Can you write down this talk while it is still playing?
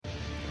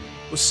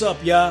What's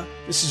up, y'all?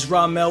 This is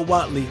Ramel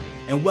Watley,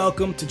 and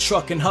welcome to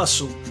Truckin'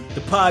 Hustle,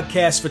 the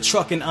podcast for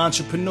trucking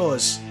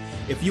entrepreneurs.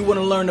 If you want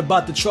to learn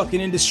about the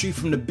trucking industry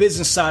from the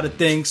business side of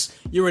things,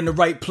 you're in the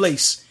right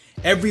place.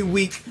 Every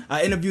week,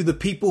 I interview the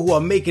people who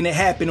are making it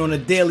happen on a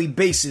daily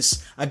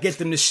basis. I get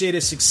them to share their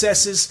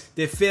successes,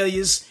 their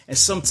failures, and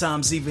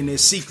sometimes even their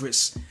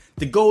secrets.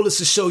 The goal is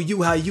to show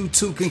you how you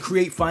too can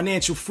create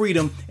financial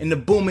freedom in the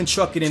booming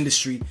trucking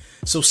industry.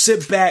 So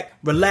sit back,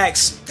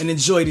 relax, and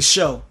enjoy the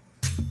show.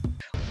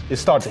 It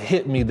started to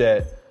hit me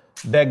that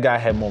guy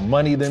had more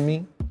money than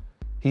me.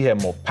 He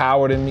had more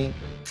power than me.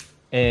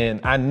 And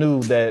I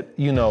knew that,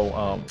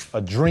 a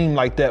dream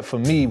like that for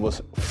me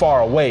was far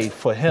away.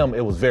 For him,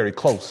 it was very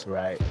close.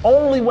 Right.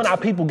 Only when our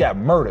people got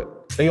murdered,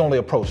 they only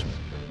approached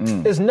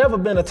me. It's never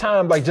been a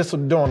time like just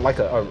during like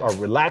a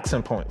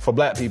relaxing point for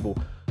black people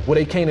where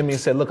they came to me and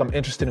said, look, I'm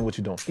interested in what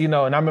you're doing. And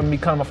I remember me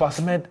coming to my father, I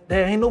said, man,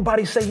 there ain't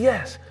nobody say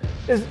yes.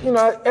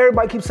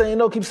 Everybody keeps saying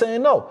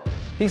no.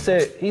 He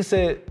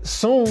said,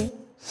 soon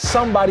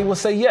somebody will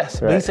say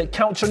yes. Right. But he said,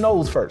 count your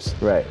no's first.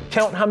 Right.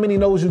 Count how many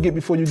no's you get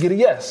before you get a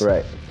yes.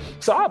 Right.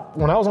 So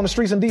when I was on the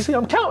streets in DC,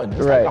 I'm counting.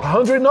 It's like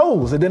 100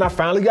 no's, and then I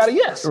finally got a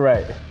yes.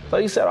 Right. So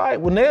he said, all right,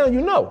 well now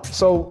you know.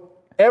 So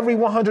every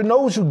 100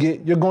 no's you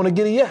get, you're gonna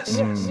get a yes.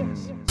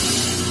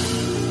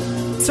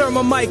 Turn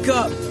my mic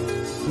up.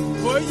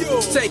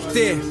 Take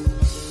there.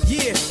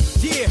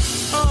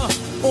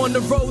 On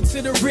the road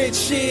to the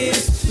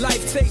riches.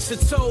 Life takes a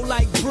toll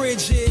like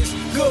bridges.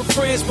 Good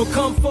friends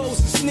become foes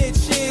and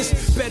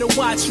snitches. Better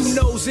watch who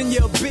knows in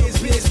your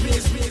business.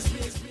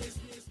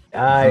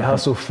 All right,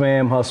 Hustle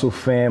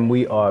fam,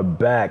 we are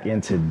back.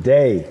 And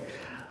today,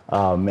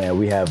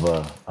 we have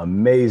an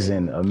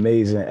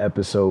amazing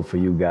episode for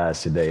you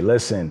guys today.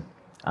 Listen,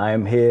 I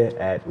am here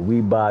at We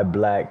Buy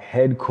Black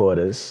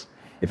headquarters.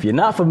 If you're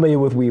not familiar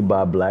with We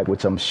Buy Black,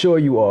 which I'm sure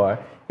you are,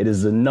 it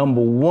is the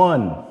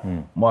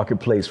 #1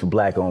 marketplace for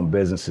black-owned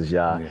businesses,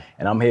 y'all. Yeah.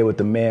 And I'm here with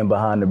the man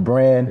behind the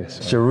brand,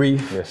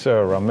 Sharif. Yes,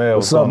 sir. Ramel.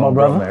 What's up, my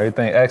brother? Man?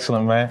 Everything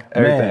excellent, man.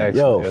 Everything excellent.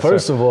 Yo, yes,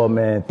 first of all,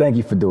 man, thank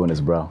you for doing this,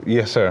 bro.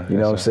 Yes, sir. You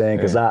know what I'm saying?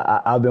 Because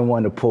I've been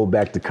wanting to pull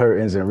back the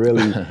curtains and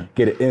really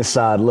get an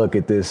inside look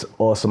at this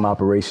awesome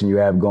operation you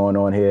have going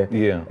on here.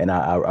 Yeah. And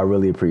I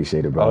really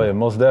appreciate it, bro. Oh, yeah,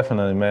 most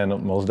definitely,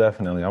 man. Most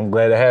definitely. I'm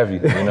glad to have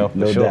you,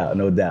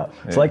 No doubt.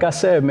 Yeah. So like I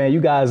said, man,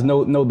 you guys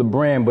know the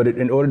brand, but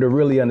in order to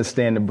really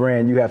understand the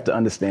brand, you have to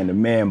understand the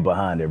man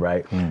behind it,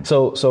 right?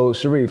 So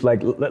Sharif,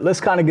 like,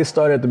 let's kind of get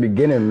started at the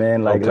beginning,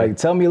 man. Like,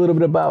 tell me a little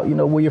bit about,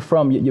 where you're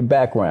from, your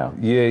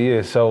background.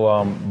 Yeah.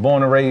 So,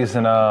 born and raised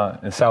in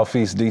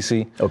Southeast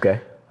DC.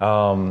 Okay.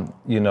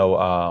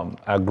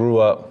 I grew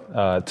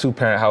up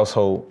two-parent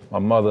household. My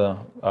mother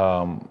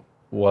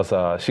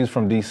she's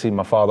from DC.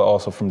 My father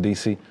also from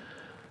DC.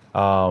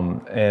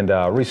 And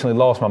recently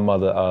lost my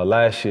mother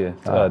last year,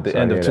 at the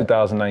end of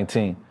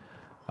 2019.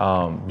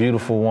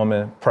 Beautiful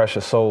woman,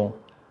 precious soul.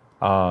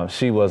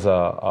 She was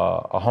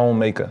a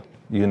homemaker,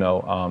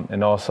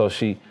 and also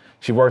she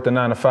worked a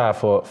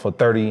 9-to-5 for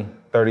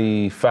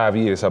 35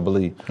 years, I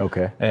believe.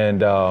 Okay.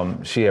 And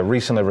she had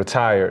recently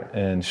retired,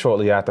 and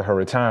shortly after her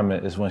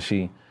retirement is when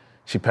she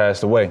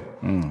passed away.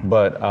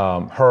 But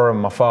her and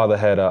my father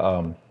had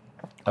a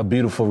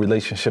beautiful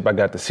relationship. I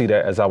got to see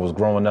that as I was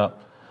growing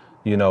up.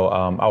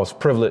 I was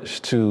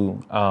privileged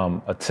to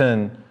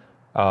attend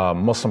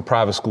Muslim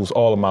private schools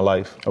all of my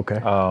life. Okay.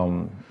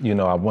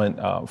 I went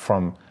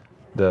from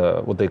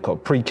what they call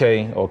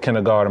pre-K or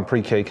kindergarten,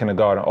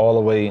 all the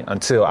way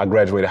until I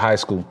graduated high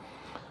school.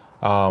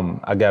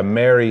 I got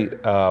married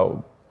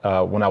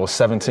when I was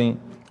 17.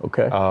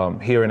 Okay.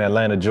 Here in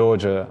Atlanta,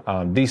 Georgia.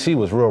 DC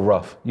was real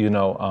rough,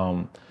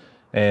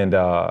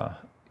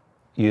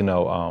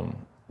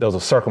 those are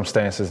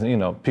circumstances,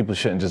 people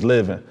shouldn't just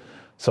live in.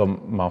 So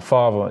my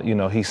father,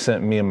 he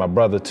sent me and my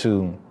brother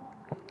to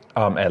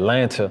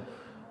Atlanta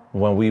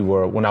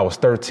when I was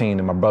 13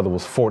 and my brother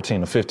was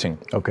 14 or 15.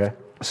 Okay.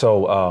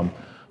 So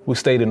we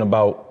stayed in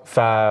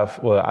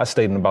I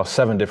stayed in about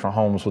 7 different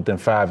homes within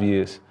 5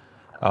 years.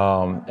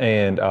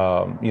 That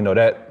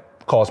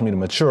caused me to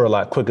mature a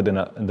lot quicker than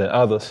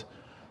others.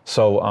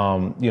 So,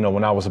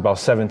 when I was about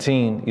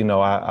 17,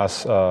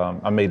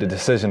 I made the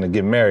decision to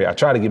get married. I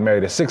tried to get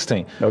married at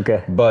 16.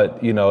 Okay.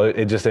 But,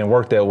 it just didn't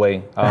work that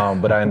way.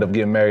 But I ended up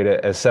getting married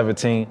at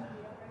 17.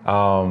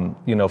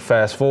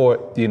 Fast forward,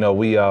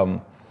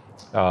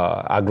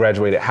 I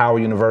graduated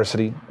Howard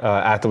University.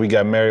 After we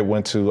got married,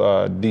 went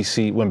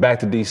back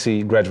to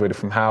DC, graduated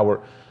from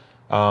Howard,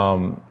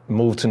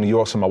 moved to New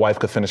York so my wife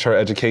could finish her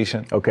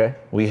education. Okay.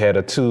 We had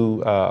a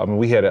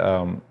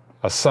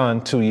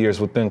son 2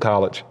 years within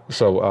college.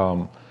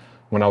 So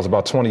when I was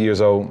about 20 years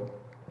old,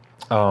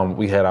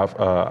 we had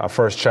our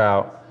first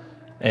child.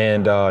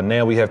 And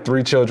now we have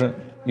 3 children.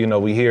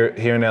 We here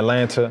in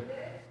Atlanta.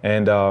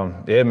 And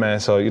yeah, man.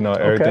 So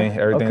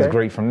everything's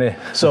great from there.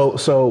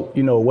 So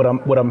you know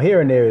what I'm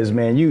hearing there is,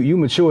 man, you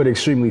matured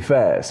extremely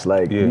fast.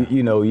 Like you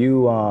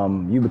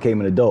became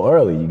an adult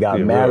early. You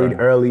got married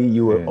early.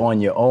 You were on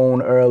your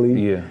own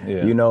early. Yeah.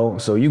 You know,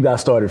 so you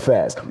got started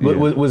fast. But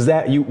was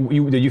that you?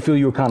 Did you feel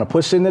you were kind of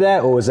pushed into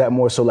that, or was that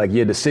more so like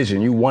your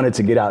decision? You wanted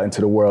to get out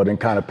into the world and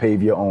kind of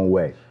pave your own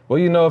way. Well,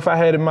 you know, if I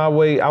had it my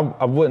way, I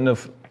wouldn't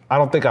have. I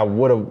don't think I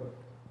would have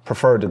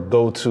preferred to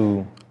go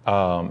to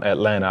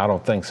Atlanta. I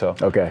don't think so.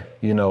 Okay.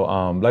 You know,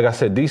 like I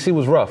said, DC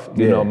was rough.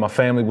 You know, my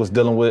family was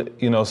dealing with,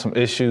 you know, some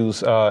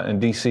issues in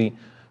DC,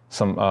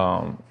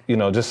 some, you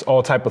know, just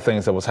all type of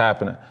things that was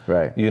happening.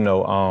 Right. You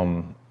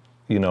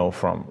know,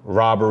 from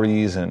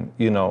robberies and,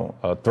 you know,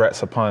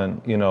 threats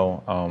upon, you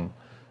know,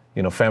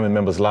 family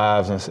members'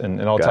 lives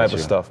and all type of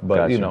stuff.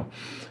 But, you know,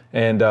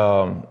 and,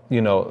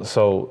 you know,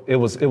 so it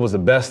was the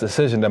best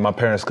decision that my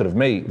parents could have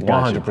made.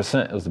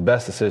 100%. It was the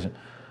best decision.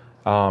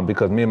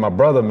 Because me and my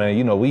brother, man,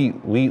 you know, we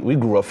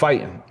grew up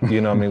fighting.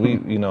 You know what I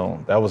mean? You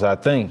know, that was our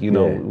thing. You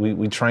know,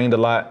 we trained a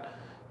lot.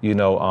 You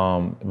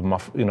know,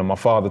 my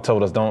father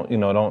told us don't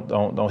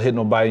hit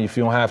nobody if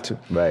you don't have to.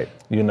 Right.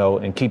 You know,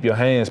 and keep your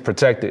hands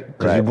protected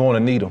because you're going to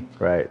need them.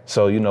 Right.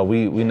 So, you know,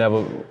 we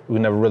never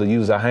really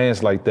used our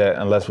hands like that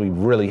unless we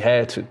really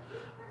had to.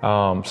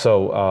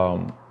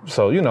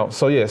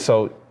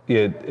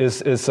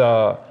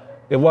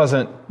 It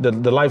wasn't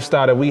the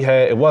lifestyle that we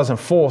had. It wasn't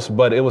forced,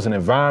 but it was an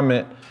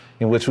environment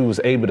in which we was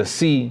able to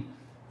see,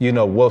 you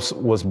know, what's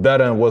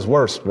better and what's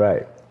worse.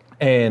 Right.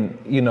 And,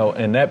 you know,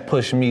 and that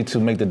pushed me to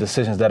make the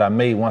decisions that I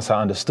made once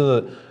I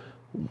understood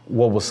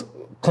what was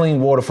clean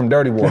water from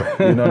dirty water.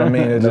 You know what I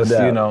mean? It just,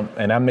 you know,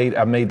 and I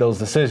made those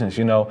decisions,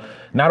 you know.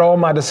 Not all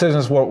my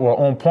decisions were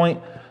on point,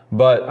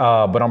 but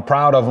I'm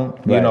proud of them,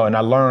 you know, and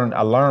I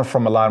learned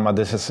from a lot of my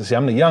decisions. See,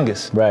 I'm the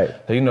youngest. Right.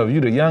 So, you know, if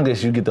you're the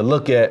youngest, you get to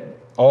look at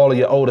all of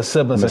your older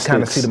siblings and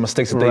kind of see the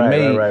mistakes that they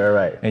made.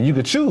 Right. And you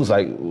could choose,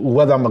 like,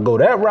 whether I'm going to go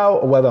that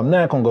route or whether I'm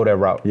not going to go that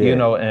route, you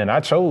know, and I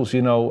chose,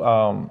 you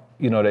know,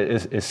 that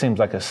it seems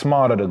like it's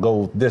smarter to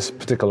go this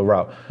particular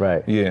route.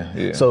 Right.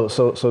 Yeah. So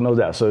no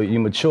doubt. So you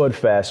matured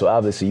fast. So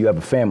obviously you have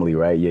a family,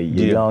 right? You're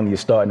young, you're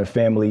starting a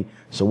family.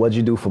 So what'd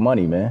you do for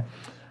money, man?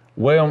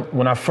 Well,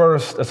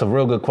 that's a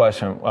real good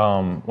question.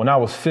 When I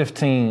was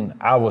 15,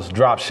 I was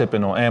drop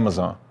shipping on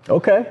Amazon.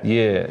 Okay.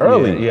 Yeah.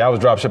 Early. Yeah, I was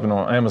drop shipping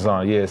on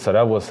Amazon. Yeah. So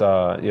that was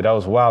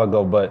a while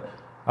ago, but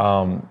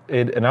and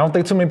I don't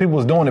think too many people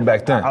was doing it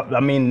back then. I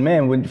mean,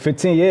 man, when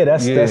 15,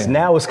 that's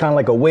now it's kind of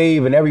like a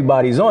wave and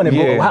everybody's on it.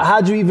 Yeah. But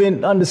how'd you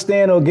even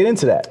understand or get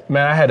into that?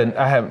 Man, I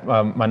had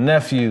my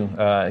nephew.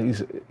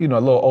 He's, you know, a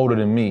little older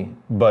than me,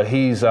 but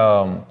he's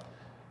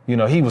you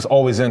know, he was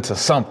always into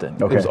something.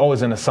 Okay. He was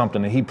always into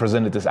something, and he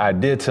presented this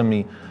idea to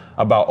me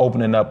about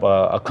opening up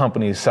a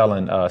company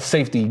selling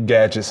safety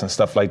gadgets and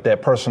stuff like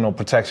that, personal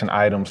protection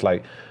items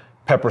like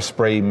pepper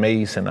spray,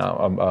 mace, and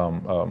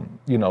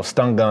you know,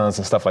 stun guns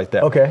and stuff like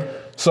that. Okay.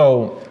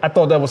 So I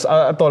thought it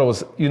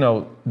was, you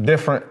know,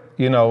 different,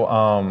 you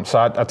know. So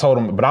I told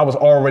him, but I was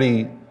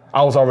already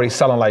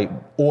selling like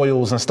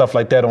oils and stuff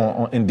like that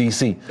in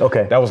DC.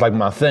 Okay. That was like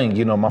my thing.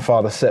 You know, my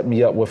father set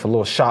me up with a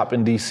little shop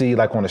in DC,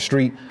 like on the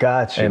street.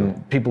 Gotcha.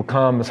 And people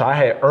come. So I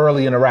had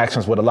early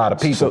interactions with a lot of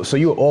people. So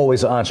you were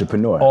always an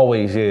entrepreneur?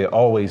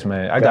 Always,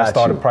 man. I got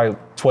started probably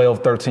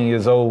 12, 13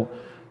 years old.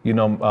 You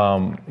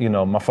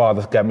know, my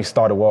father got me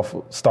started off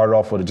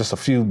with just a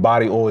few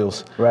body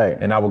oils. Right.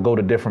 And I would go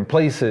to different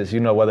places,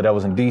 you know, whether that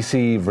was in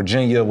DC,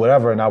 Virginia,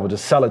 whatever, and I would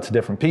just sell it to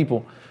different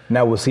people.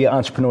 Now, was he an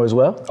entrepreneur as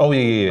well? Oh,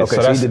 yeah. Okay,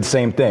 so he did the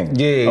same thing.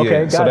 Yeah.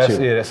 Okay,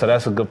 gotcha. So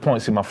that's a good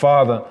point. See, my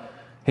father,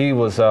 he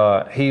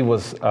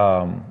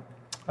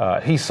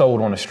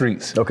sold on the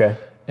streets. Okay.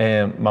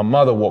 And my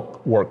mother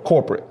worked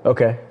corporate.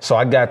 Okay. So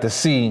I got to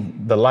see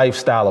the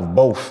lifestyle of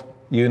both.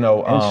 You know,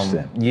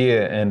 interesting.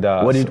 Yeah, and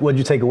what did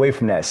you take away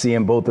from that?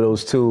 Seeing both of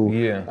those two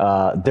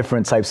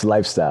different types of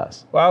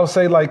lifestyles. Well, I would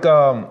say like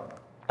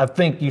I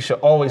think you should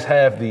always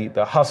have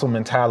the hustle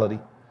mentality,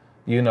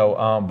 you know,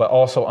 but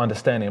also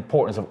understand the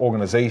importance of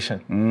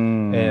organization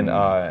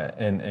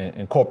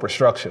and corporate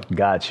structure.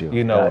 Got you.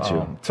 You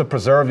know, to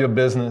preserve your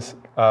business,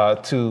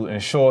 to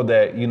ensure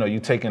that you know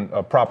you're taking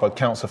proper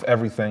accounts of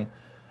everything,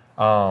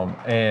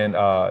 and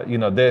you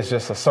know, there's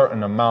just a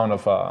certain amount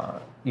of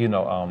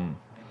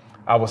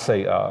I would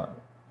say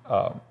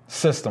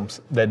systems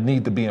that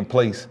need to be in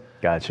place.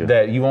 Gotcha.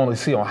 That you only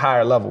see on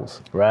higher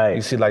levels. Right.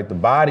 You see, like the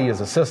body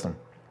is a system,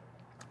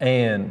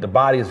 and the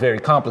body is very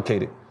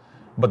complicated,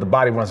 but the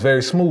body runs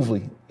very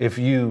smoothly if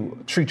you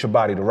treat your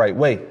body the right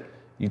way.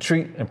 You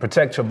treat and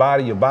protect your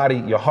body,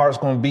 your heart's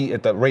going to beat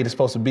at the rate it's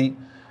supposed to beat.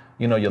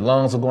 You know, your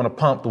lungs are going to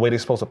pump the way they're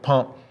supposed to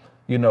pump.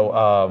 You know,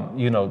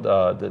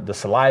 the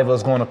saliva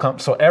is going to come.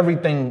 So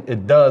everything,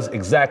 it does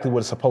exactly what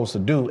it's supposed to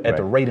do at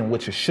the rate in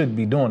which it should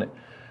be doing it.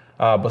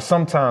 But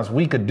sometimes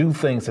we could do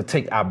things to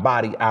take our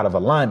body out of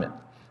alignment,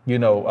 you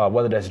know,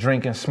 whether that's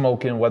drinking,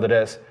 smoking, whether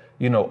that's,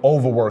 you know,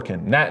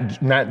 overworking,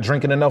 not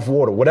drinking enough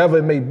water, whatever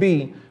it may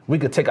be, we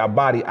could take our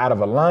body out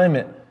of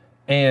alignment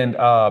and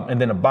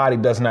then the body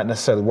does not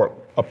necessarily work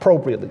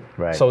appropriately.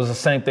 Right. So it's the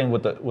same thing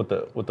with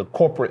the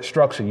corporate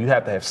structure. You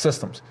have to have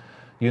systems,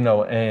 you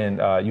know, and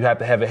you have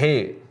to have a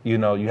head. You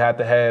know, you have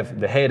to have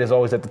the head is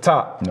always at the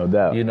top. No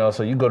doubt. You know,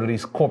 so you go to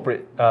these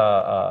corporate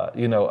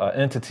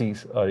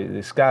entities,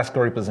 the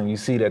skyscrapers, and you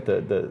see that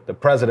the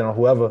president or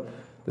whoever,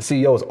 the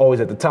CEO is always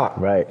at the top.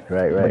 Right.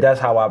 But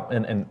that's how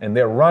and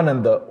they're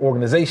running the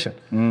organization.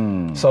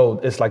 So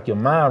it's like your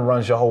mind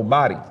runs your whole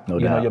body. No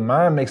you doubt. know, your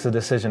mind makes the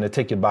decision to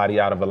take your body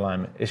out of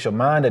alignment. It's your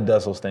mind that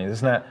does those things.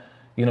 It's not,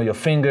 you know, your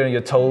finger and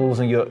your toes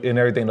and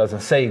everything doesn't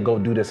say go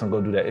do this and go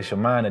do that. It's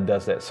your mind that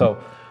does that. So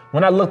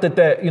when I looked at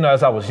that, you know,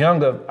 as I was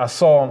younger, I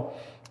saw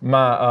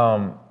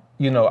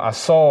I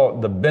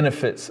saw the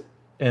benefits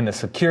and the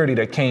security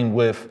that came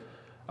with,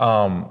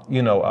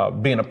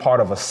 being a part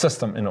of a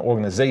system in an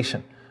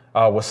organization.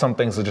 Where some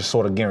things are just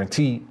sort of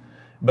guaranteed.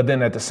 But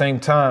then at the same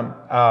time,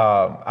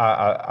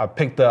 I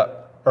picked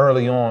up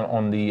early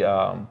on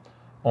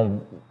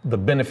the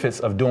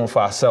benefits of doing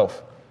for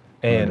ourselves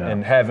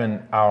and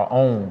having our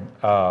own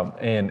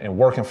and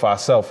working for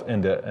ourselves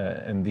and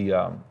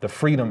the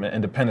freedom and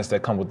independence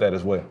that come with that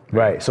as well.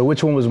 Right. So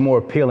which one was more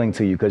appealing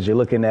to you? Because you're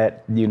looking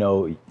at, you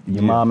know,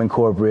 your mom in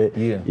corporate,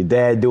 your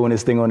dad doing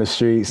this thing on the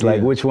streets.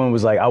 Like, which one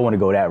was like, I want to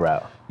go that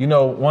route? You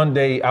know, one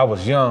day I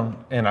was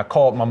young and I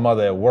called my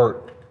mother at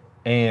work.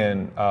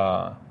 And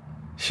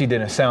she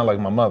didn't sound like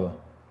my mother.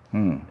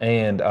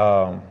 And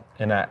I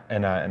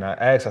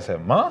asked, I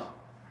said, "Ma?"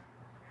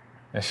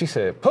 And she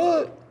said,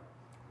 "Pud?"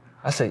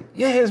 I said,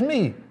 "Yeah, it's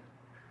me."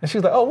 And she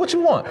was like, "Oh, what you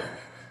want?"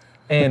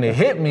 And it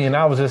hit me, and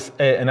I was just,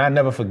 and I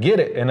never forget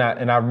it. And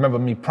I remember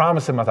me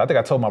promising myself. I think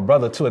I told my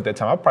brother too at that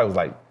time. I probably was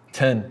like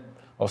 10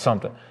 or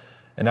something.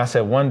 And I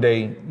said, one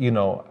day, you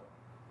know,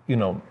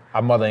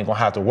 our mother ain't gonna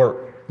have to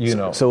work. You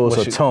know, so it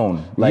was a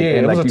tone. Like,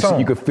 it was a tone.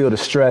 You could feel the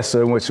stress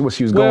of what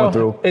she was going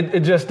through.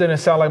 It just didn't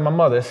sound like my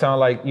mother. It sounded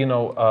like,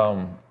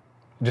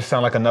 just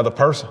sound like another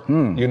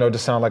person. You know,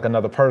 just sound like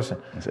another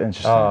person. That's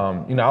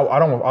interesting. You know, I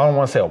don't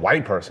want to say a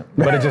white person,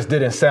 but it just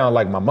didn't sound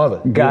like my mother.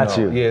 Got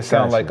you. Yeah, it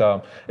sounded like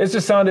it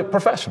just sounded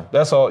professional.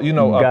 That's all. You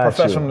know,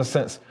 professional in the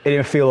sense. It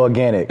didn't feel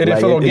organic. It didn't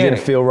feel organic. It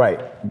didn't feel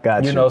right.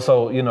 Got you. You know,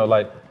 so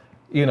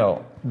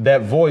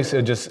that voice,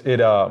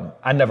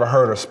 I never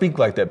heard her speak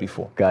like that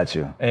before. Got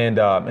you. And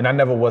I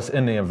never was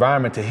in the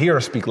environment to hear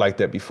her speak like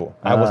that before.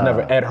 I was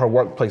never at her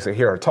workplace to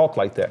hear her talk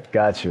like that.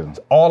 Got you.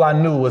 So all I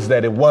knew was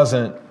that it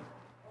wasn't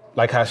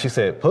like how she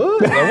said,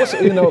 "Pud?"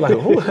 Like,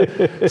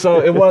 who?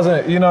 So it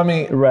wasn't, you know what I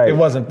mean? Right. It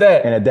wasn't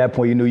that. And at that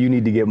point, you knew you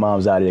need to get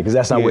moms out of there because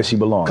that's not where she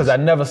belongs. Because I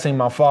never seen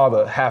my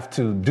father have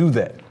to do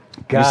that.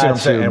 You see what I'm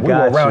saying? And we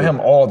were around him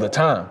all the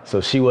time. So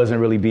she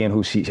wasn't really being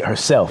who she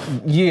herself.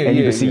 Yeah, and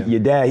you can see your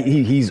dad,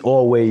 he's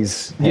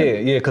always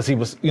him. Because he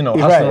was, hustling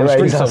on the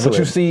streets. So what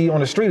you see on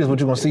the street is what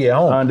you're gonna see at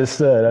home.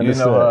 Understood. Yeah.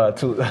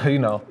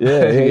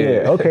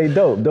 Okay,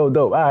 dope.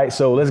 All right,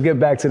 so let's get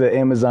back to the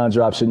Amazon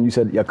dropshipping. You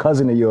said your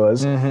cousin of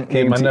yours my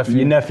nephew.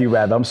 Your nephew,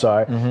 rather. I'm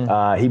sorry.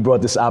 He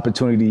brought this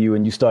opportunity to you,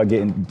 and you start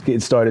getting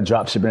started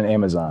dropshipping on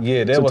Amazon.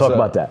 Yeah, so talk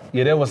about that.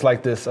 Yeah, there was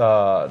like this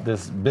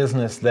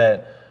business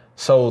that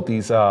sold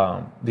these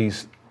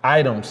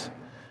items,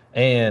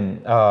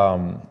 and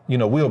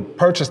we'll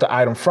purchase the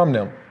item from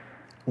them.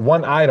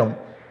 One item,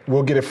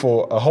 we'll get it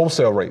for a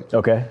wholesale rate.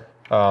 Okay.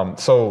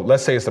 So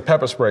let's say it's the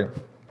pepper spray.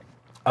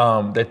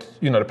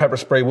 The pepper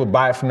spray, we'll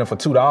buy it from them for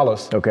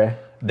 $2. Okay.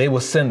 They will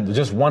send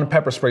just one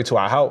pepper spray to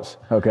our house.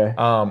 Okay.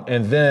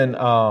 And then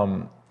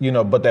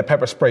but that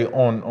pepper spray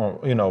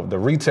on the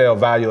retail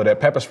value of that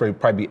pepper spray would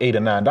probably be $8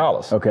 or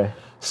 $9. Okay.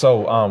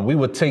 So we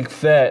would take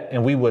that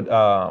and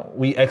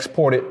we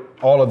exported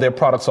all of their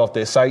products off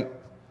their site,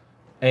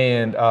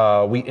 and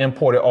we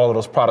imported all of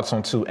those products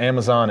onto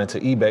Amazon and to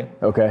eBay.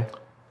 Okay.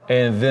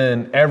 And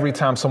then every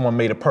time someone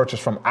made a purchase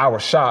from our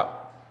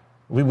shop,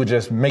 we would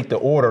just make the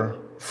order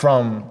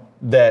from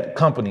that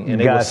company, and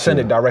they would send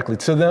it directly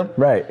to them.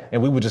 Right.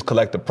 And we would just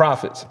collect the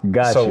profits.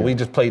 So we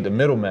just played the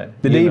middleman.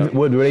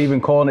 Were they even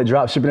calling it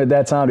drop shipping at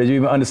that time? Did you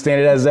even understand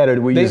it as that,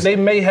 or were you they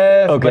may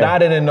have, but I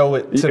didn't know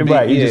it to be.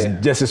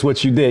 Right. Just is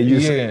what you did.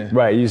 You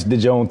just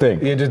did your own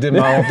thing. Yeah, just did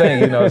my own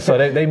thing. So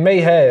they may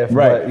have.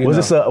 Right. But,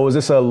 was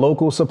this a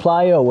local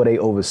supplier, or were they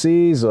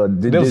overseas, or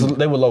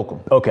they were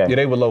local. Okay. Yeah,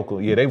 they were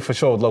local. Yeah, they for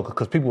sure were local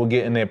because people were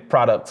getting their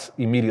products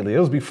immediately. It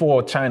was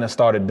before China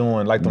started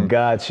doing like them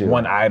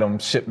one item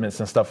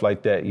shipments and stuff like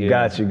that. Yeah.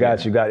 Got you.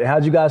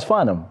 How'd you guys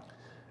find them?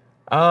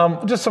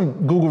 Just some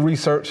Google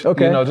research.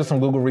 Okay. Just some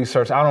Google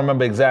research. I don't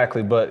remember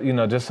exactly, but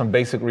just some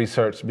basic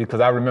research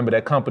because I remember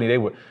that company.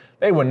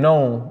 They were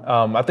known.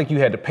 I think you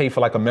had to pay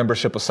for like a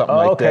membership or something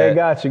like that. Okay,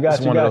 got you.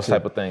 It's one of those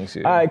type of things.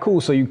 Yeah. All right, cool.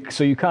 So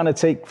you kind of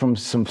take from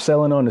some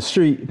selling on the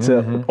street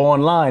to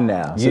online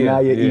now. So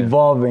now you're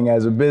evolving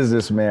as a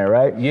businessman,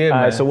 right? Yeah, All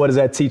man. right. So what does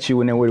that teach you,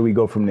 and then where do we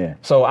go from there?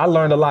 So I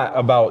learned a lot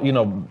about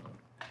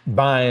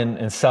buying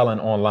and selling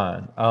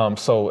online.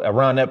 So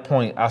around that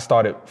point, I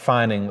started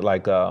finding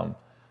like,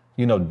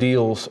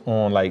 deals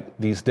on like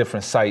these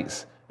different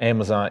sites,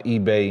 Amazon,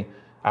 eBay.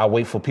 I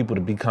wait for people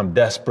to become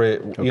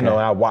desperate. Okay.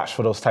 I watch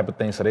for those type of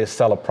things. So they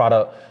sell a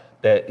product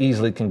that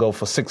easily can go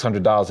for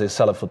 $600. They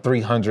sell it for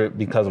 $300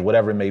 because of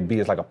whatever it may be.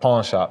 It's like a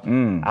pawn shop.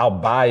 I'll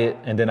buy it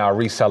and then I'll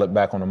resell it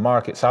back on the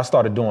market. So I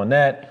started doing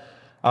that.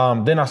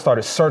 Then I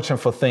started searching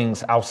for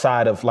things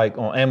outside of like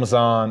on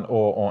Amazon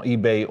or on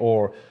eBay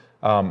or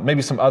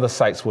maybe some other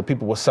sites where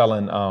people were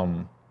selling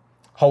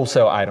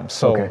wholesale items.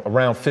 So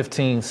around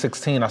 15,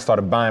 16, I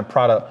started buying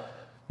product,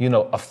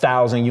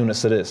 1,000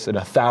 units of this and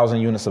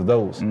 1,000 units of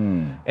those.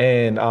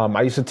 And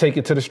I used to take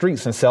it to the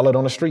streets and sell it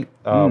on the street.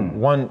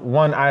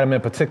 One item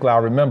in particular, I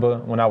remember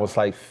when I was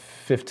like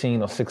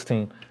 15 or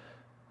 16,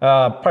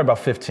 probably about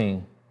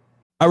 15.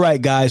 All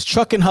right, guys,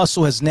 Truck and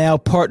Hustle has now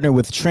partnered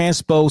with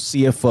Transpo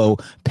CFO,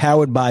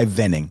 powered by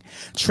Venning.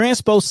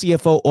 Transpo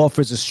CFO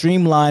offers a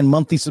streamlined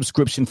monthly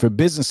subscription for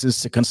businesses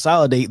to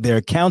consolidate their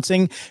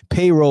accounting,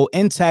 payroll,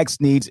 and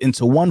tax needs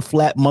into one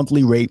flat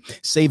monthly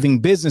rate, saving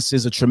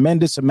businesses a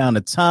tremendous amount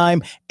of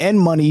time and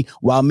money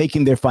while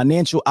making their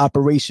financial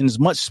operations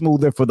much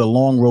smoother for the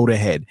long road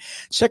ahead.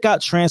 Check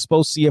out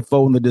Transpo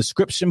CFO in the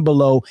description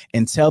below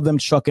and tell them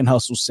Truck and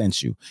Hustle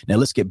sent you. Now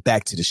let's get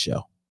back to the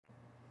show.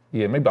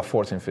 Yeah, maybe about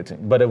 14,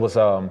 15. But it was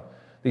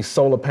these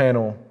solar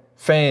panel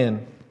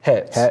fan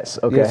hats. Hats,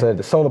 okay. Yeah, so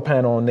the solar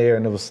panel on there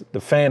and it was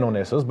the fan on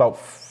there. So it was about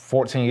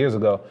 14 years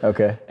ago.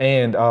 Okay.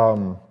 And,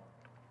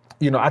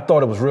 I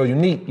thought it was real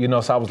unique,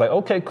 so I was like,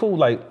 okay, cool.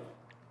 Like,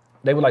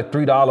 they were like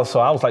 $3. So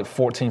I was like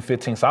 14,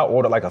 15. So I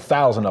ordered like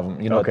 1,000 of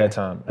them, at that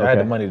time. I had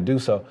the money to do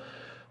so.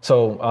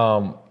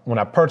 So when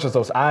I purchased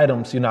those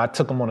items, I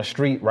took them on the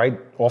street right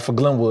off of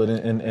Glenwood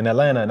in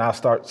Atlanta, and I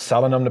start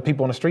selling them to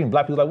people on the street. And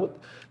black people like, what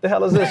the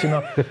hell is this,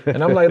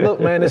 And I'm like, look,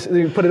 man,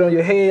 you put it on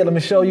your head. Let me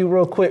show you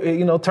real quick.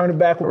 Turn it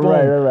back. Boom.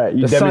 Right.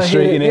 You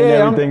demonstrating it and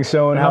everything,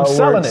 showing how it works.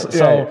 I'm selling it.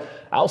 So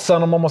I was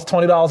selling them almost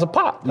 $20 a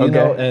pop, you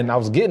know, and I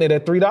was getting it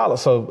at $3.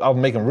 So I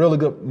was making really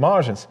good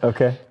margins.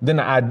 Okay. Then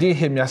the idea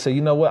hit me. I said,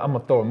 you know what? I'm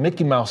going to throw a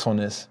Mickey Mouse on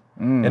this.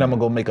 And I'm going to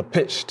go make a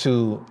pitch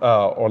to,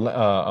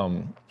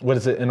 what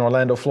is it, in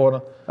Orlando,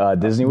 Florida?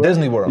 Disney World?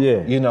 Disney World.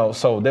 Yeah.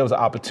 So there was an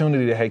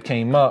opportunity that had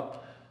came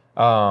up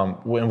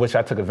in which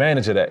I took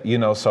advantage of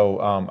that,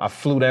 So I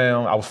flew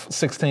down. I was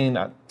 16.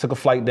 I took a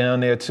flight down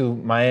there to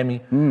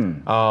Miami.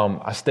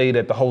 I stayed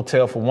at the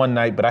hotel for one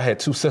night, but I had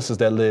two sisters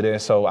that lived there,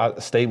 so I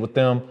stayed with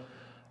them.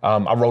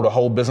 I wrote a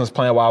whole business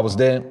plan while I was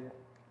there.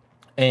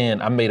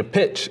 And I made a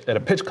pitch at a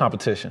pitch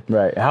competition.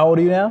 Right. How old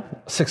are you now?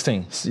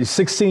 16. You're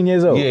 16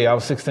 years old? Yeah, I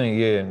was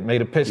 16,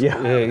 Made a pitch.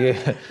 Yeah.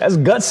 That's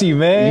gutsy,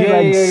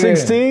 man.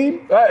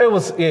 16? It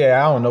was, I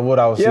don't know what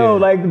I was saying.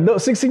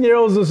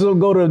 16-year-olds just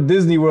go to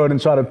Disney World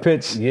and try to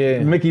pitch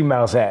Mickey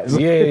Mouse hats. So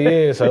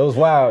it was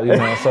wild,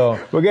 So.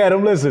 But God,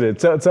 I'm listening.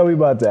 Tell me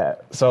about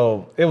that.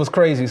 So it was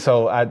crazy.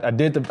 So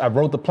I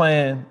wrote the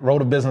plan,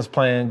 wrote a business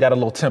plan, got a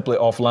little template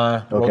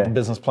offline, wrote the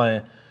business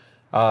plan.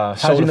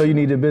 How'd you know you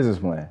needed a business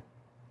plan?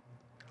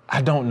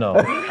 I don't know.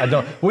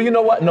 Well, you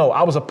know what? No,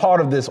 I was a part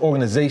of this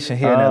organization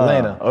here in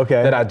Atlanta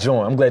that I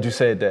joined. I'm glad you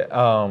said that.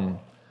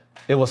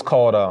 It was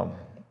called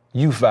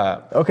Youth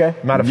Vibe. Okay.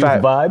 Matter of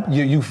fact, Vibe?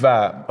 Youth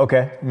Vibe.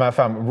 Okay. Matter of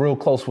fact, I'm real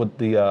close with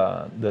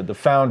the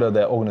founder of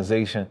that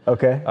organization.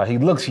 Okay. He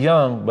looks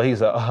young, but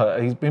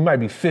he might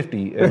be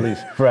 50 at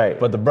least. Right.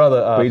 But the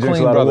brother, but he drinks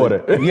a lot of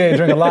water. Yeah, he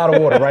drinks a lot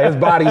of water, right? His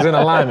body's in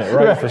alignment,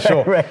 right? For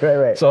sure.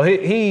 Right. So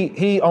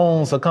he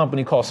owns a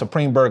company called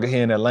Supreme Burger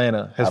here in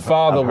Atlanta. His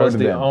father was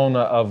the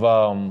owner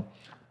of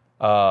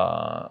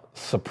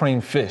Supreme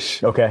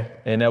Fish. Okay.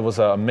 And that was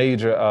a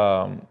major,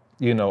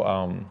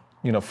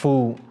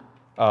 food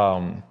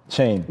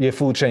chain. Yeah,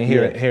 food chain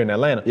here in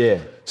Atlanta. Yeah.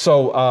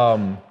 So,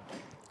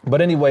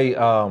 but anyway,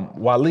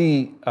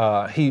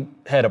 Waleed, he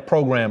had a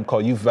program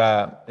called Youth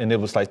Vibe, and it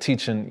was like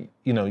teaching,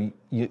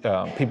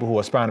 people who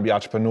are aspiring to be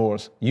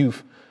entrepreneurs,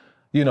 youth,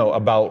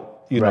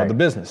 about, the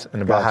business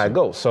and about how it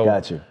goes. So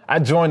I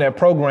joined that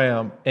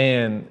program,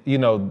 and,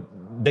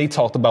 they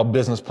talked about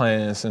business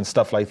plans and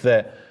stuff like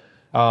that.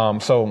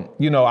 So,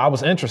 I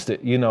was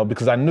interested,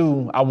 because I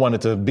knew I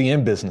wanted to be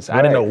in business. I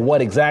didn't know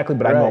what exactly,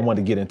 but I knew I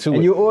wanted to get into it.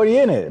 And you were already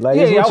in it. Like,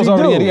 I was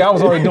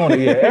already doing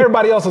it.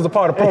 Everybody else was a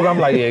part of the program.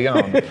 I'm like,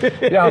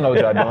 y'all know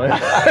what y'all doing.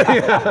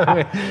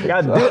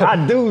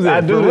 I do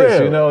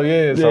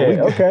this.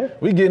 So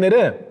we getting it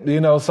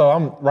in, So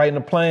I'm writing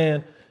a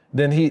plan.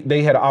 Then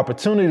they had an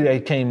opportunity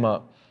that came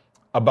up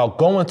about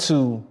going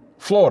to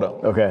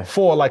Florida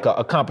for like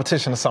a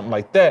competition or something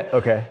like that.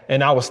 Okay.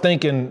 And I was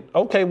thinking,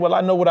 well,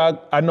 I know what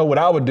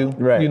I would do,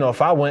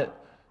 if I went,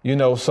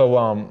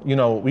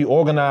 so, we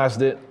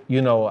organized it,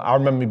 I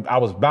remember I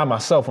was by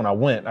myself when I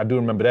went. I do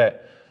remember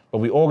that, but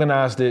we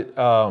organized it.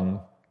 I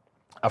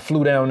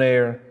flew down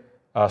there,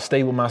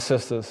 stayed with my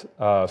sisters,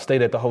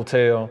 stayed at the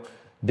hotel,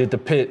 did the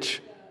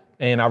pitch.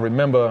 And I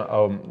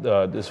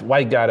remember this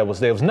white guy that was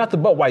there. It was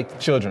nothing but white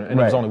children. And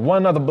there was only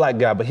one other black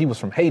guy, but he was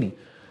from Haiti.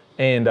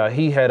 And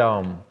he had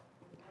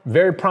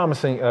very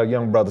promising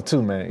young brother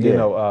too, man.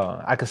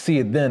 I could see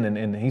it then,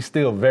 and he's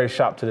still very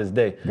sharp to this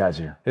day.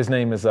 Gotcha. His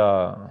name is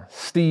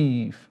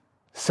Steve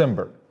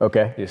Simbert.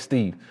 Okay. Yeah,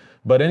 Steve.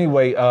 But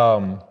anyway,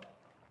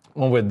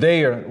 when we're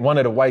there, one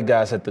of the white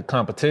guys at the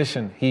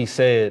competition, he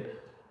said,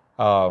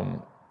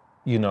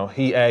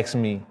 he asked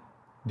me,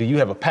 do you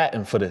have a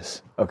patent for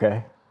this?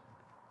 Okay.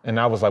 And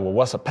I was like, well,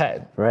 what's a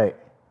patent? Right.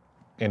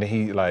 And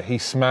he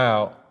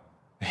smiled,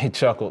 he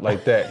chuckled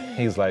like that.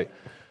 He's like,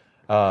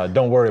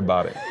 don't worry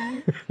about it.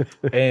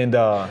 and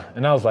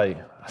I was like,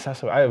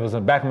 it was in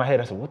the back of my head.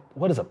 I said,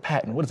 what is a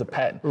patent? What is a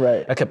patent?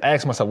 Right. I kept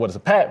asking myself, what is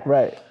a patent?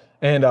 Right.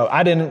 And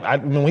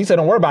when he said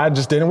don't worry about it, I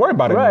just didn't worry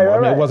about it anymore.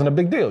 I mean, it wasn't a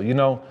big deal, you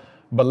know?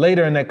 But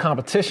later in that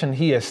competition,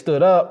 he had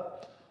stood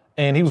up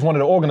and he was one of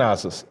the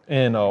organizers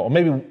and, or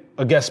maybe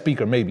a guest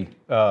speaker, maybe.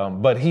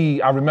 But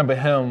I remember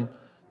him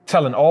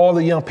telling all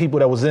the young people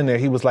that was in there,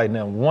 he was like,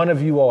 now, one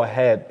of you all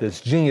had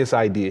this genius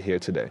idea here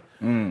today.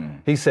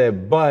 He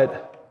said,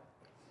 but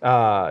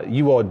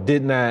you all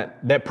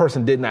that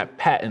person did not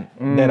patent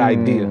that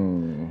idea.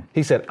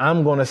 He said,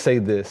 I'm gonna say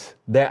this,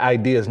 that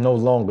idea is no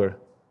longer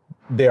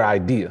their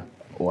idea.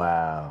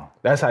 Wow.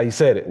 That's how he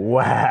said it.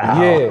 Wow.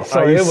 Yeah. So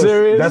Are you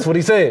serious? That's what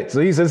he said.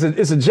 So he says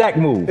it's a jack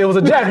move. It was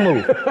a jack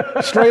move,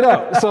 straight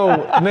up.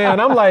 So,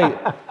 man,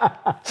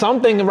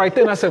 I'm thinking right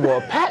then, I said, well,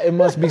 a patent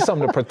must be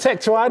something to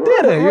protect your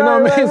idea. You know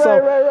what I mean?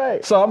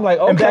 Right. So I'm like,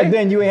 okay. And back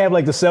then you ain't have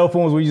like the cell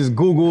phones where you just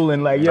Google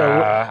and like,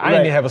 I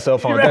didn't even have a cell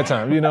phone at that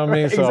time. You know what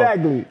I mean? So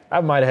exactly.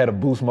 I might have had a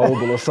Boost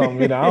Mobile or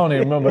something. You know, I don't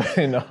even remember.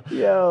 You know.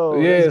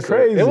 Yo, yeah, that's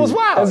crazy. It was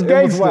wild. That's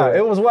gangster.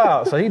 It was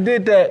wild. So he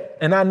did that,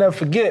 and I'll never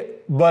forget.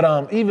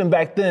 But even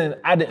back then,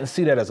 I didn't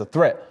see that as a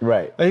threat.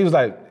 Right. And he was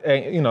like,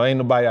 hey, ain't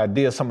nobody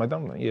idea, something like that.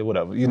 I'm like, yeah,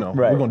 whatever. We're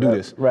gonna do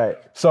this. Right.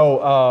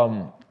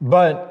 So,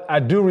 but I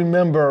do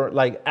remember,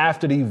 like,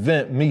 after the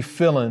event, me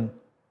feeling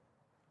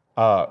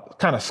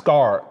kind of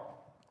scarred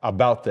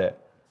about that,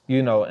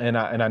 and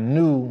I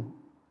knew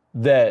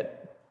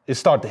that it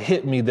started to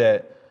hit me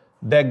that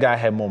guy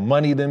had more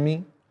money than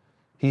me,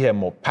 he had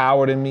more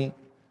power than me,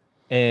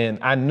 and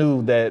I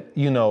knew that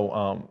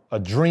a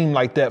dream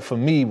like that for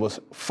me was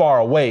far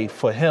away.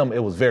 For him,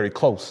 it was very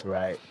close.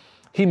 Right.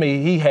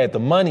 He had the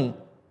money,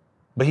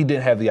 but he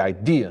didn't have the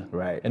idea.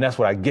 Right. And that's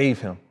what I gave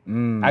him.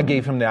 I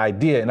gave him the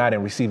idea, and I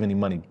didn't receive any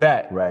money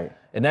back. Right.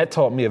 And that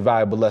taught me a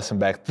valuable lesson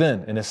back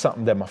then, and it's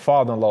something that my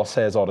father-in-law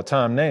says all the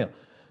time now.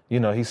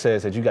 He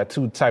says that you got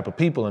two type of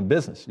people in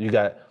business. You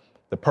got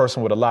the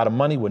person with a lot of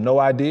money with no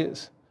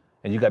ideas,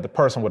 and you got the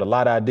person with a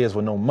lot of ideas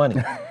with no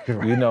money.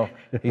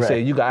 He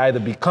said you can either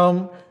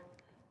become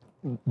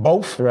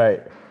both,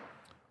 right,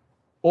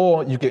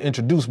 or you can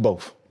introduce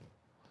both,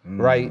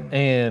 right?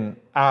 And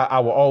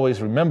I will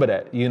always remember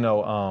that,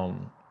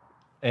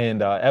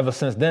 and ever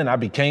since then I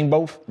became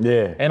both.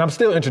 Yeah. And I'm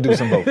still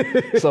introducing both.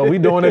 So we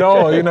doing it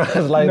all,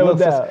 It's like, no look,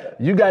 doubt.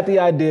 you got the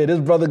idea, this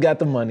brother got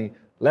the money.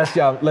 Let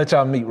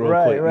y'all meet real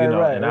quick,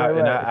 and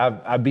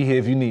I'll be here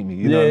if you need me.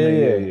 You know what I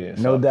mean? Yeah.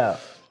 No doubt.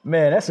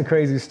 Man, that's a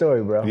crazy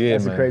story, bro. Yeah,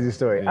 that's man. a crazy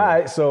story. Yeah. All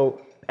right,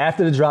 so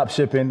after the drop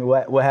shipping,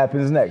 what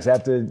happens next?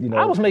 After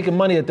I was making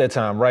money at that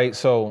time, right?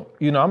 So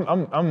I'm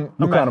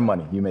what kind of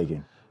money you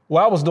making?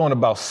 Well, I was doing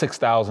about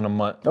 $6,000 a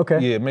month. Okay.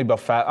 Yeah, maybe about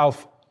five. I was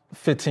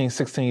 15,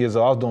 16 years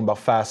old. I was doing about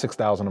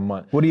 $5,000-6,000 a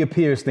month. What do your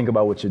peers think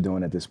about what you're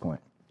doing at this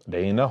point?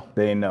 They ain't know.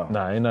 They ain't know.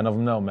 Nah, ain't none of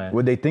them know, man.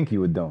 What they think you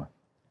were doing?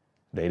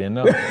 They didn't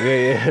know.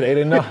 Yeah, they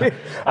didn't know.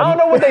 I don't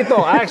know what they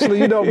thought, actually,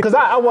 because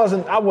I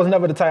was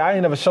never the type. I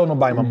ain't never showed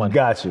nobody my money.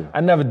 Got you. I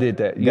never did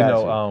that.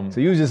 So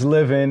you was just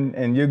living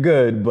and you're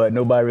good, but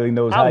nobody really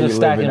knows how you're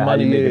living and how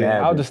you make it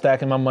happen. I was just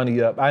stacking my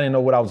money up. I didn't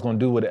know what I was going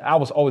to do with it. I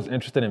was always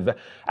interested in.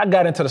 I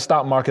got into the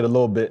stock market a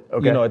little bit.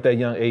 Okay. At that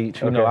young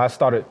age. I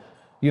started,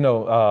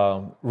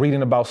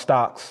 reading about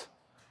stocks.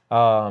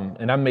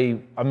 And I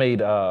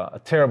made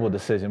a terrible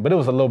decision, but it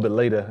was a little bit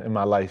later in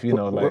my life,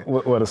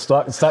 What a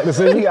stock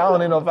decision? I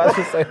don't even know if I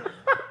should say.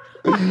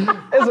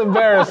 It's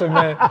embarrassing,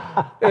 man.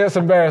 It's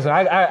embarrassing.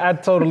 I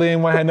totally ain't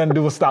want to have nothing to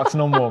do with stocks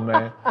no more,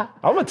 man.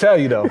 I'm gonna tell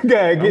you though.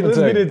 Okay, let's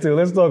get into it.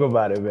 Let's talk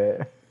about it,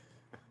 man.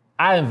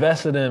 I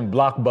invested in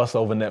Blockbuster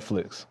over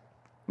Netflix.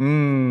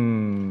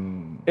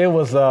 It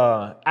was,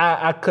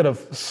 I could have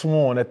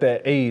sworn at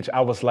that age,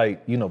 I was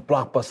like,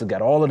 Blockbuster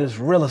got all of this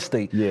real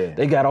estate. Yeah.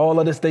 They got all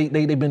of this, they've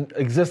been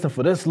existing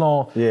for this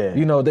long. Yeah.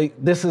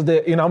 This is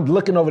their, I'm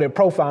looking over their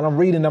profile and I'm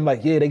reading, I'm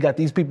like, yeah, they got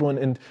these people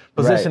in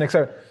position, Right.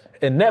 etc.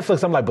 And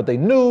Netflix, I'm like, but they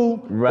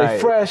new, Right. they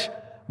fresh.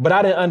 But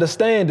I didn't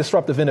understand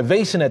disruptive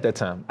innovation at that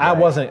time.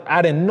 Right.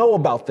 I didn't know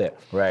about that.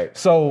 Right.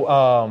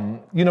 So,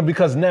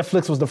 because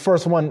Netflix was the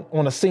first one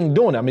on the scene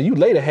doing it. I mean, you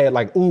later had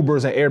like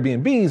Ubers and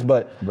Airbnbs,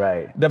 but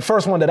Right. the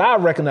first one that I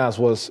recognized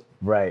was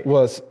Right.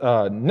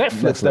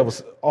 Netflix that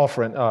was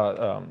offering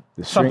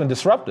something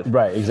disruptive.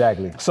 Right,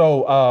 exactly.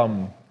 So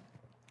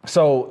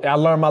I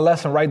learned my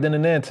lesson right then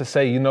and there to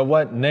say, you know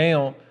what,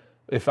 now,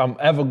 if I'm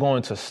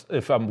going to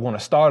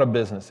start a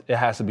business, it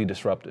has to be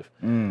disruptive.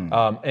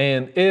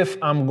 And if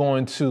I'm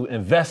going to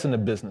invest in a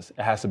business,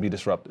 it has to be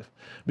disruptive.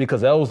 Because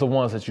those are the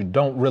ones that you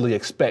don't really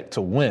expect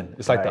to win.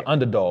 It's like Right. the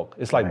underdog.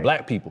 It's like Right.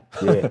 black people.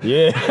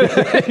 Yeah.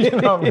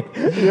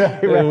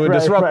 We're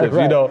disruptive,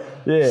 right.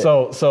 Yeah.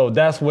 So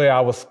that's where I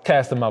was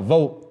casting my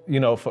vote,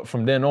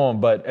 from then on.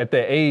 But at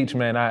that age,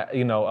 man, I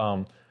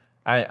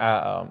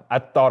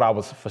thought I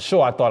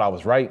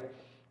was right.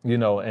 And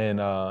lo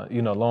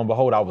and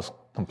behold, I was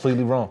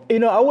Completely wrong. You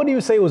know, I wouldn't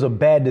even say it was a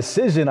bad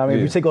decision. I mean,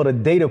 if you take all the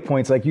data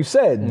points, like you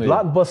said,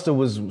 Blockbuster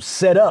was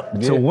set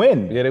up to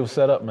win. Yeah, they were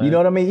set up, man. You know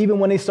what I mean? Even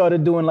when they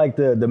started doing like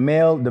the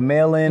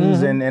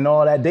mail-ins and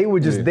all that, they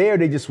were just there.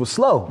 They just were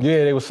slow.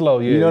 Yeah, they were slow.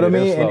 Yeah, you know what I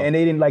mean? And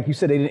they didn't, like you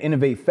said, they didn't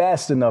innovate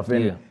fast enough,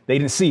 and they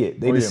didn't see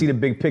it. They didn't see the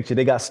big picture.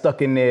 They got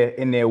stuck in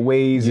their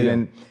ways,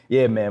 and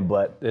then, man.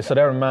 But so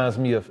that reminds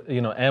me of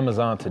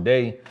Amazon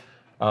today,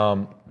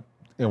 in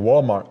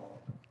Walmart.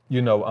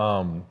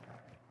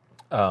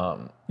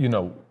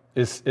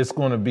 It's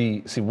going to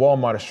be,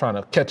 Walmart is trying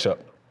to catch up,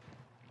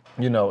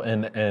 and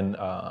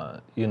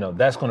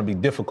that's going to be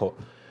difficult.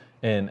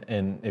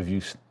 And if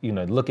you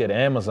look at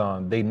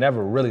Amazon, they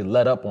never really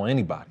let up on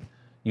anybody.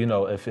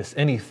 If it's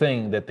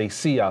anything that they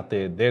see out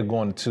there, they're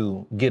going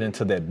to get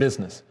into that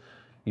business.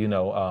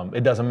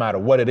 It doesn't matter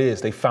what it is,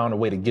 they found a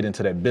way to get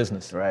into that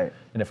business. Right.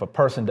 And if a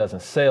person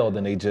doesn't sell,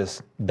 then they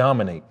just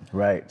dominate.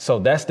 Right. So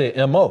that's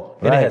their MO.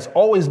 And it has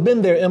always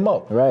been their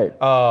MO. Right.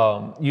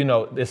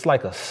 It's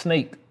like a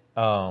snake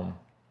or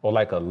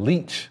like a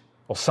leech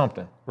or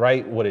something,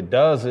 right? What it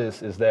does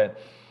is that,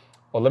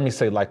 or let me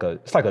say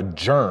it's like a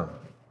germ.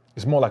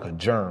 It's more like a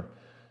germ.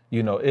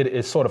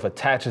 It sort of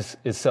attaches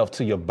itself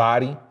to your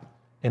body,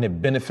 and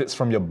it benefits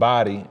from your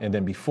body, and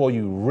then before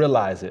you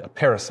realize it, a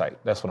parasite.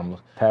 That's what I'm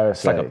looking. Parasite.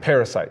 It's like a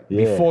parasite.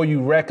 Yeah. Before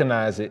you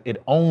recognize it,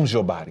 it owns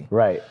your body.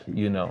 Right.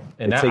 And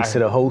it takes to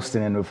the host,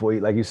 and then before you,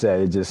 like you said,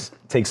 it just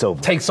takes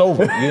over. It takes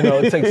over.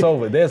 It takes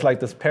over. There's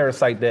like this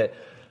parasite that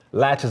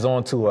latches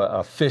onto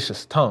a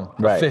fish's tongue,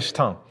 a fish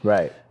tongue.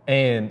 Right.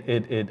 And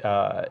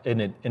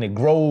it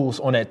grows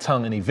on that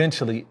tongue, and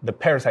eventually the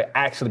parasite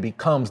actually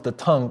becomes the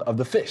tongue of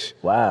the fish.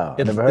 Wow,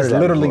 it's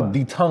literally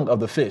the tongue of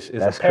the fish.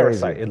 It's a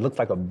parasite. Crazy. It looks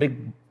like a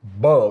big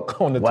bug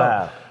on the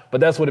tongue, but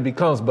that's what it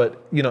becomes.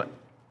 But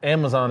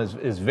Amazon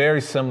is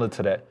very similar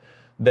to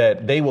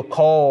that they will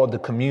call the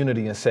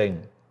community and say,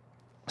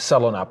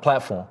 sell on our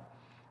platform,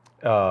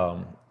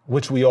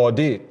 which we all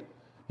did,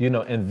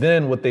 and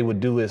then what they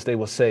would do is they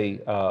would say,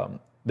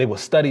 they would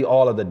study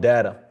all of the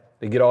data.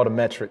 They get all the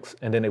metrics,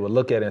 and then they would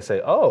look at it and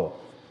say, oh,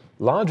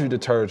 laundry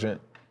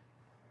detergent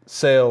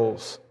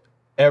sells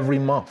every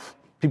month.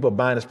 People are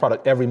buying this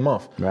product every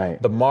month. Right.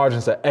 The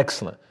margins are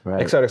excellent,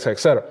 et cetera, et cetera, et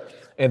cetera.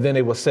 And then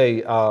they would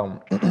say,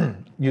 now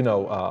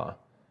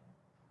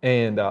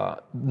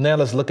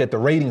let's look at the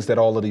ratings that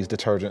all of these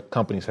detergent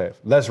companies have.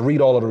 Let's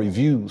read all of the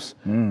reviews.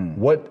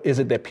 What is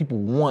it that people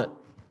want?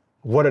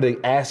 What are they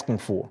asking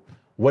for?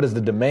 What is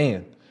the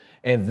demand?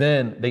 And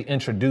then they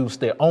introduce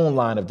their own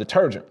line of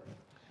detergent.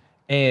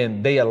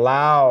 And they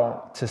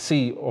allow to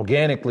see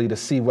organically to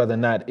see whether or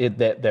not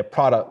that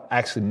product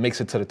actually makes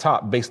it to the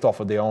top based off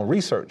of their own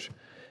research.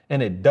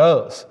 And it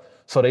does.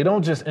 So they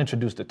don't just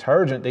introduce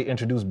detergent, they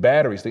introduce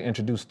batteries, they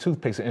introduce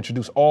toothpaste, they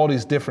introduce all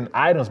these different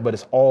items, but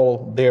it's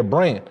all their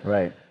brand.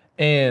 Right.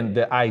 And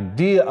the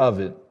idea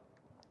of it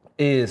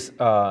is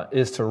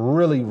to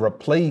really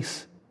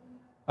replace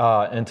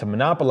and to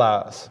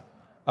monopolize,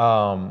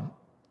 over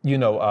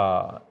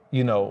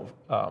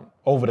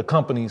the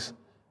companies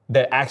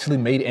that actually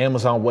made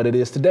Amazon what it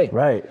is today.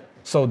 Right.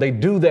 So they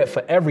do that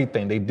for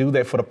everything. They do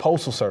that for the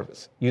Postal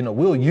Service.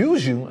 We'll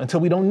use you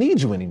until we don't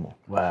need you anymore.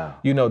 Wow.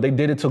 They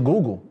did it to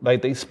Google.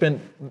 Like they spent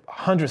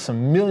hundreds of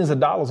millions of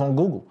dollars on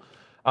Google.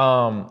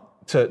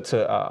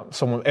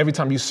 So every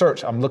time you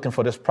search, I'm looking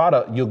for this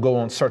product, you'll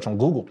go and search on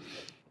Google.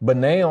 But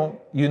now,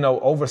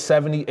 over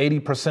 70,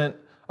 80%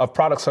 of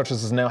product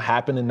searches is now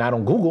happening not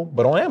on Google,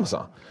 but on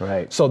Amazon.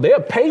 Right. So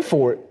they'll pay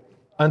for it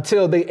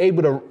until they're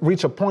able to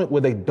reach a point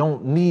where they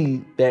don't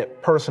need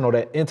that person or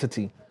that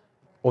entity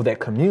or that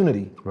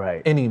community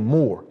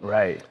anymore.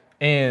 Right.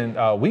 And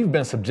we've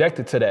been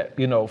subjected to that,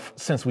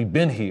 since we've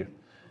been here.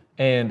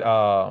 And,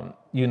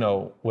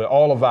 where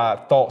all of our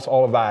thoughts,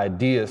 all of our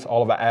ideas,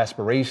 all of our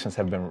aspirations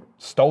have been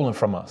stolen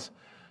from us,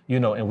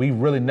 and we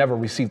really never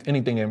received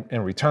anything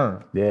in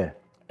return. Yeah.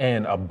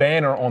 And a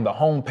banner on the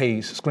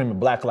homepage screaming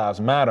Black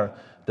Lives Matter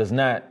does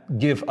not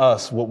give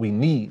us what we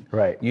need,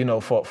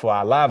 for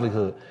our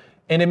livelihood.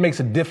 And it makes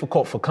it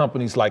difficult for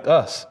companies like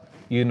us,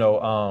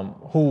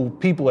 who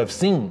people have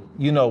seen.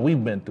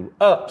 We've been through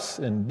ups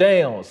and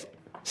downs.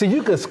 See,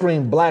 you could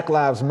scream Black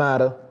Lives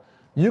Matter.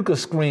 You could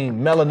scream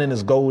melanin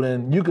is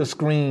golden. You could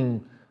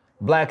scream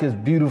black is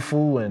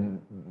beautiful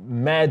and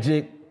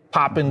magic,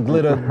 popping,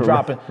 glitter,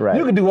 dropping. Right.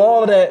 You could do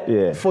all of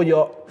that for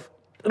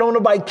don't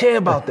nobody care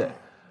about that.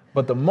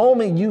 But the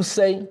moment you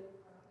say,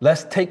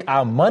 let's take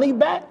our money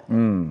back,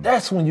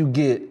 that's when you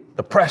get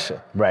the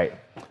pressure. Right.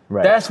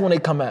 Right. That's when they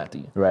come after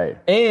you. Right.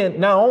 And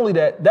not only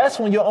that, that's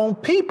when your own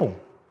people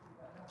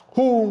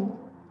who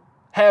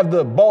have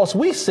the boss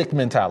we sick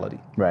mentality.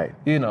 Right.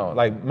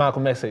 Like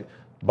Malcolm X said,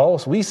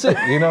 boss we sick,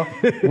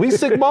 we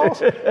sick boss.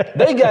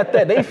 They got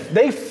that.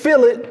 They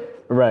feel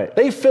it. Right.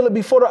 They feel it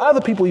before the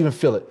other people even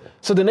feel it.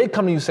 So then they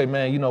come to you and say,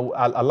 man,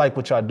 I like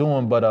what y'all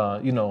doing,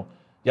 but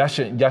y'all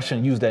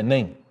shouldn't use that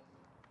name.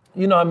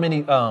 You know how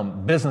many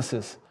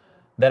businesses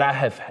that I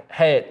have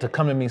had to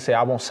come to me and say,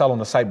 I won't sell on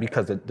the site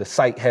because the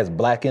site has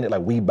black in it,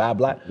 like we buy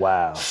black.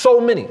 Wow. So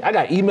many. I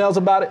got emails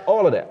about it,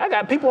 all of that. I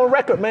got people on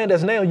record, man,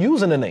 that's now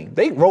using the name.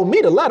 They wrote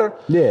me the letter.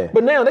 Yeah.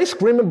 But now they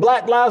screaming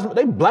Black Lives,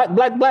 they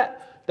black.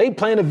 They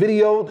playing the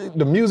video,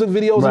 the music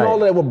videos and all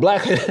of that with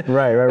black.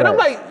 Right. And I'm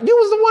like, you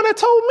was the one that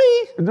told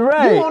me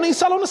you won't even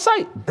sell on the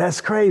site.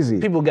 That's crazy.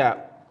 People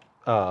got...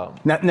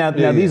 Now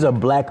these are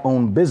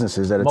black-owned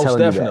businesses that are most telling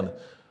definitely. you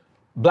that.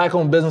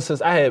 Black-owned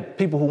businesses. I had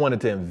people who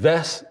wanted to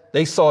invest.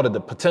 They saw the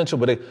potential,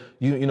 but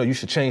you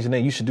should change the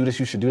name. You should do this.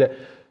 You should do that.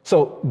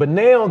 So, but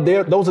now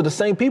those are the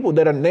same people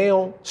that are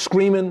now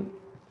screaming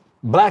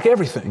black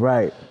everything.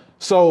 Right.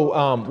 So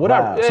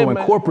So when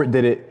corporate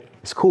did it,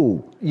 it's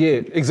cool.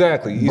 Yeah,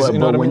 exactly.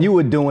 But when you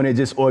were doing it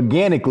just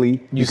organically,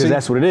 because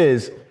that's what it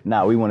is,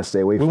 we want to stay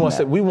away from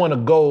that. We want to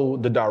go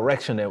the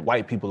direction that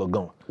white people are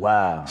going.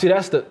 Wow. See,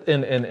 that's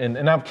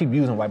and I keep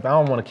using white people. I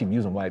don't want to keep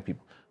using white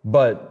people.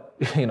 But,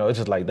 it's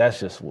just like, that's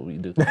just what we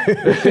do.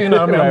 You know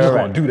what I mean? I'm just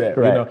going to do that.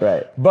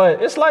 Right.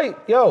 But it's like,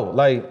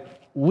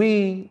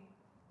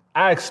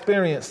 our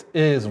experience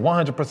is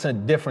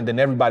 100% different than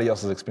everybody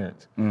else's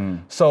experience.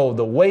 So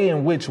the way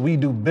in which we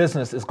do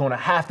business is going to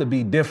have to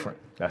be different.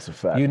 That's a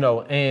fact.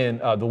 And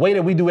the way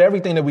that we do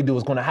everything that we do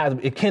is going to have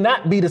to, it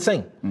cannot be the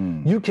same.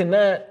 You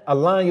cannot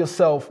align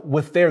yourself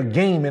with their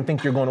game and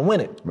think you're going to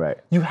win it. Right.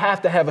 You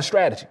have to have a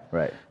strategy.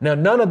 Right. Now,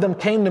 none of them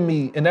came to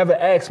me and ever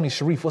asked me,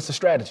 Sharif, what's the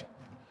strategy?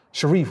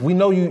 Sharif, we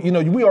know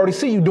we already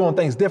see you doing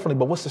things differently,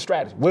 but what's the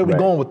strategy? Where are we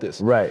going with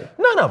this? Right.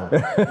 None of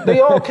them.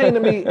 They all came to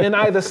me and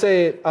either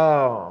said,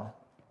 I'm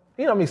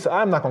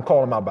not going to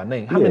call them out by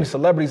name. How many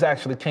celebrities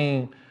actually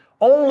came?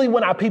 Only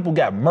when our people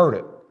got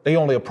murdered, they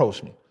only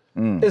approached me.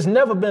 There's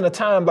never been a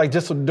time like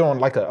just during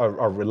like a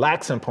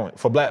relaxing point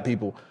for black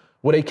people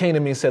where they came to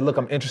me and said, look,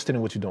 I'm interested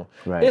in what you're doing.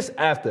 Right. It's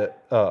after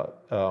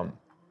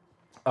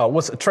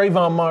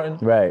Trayvon Martin.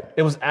 Right.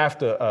 It was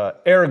after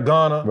Eric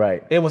Garner.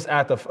 Right. It was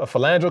after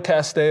Philandro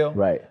Castile.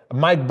 Right.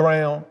 Mike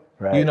Brown.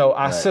 Right.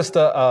 Our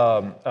sister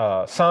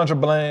Sandra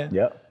Bland.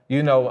 Yep.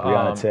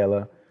 Breonna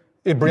Taylor.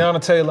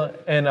 Breonna Taylor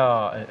and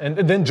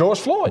then George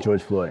Floyd.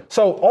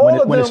 So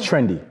when it's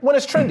trendy. When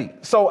it's trendy.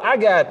 So I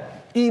got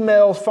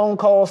emails, phone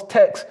calls,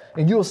 texts,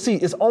 and you'll see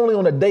it's only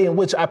on the day in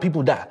which our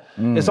people die.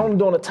 It's only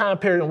during the time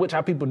period in which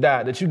our people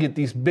die that you get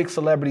these big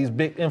celebrities,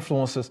 big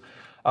influencers,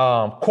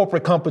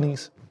 corporate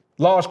companies,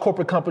 large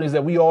corporate companies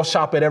that we all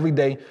shop at every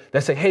day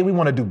that say, hey, we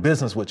want to do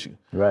business with you.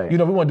 Right. We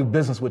want to do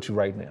business with you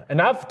right now. And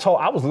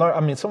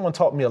someone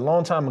taught me a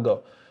long time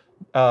ago.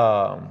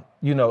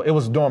 It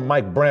was during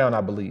Mike Brown,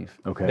 I believe.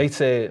 Okay. They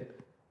said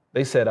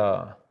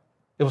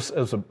it was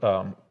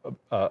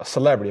a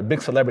celebrity, a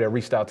big celebrity that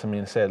reached out to me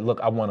and said, look,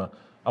 I want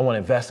to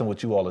invest in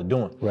what you all are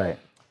doing. Right.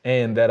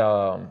 And that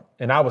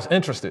and I was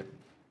interested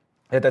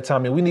at that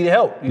time, and we needed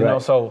help, you know.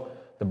 So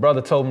the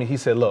brother told me, he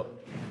said,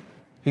 look,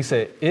 this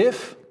is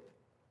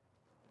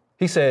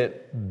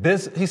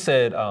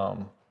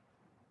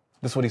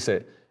what he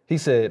said. He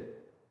said,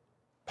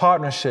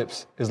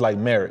 partnerships is like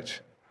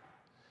marriage.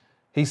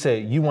 He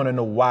said, you want to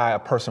know why a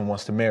person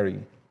wants to marry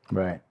you.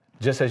 Right.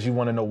 Just as you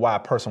want to know why a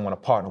person want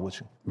to partner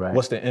with you. Right.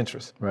 What's their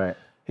interest? Right.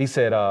 He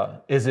said,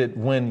 is it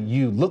when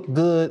you look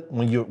good,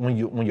 when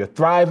you're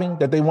thriving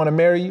that they want to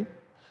marry you?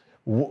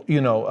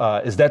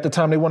 Is that the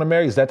time they want to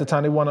marry? Is that the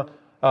time they want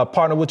to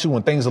partner with you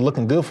when things are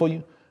looking good for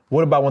you?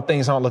 What about when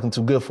things aren't looking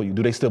too good for you?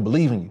 Do they still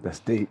believe in you? That's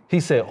deep.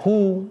 He said,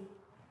 who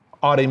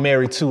are they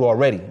married to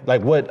already?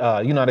 Like what,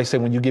 they say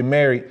when you get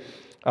married,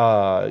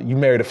 you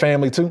marry the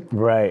family too?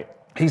 Right.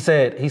 He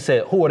said,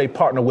 who are they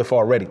partnered with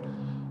already?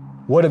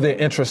 What are their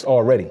interests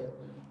already?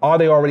 Are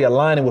they already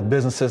aligning with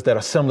businesses that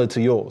are similar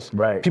to yours?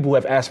 Right. People who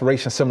have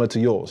aspirations similar to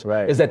yours?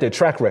 Right. Is that their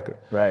track record?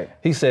 Right.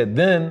 He said,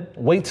 then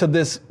wait till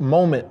this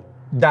moment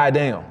die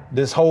down.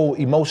 This whole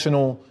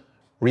emotional,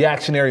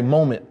 reactionary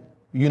moment,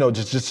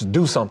 just to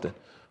do something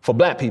for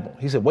black people.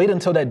 He said, wait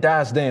until that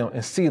dies down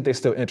and see if they're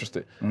still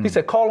interested. He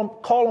said,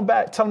 call them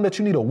back, tell them that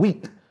you need a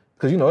week.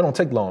 Because, it don't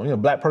take long.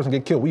 Black person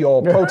get killed. We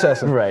all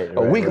protesting.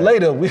 A week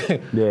later, we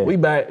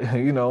back,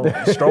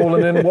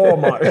 strolling in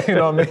Walmart. You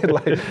know what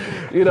I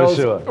mean? For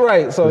sure.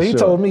 Right. So he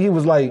told me, he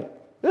was like,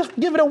 just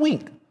give it a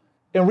week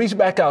and reach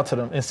back out to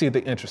them and see if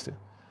they're interested.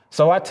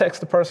 So I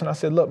text the person. I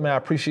said, look, man, I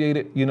appreciate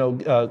it.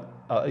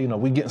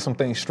 We getting some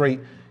things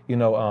straight.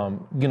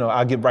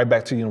 I'll get right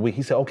back to you in a week.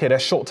 He said, okay,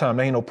 that's short time.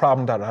 There ain't no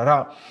problem,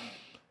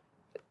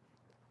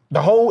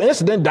 The whole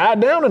incident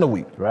died down in a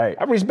week. Right.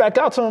 I reached back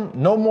out to him,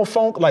 no more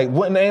phone,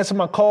 wouldn't answer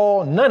my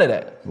call, none of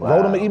that. Wow.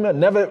 Wrote him an email,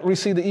 never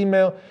received the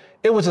email.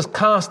 It was just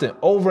constant,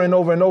 over and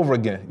over and over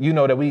again,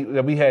 that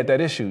we had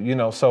that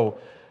issue, So,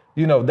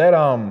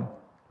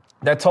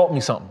 that taught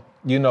me something,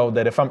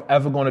 that if I'm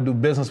ever going to do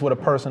business with a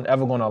person,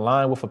 ever going to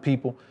align with a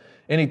people,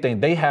 anything,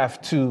 that has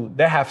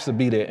to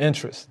be their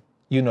interest.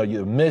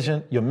 Your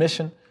mission,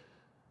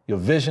 your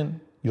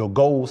vision, your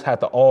goals have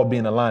to all be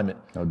in alignment.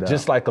 No doubt.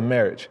 Just like a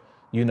marriage.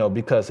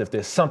 Because if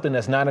there's something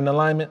that's not in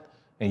alignment,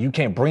 and you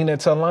can't bring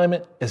that to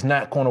alignment, it's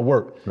not going to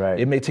work. Right.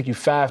 It may take you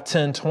 5,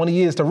 10, 20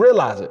 years to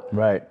realize it.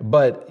 Right.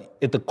 But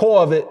at the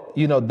core of it,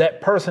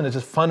 that person is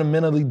just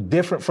fundamentally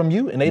different from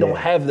you, and they don't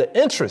have the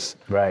interest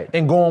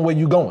in going where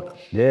you're going.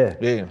 Yeah.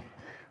 Yeah.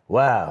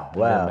 Wow.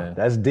 Yeah,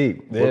 that's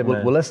deep. Yeah,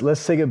 well,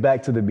 let's take it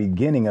back to the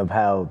beginning of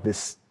how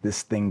this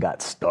thing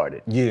got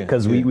started. Yeah.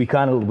 Because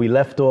we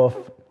left off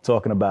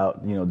talking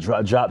about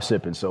drop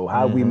shipping. So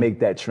how we make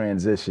that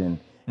transition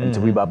into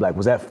Reebok Black?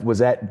 Was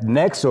that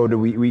next, or do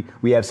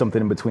we have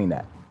something in between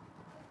that?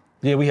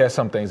 Yeah, we had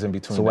some things in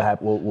between. So what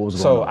happened? What was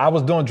going on? So I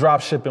was doing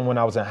drop shipping when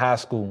I was in high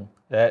school.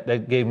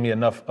 That gave me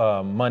enough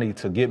money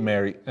to get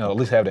married, at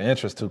least have the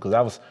interest to, because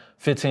I was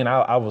 15.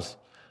 I was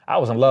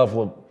in love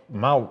with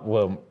my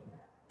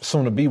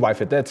soon-to-be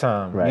wife at that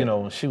time. Right.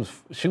 She was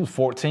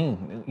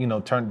 14.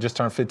 Just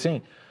turned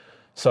 15.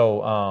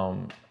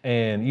 So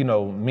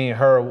me and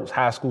her was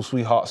high school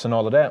sweethearts and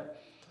all of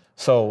that.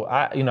 So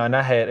I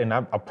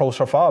approached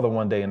her father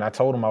one day, and I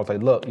told him, I was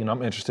like, look,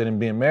 I'm interested in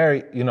being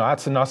married. I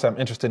said I'm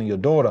interested in your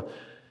daughter.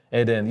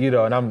 And then,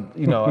 and I'm,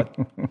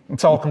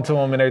 talking to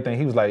him and everything.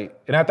 He was like,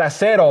 and after I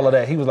said all of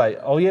that, he was like,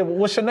 oh yeah,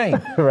 what's your name?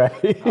 Right.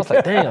 I was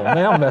like, damn,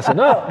 man, I'm messing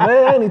up, man.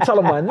 I ain't even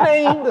telling my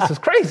name. This is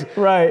crazy.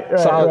 Right.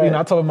 So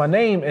I told him my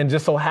name, and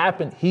just so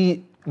happened,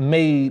 he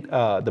made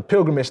the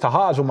pilgrimage to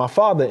Hajj with my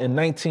father in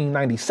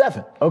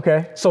 1997.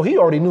 Okay. So he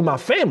already knew my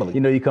family.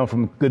 You come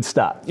from good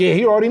stock. Yeah,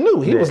 he already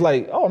knew. He was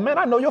like, oh man,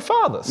 I know your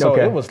father. So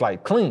it was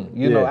like clean.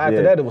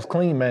 After that, it was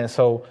clean, man.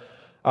 So,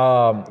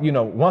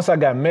 once I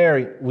got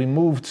married, we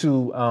moved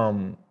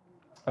to,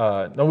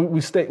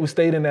 we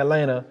stayed in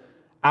Atlanta.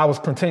 I was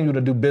continuing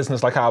to do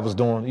business like how I was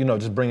doing,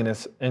 just bringing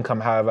this income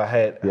however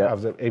I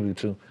was able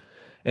to.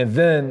 And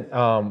then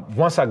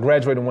once I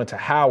graduated and went to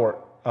Howard,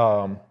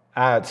 I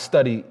had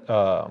studied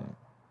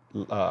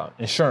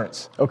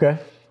insurance. Okay.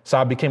 So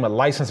I became a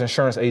licensed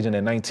insurance agent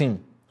at 19.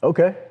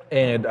 Okay.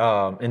 And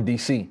in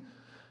DC.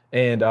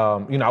 And,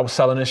 I was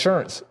selling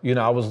insurance.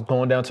 I was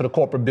going down to the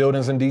corporate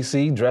buildings in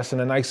DC, dressed in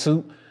a nice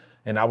suit,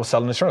 and I was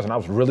selling insurance, and I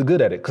was really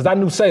good at it because I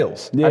knew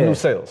sales. Yeah. I knew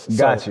sales.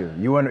 Got you.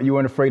 You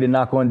weren't afraid to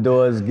knock on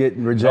doors, get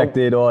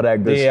rejected, all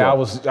that good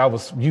stuff. Yeah, I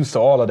was used to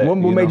all of that.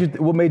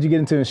 What made you get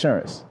into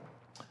insurance?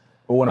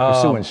 Or want to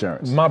pursue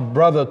insurance? My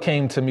brother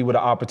came to me with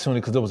an opportunity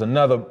because there was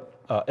another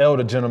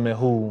elder gentleman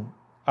who,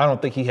 I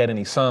don't think he had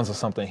any sons or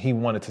something. He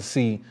wanted to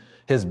see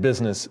his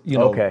business,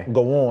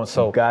 go on.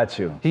 So got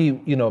you.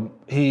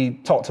 He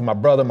talked to my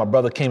brother. My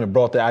brother came and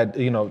brought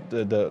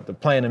the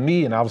plan to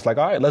me, and I was like,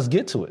 all right, let's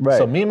get to it. Right.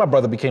 So me and my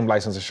brother became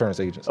licensed insurance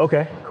agents.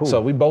 Okay, cool. So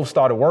we both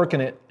started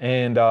working it,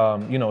 and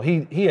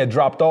he had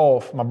dropped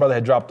off. My brother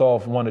had dropped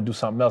off, wanted to do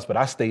something else, but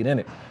I stayed in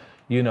it,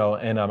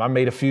 and I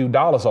made a few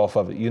dollars off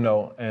of it,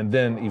 and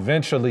then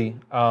eventually,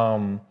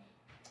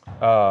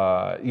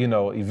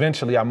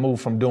 eventually I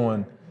moved from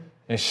doing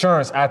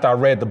insurance after I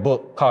read the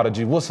book, Carter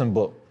G. Woodson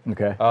book.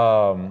 Okay.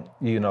 The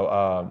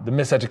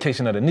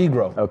Miseducation of the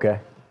Negro. Okay.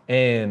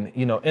 And,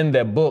 in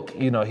that book,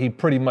 he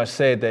pretty much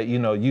said that,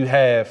 you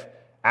have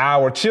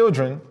our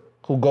children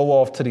who go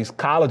off to these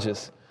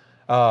colleges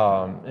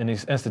and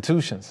these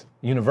institutions,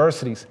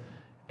 universities,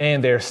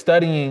 and they're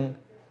studying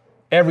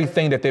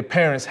everything that their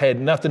parents had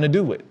nothing to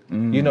do with.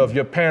 If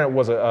your parent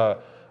was a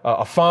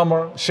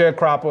farmer,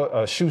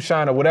 sharecropper, a shoe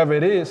shiner, whatever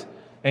it is,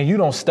 and you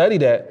don't study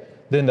that,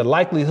 then the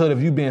likelihood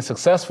of you being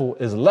successful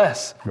is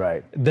less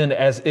than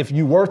as if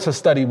you were to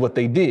study what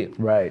they did.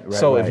 Right.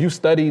 So if you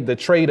study the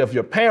trade of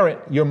your parent,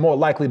 you're more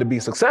likely to be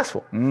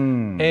successful.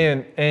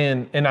 And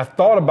I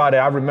thought about it.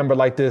 I remember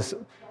like this,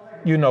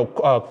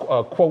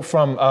 a quote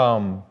from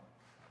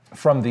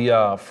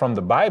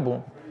the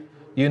Bible,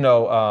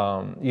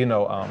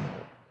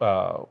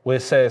 where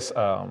it says,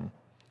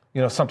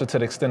 something to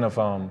the extent of,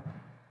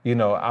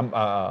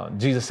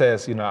 Jesus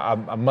says,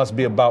 I must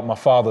be about my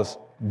Father's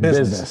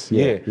business.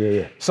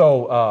 Yeah.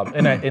 So,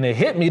 and it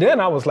hit me then.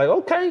 I was like,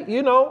 okay,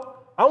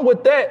 I'm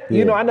with that.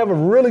 Yeah. I never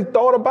really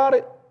thought about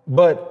it,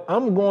 but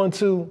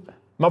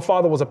my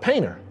father was a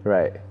painter.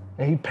 Right.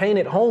 And he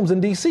painted homes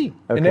in DC.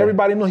 And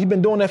everybody knew he'd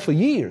been doing that for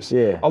years.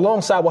 Yeah.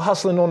 Alongside with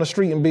hustling on the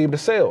street and be able to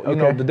sell,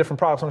 the different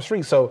products on the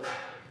street. So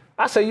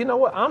I said, you know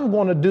what, I'm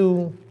going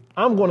to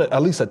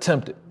at least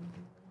attempt it.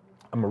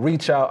 I'm going to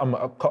reach out. I'm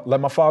going to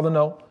let my father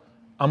know.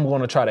 I'm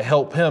going to try to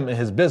help him in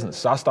his business.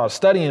 So I started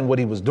studying what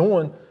he was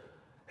doing.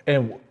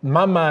 And in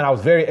my mind, I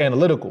was very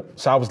analytical.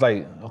 So I was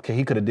like, okay,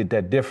 he could have did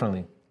that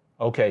differently.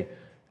 Okay,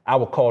 I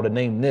would call the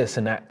name this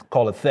and not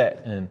call it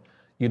that. And,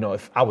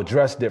 if I would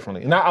dress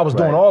differently. And I was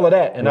doing all of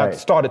that. And I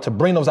started to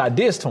bring those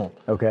ideas to him.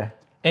 Okay.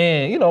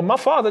 And, my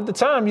father at the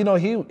time, he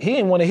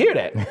didn't want to hear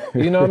that.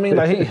 You know what I mean?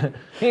 Like he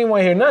didn't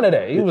want to hear none of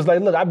that. He was like,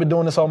 look, I've been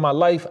doing this all my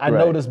life. I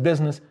know this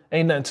business.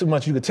 Ain't nothing too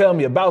much you could tell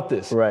me about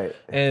this. Right.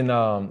 And,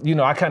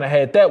 I kind of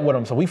had that with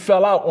him. So we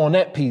fell out on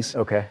that piece.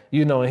 Okay.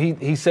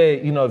 And he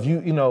said,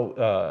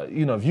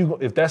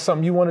 if that's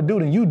something you want to do,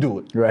 then you do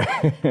it. Right.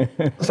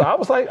 So I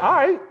was like, all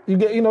right, you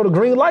get, the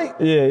green light.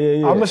 Yeah.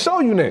 I'm going to show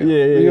you now.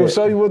 Yeah.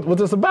 Show you what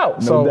this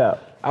about. No doubt.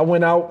 I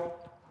went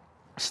out,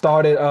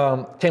 started,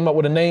 came up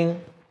with a name.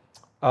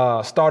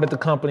 started the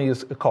company.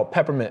 It's called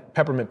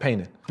Peppermint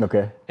Painting.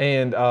 Okay.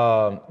 And,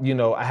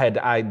 I had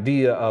the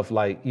idea of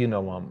like,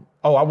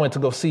 I went to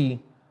go see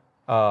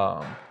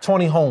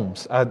 20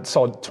 homes. I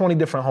saw 20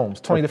 different homes,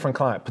 20 different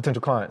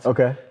potential clients.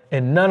 Okay.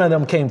 And none of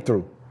them came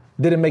through.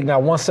 Didn't make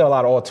not one sale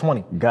out of all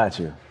 20. Got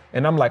you.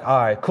 And I'm like, all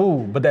right,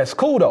 cool. But that's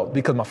cool though,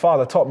 because my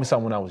father taught me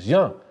something when I was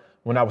young.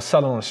 When I was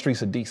selling on the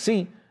streets of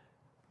DC,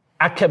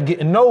 I kept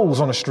getting no's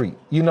on the street.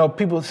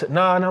 People said,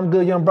 nah, I'm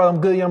good, young brother,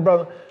 I'm good, young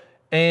brother.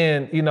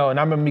 And, and I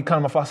remember me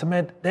coming to my father, I said,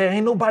 man, there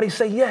ain't nobody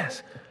say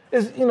yes.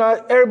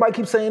 Everybody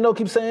keeps saying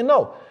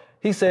no.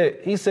 He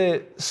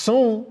said,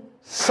 soon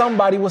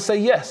somebody will say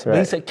yes. Right. But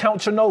he said,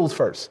 count your no's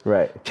first.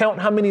 Right. Count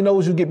how many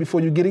no's you get before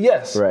you get a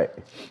yes. Right.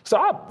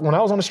 So when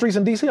I was on the streets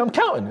in DC, I'm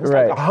counting. It's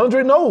like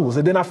 100 no's,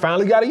 and then I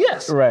finally got a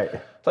yes. Right.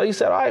 So he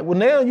said, all right, well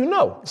now you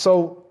know.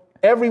 So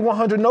every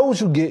 100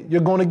 no's you get,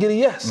 you're going to get a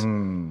yes.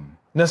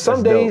 Now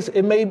some days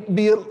it may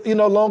be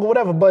longer,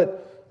 whatever,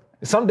 but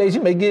some days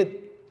you may get,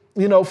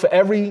 for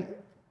every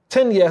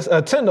 10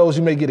 no's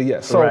you may get a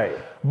yes. So, right.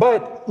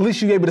 But at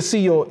least you're able to see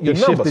your numbers.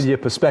 It shifted your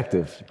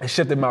perspective. It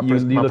shifted my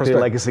perspective. You look at it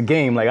like it's a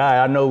game. Like, all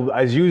right, I know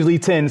it's usually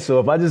 10, so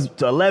if I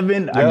just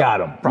 11, I got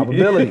them.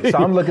 Probability. So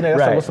I'm looking at it,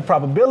 right. What's the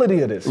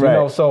probability of this?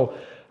 Right. So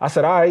I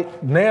said, all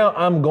right, now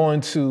I'm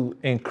going to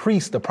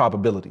increase the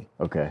probability.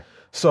 Okay.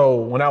 So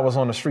when I was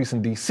on the streets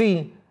in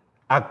DC,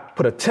 I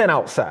put a 10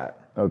 outside.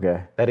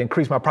 Okay. That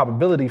increased my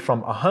probability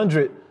from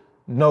 100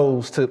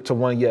 no's to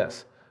one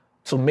yes.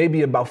 So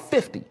maybe about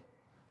 50.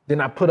 Then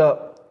I put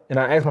up, and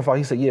I asked my father,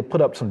 he said, yeah,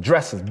 put up some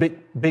dresses,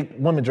 big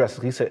women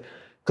dresses. He said,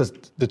 because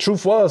the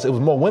truth was, it was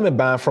more women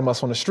buying from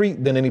us on the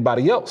street than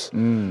anybody else.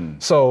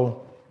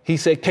 So he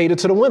said, cater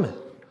to the women.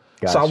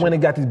 Gotcha. So I went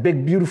and got these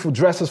big, beautiful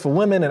dresses for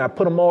women, and I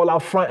put them all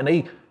out front, and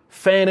they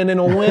fanning in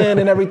the wind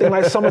and everything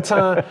like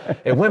summertime,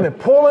 and women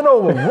pulling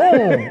over,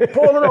 bam.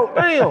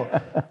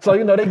 So,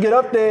 they get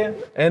up there,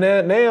 and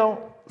then now,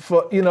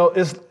 for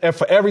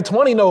every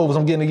 20 no's,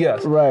 I'm getting a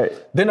yes. Right.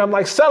 Then I'm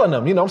like selling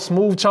them. I'm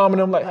smooth charming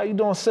them. Like, how you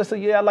doing, sister?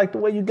 Yeah, I like the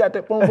way you got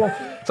that. Boom, boom.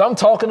 So I'm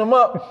talking them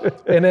up,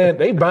 and then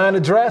they buying the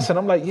dress, and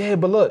I'm like, yeah,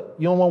 but look,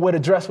 you don't want to wear the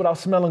dress without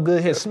smelling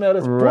good. Here, smell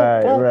this.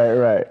 Right, boom, boom.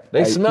 right.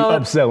 They smell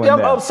it. Upselling. Yeah,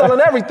 I'm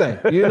upselling everything.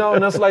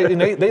 And it's like, and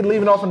they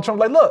leaving off in the trunk.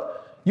 Like, look.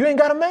 You ain't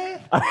got a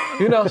man? I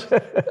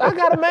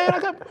got a man.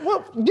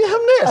 Well, give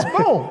him this.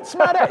 Boom.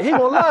 Smell that. He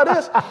gonna love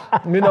this.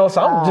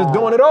 So I'm just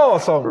doing it all.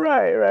 So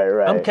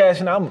right. I'm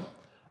cashing out.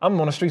 I'm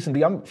on the streets and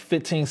I'm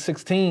 15,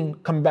 16,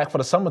 coming back for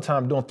the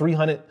summertime doing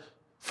 $300,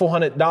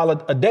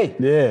 $400 a day.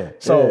 Yeah.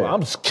 So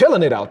I'm just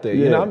killing it out there.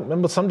 Yeah. I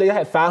remember some day I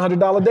had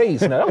 $500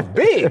 days. That was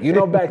big,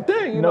 back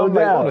then. No I'm doubt.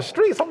 like on the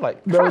streets, I'm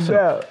like crushing. No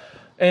doubt.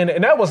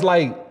 And that was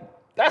like,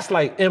 that's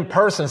like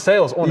in-person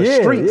sales on the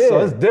streets. So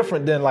it's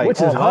different than like Which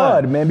is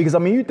hard, man, because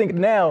you think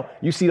now,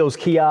 you see those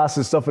kiosks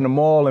and stuff in the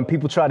mall and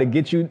people try to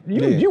get you,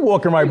 you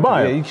walking right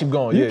by them. Yeah, you keep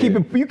going. You keep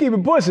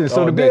it pushing.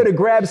 So to be able to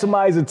grab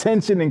somebody's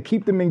attention and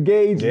keep them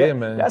engaged,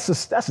 man. That's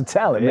a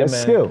talent, man. That's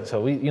a skill.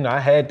 So I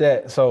had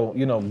that.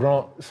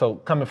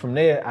 So coming from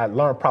there, I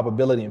learned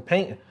probability in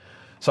painting.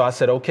 So I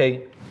said,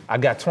 okay, I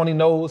got 20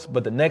 no's,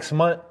 but the next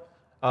month,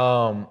 what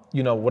I'm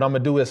gonna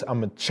do is I'm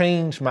gonna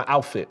change my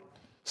outfit.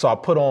 So I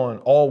put on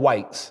all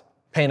whites,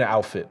 painted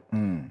outfit.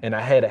 And I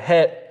had a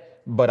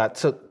hat, but I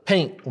took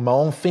paint with my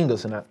own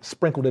fingers and I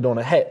sprinkled it on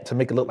a hat to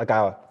make it look like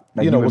I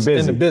was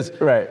in the business.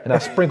 Right. And I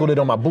sprinkled it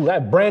on my boots. I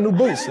had brand new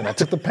boots and I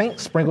took the paint,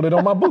 sprinkled it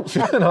on my boots.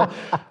 I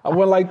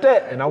went like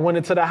that and I went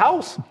into the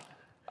house.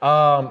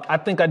 I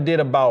think I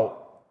did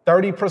about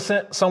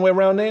 30%, somewhere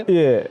around there.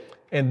 Yeah.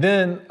 And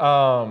then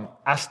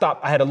I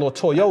stopped, I had a little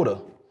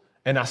Toyota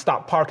and I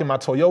stopped parking my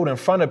Toyota in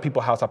front of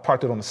people's house. I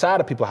parked it on the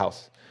side of people's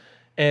house.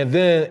 And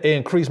then it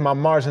increased my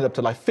margins up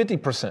to like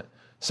 50%.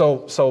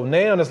 So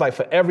now it's like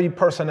for every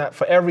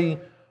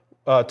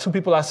two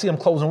people I see, I'm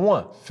closing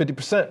one,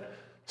 50%.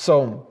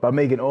 So by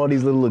making all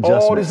these little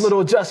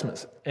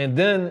adjustments. And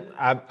then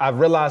I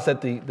realized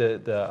that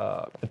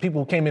the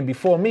people who came in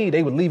before me,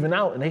 they were leaving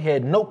out and they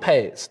had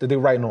notepads that they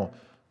were writing on.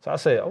 So I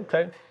said,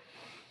 okay.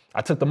 I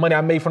took the money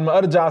I made from the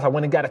other jobs. I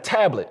went and got a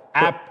tablet,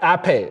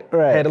 iPad.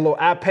 Right. Had a little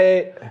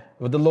iPad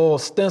with the little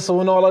stencil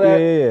and all of that.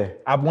 Yeah.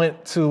 I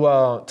went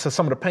to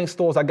some of the paint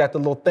stores. I got the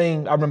little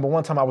thing. I remember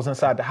one time I was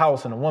inside the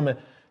house and a woman,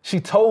 she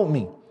told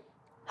me,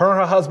 her and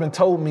her husband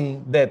told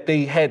me that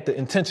they had the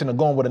intention of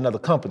going with another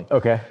company.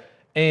 Okay.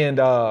 And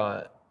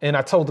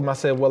I told them, I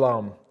said,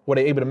 well, were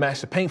they able to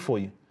match the paint for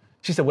you?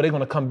 She said, well, they're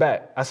going to come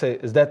back. I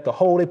said, is that the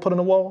hole they put in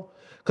the wall?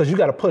 Because you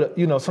got to put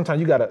it, sometimes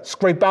you got to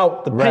scrape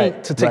out the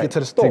paint to take it to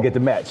the store. To get the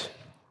match.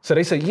 So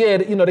they said, yeah,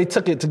 they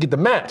took it to get the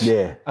match.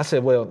 Yeah. I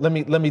said, well, let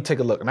me take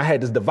a look. And I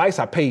had this device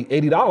I paid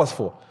 $80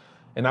 for.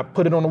 And I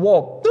put it on the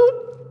wall.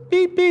 Doot,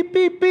 beep, beep,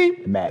 beep,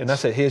 beep. Match. And I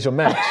said, here's your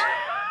match.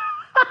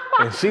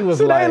 And she was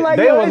so like,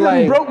 they was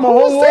like, broke my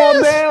whole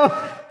wall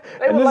down.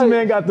 And this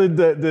man got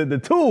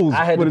the tools.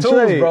 I had for the tools,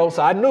 trade. bro.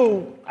 So I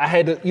knew I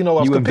had to, I was You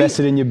competing.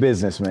 invested in your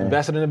business, man.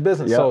 Invested in the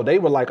business. Yep. So they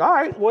were like, all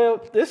right,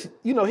 well, this,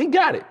 he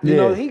got it.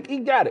 He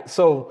got it.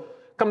 So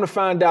come to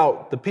find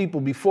out, the people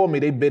before me,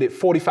 they bid it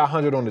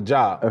 $4,500 on the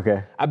job.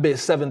 Okay. I bid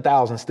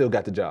 $7,000, still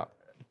got the job.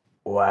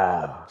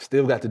 Wow.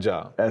 Still got the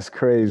job. That's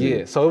crazy.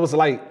 Yeah, so it was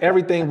like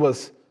everything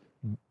was,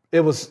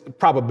 it was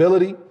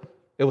probability,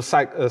 it was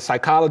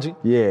psychology.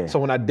 Yeah. So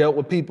when I dealt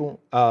with people,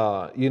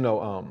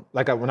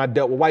 when I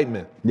dealt with white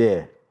men,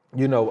 yeah,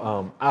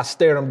 I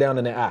stared them down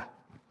in the eye,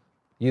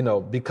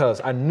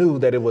 because I knew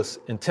that it was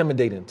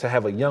intimidating to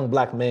have a young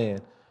black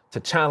man to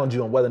challenge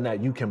you on whether or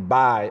not you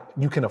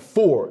can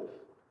afford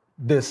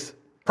this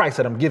price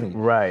that I'm giving you.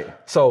 Right.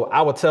 So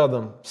I would tell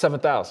them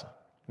 7,000,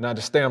 and I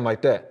just stare them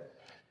like that.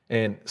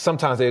 And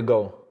sometimes they'd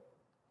go,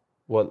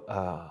 well,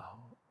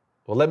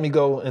 let me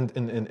go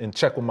and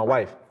check with my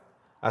wife.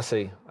 I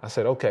said,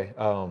 okay,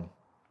 do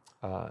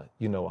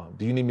you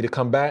need me to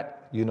come back,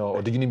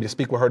 or do you need me to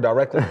speak with her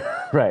directly?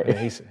 Right. And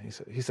he said.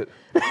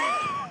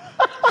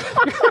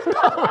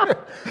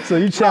 So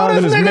you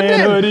challenging his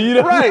manhood,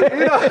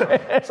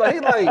 right? So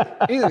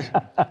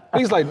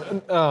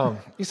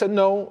he said,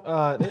 no,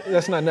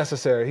 that's not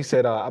necessary. He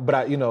said,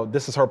 but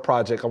this is her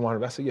project. I want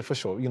her. I said, yeah, for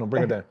sure.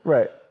 Bring her down.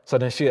 Right. So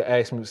then she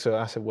asked me. So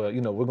I said, well,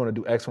 we're going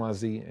to do X, Y, and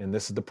Z, and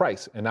this is the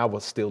price. And I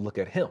would still look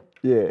at him.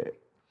 Yeah.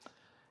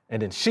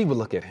 And then she would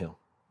look at him,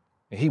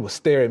 and he would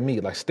stare at me,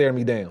 like stare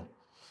me down,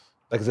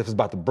 like as if it's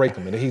about to break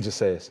him. And then he just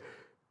says,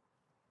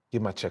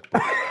 "Give my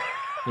checkbook."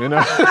 I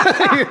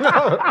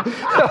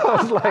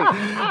was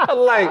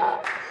like,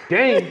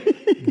 dang,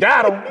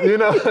 got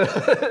him.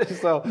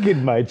 So get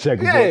my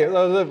checkbook.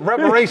 Yeah,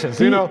 reparations.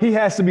 He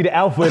has to be the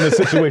alpha in the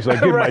situation. Like,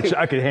 get my check.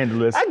 I can handle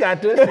this. I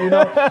got this.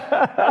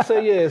 I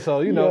said, yeah.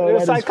 So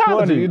it's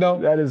psychology.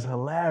 That is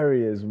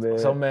hilarious, man.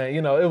 So man,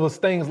 it was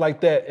things like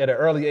that at an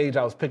early age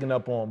I was picking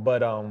up on. But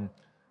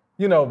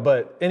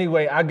but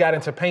anyway, I got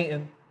into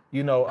painting.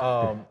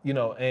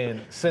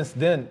 And since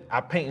then,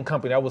 our painting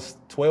company, that was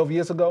 12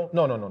 years ago.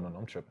 No,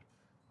 I'm tripping.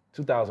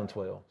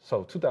 2012.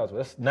 So 2000,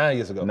 that's 9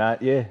 years ago.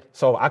 Yeah.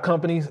 So our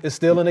company is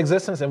still in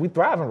existence, and we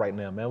thriving right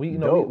now, man. We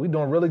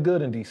doing really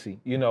good in DC.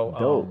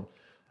 Dope.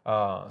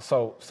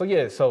 So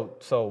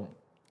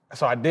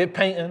I did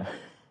painting,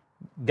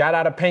 got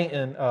out of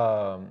painting,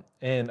 I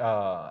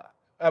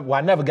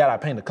never got out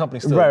of painting. The company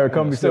still right. The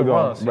company still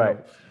going runs, right.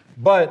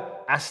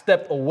 But I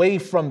stepped away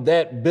from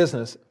that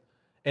business.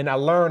 And I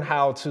learned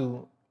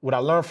what I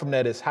learned from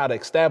that is how to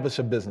establish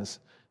a business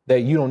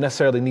that you don't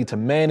necessarily need to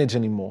manage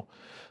anymore,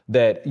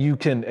 that you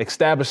can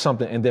establish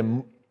something and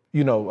then,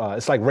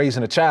 it's like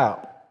raising a child.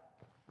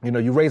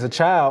 You raise a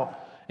child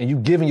and you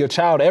giving your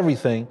child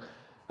everything,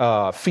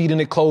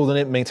 feeding it, clothing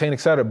it, maintaining, et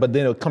cetera. But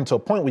then it'll come to a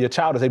point where your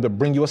child is able to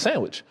bring you a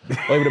sandwich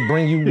or able to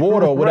bring you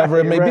water or whatever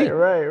it may be.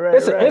 Right.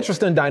 It's an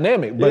interesting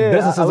dynamic, but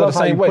businesses are the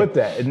same way. Put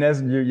that, and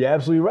you're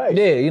absolutely right.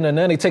 Yeah,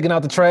 now they taking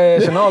out the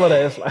trash and all of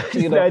that. It's like,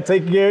 gotta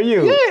take care of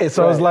you. Yeah,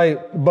 so it's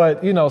like,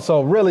 but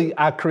so really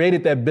I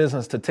created that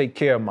business to take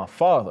care of my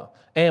father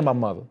and my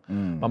mother.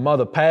 My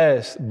mother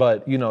passed,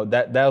 but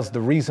that was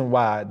the reason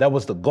why, that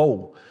was the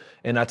goal.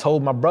 And I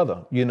told my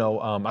brother,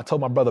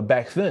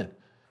 back then,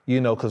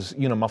 because,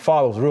 my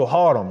father was real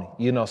hard on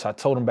me, so I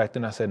told him back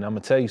then, I said, I'm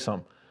going to tell you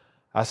something.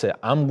 I said,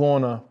 I'm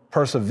going to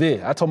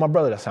persevere. I told my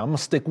brother, I said, I'm going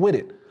to stick with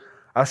it.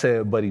 I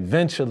said, but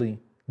eventually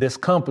this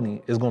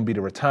company is going to be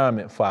the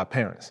retirement for our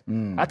parents.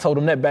 I told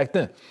him that back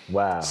then.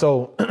 Wow.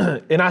 So,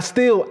 and I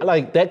still,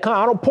 like that,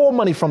 I don't pull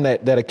money from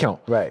that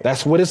account. Right.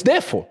 That's what it's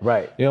there for.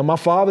 Right. My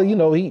father,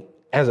 he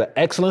has an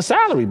excellent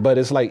salary, but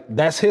it's like,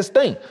 that's his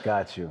thing.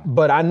 Got you.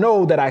 But I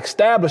know that I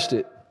established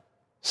it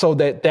so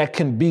that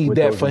can be with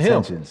that those for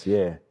intentions. him.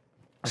 Yeah.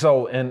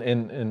 So,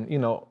 and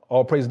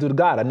all praise due to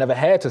God. I never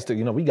had to stick,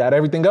 we got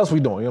everything else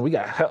we doing. We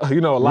got, a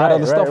lot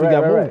of other stuff we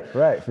got moving.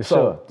 Right, for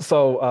sure.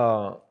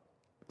 So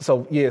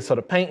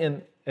the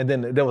painting, and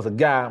then there was a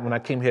guy, when I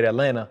came here to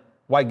Atlanta,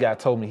 white guy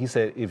told me, he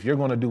said, if you're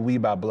going to do We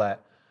Buy Black,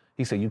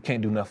 he said, you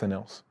can't do nothing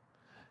else.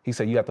 He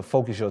said, you have to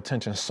focus your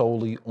attention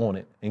solely on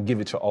it and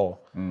give it your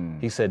all.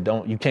 He said,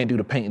 you can't do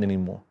the painting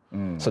anymore.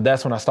 So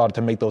that's when I started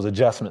to make those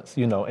adjustments,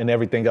 and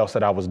everything else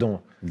that I was doing.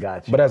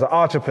 Gotcha. But as an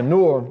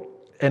entrepreneur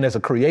and as a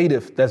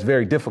creative, that's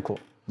very difficult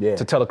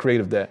to tell a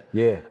creative that.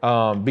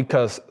 Yeah.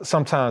 Because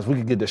sometimes we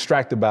can get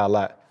distracted by a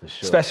lot,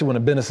 especially when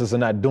the businesses are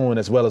not doing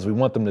as well as we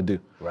want them to do.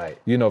 Right.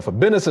 If a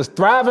business is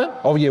thriving,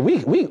 oh yeah,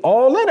 we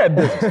all in that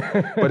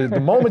business. But at the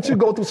moment you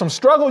go through some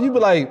struggle, you be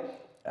like,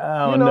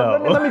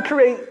 let me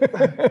create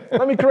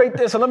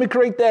this and let me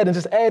create that and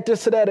just add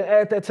this to that and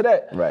add that to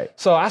that. Right.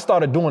 So I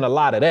started doing a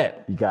lot of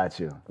that. You got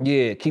you.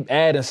 Yeah, keep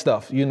adding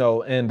stuff,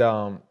 and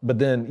but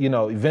then,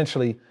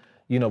 eventually,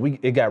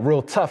 it got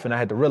real tough and I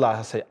had to realize,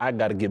 I said, I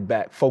got to get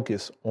back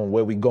focused on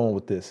where we going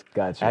with this.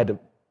 Gotcha. I had to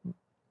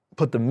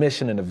put the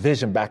mission and the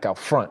vision back out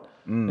front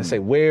and say,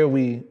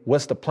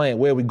 what's the plan?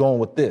 Where are we going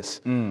with this?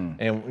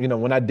 And,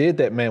 when I did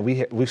that, man,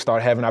 we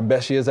started having our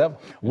best years ever.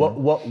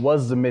 What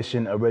was the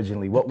mission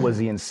originally? What was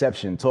the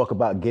inception? Talk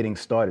about getting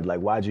started. Like,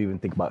 why'd you even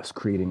think about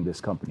creating this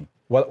company?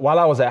 Well, while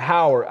I was at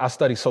Howard, I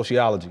studied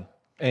sociology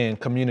and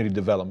community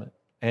development.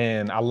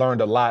 And I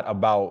learned a lot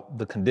about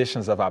the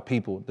conditions of our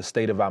people, the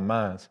state of our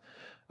minds,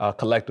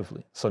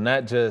 collectively. So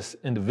not just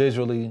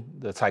individually,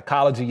 the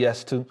psychology,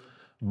 yes, too,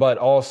 but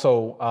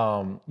also,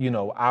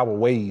 our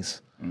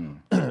ways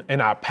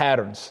and our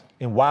patterns,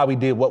 and why we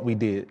did what we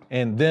did.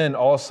 And then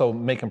also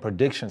making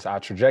predictions, our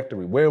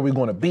trajectory. Where are we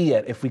going to be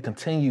at if we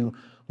continue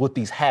with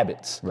these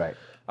habits? Right.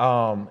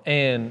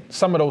 And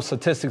some of those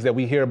statistics that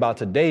we hear about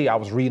today, I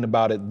was reading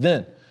about it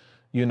then,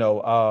 you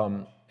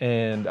know,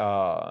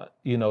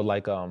 you know,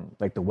 like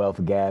the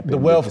wealth gap. The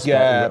wealth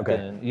gap, okay.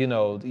 and you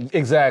know,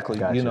 exactly.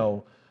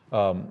 Gotcha.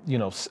 You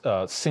know,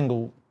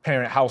 single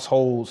parent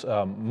households,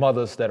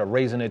 mothers that are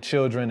raising their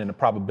children, and the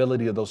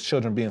probability of those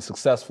children being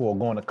successful or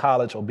going to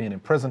college or being in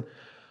prison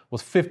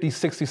was 50,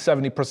 60,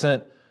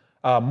 70%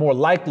 more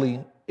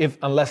likely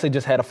unless they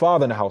just had a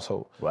father in the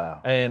household.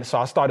 Wow. And so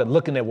I started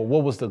looking at, well,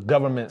 what was the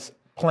government's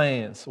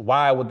plans?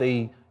 Why would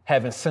they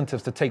have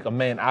incentives to take a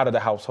man out of the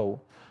household?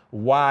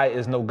 Why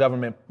is no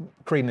government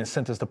creating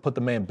incentives to put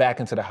the man back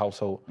into the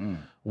household?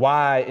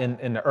 Why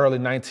in the early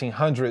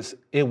 1900s,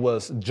 it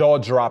was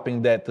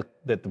jaw-dropping that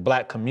the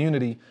black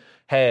community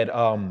had,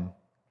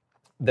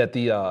 that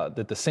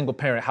the single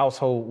parent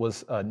household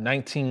was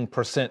 19%,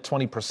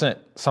 20%,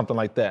 something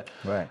like that.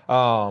 Right.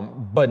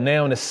 But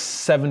now it's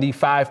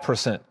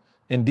 75%.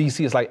 In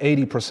DC, it's like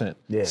 80%.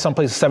 Yeah. Some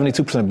places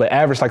 72%, but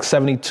average like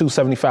 72,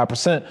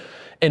 75%.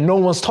 And no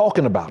one's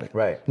talking about it.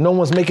 Right. No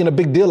one's making a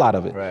big deal out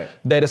of it. Right.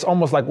 That it's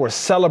almost like we're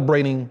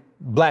celebrating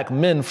black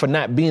men for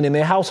not being in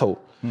their household.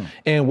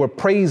 And we're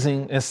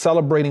praising and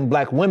celebrating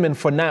black women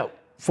for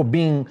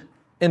being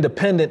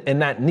independent and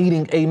not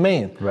needing a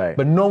man. Right.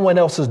 But no one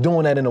else is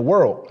doing that in the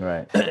world.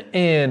 Right.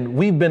 And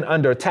we've been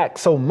under attack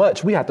so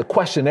much, we have to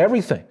question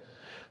everything.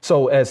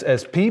 So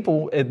as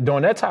people,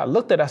 during that time, I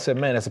looked at it, I said,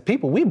 man, as a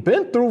people, we've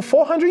been through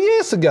 400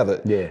 years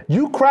together. Yeah.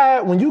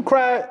 When you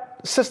cried,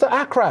 sister,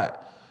 I cried.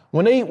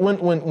 When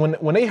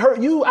they hurt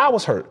you, I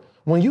was hurt.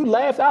 When you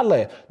laughed, I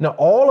laughed. Now,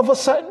 all of a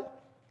sudden,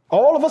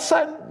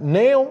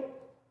 now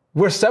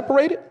we're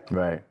separated.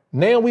 Right.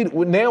 Now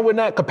we're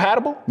not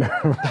compatible.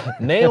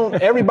 Now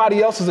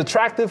everybody else is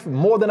attractive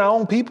more than our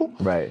own people.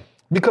 Right.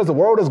 Because the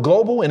world is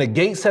global and the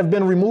gates have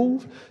been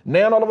removed.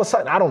 Now all of a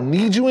sudden, I don't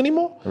need you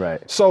anymore.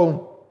 Right.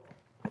 So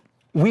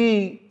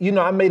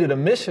I made it a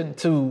mission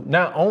to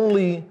not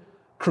only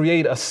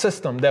create a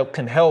system that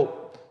can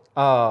help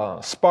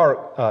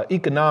spark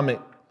economic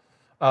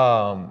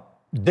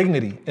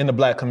dignity in the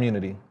black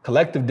community,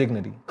 collective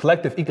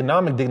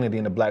economic dignity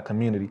in the black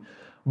community,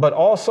 but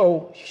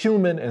also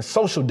human and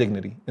social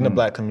dignity in the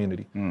black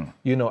community.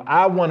 You know,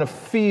 I want to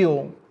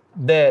feel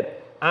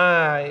that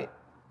I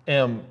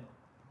am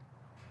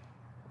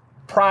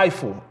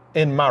prideful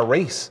in my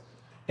race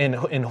and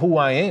in who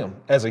I am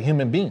as a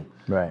human being.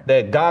 Right.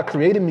 That God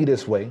created me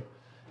this way,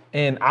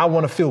 and I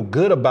want to feel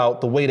good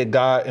about the way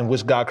that in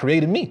which God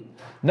created me.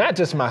 Not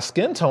just my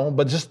skin tone,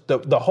 but just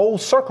the whole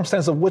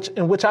circumstance in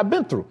which I've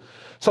been through.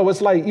 So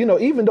it's like, you know,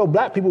 even though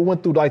black people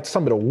went through like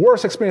some of the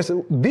worst experience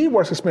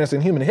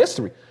in human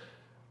history,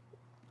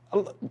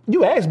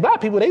 you ask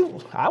black people,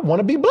 I want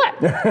to be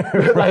black.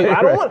 Like,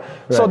 I don't want.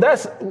 Right.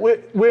 So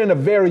we're in a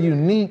very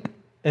unique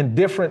and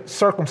different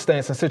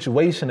circumstance and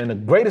situation. And the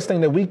greatest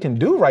thing that we can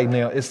do right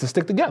now is to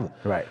stick together.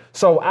 Right.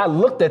 So I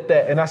looked at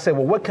that and I said,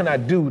 well, what can I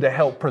do to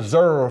help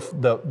preserve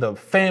the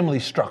family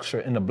structure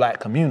in the black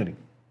community?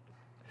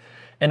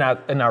 And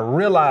I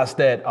realized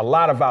that a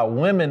lot of our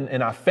women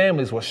and our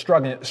families were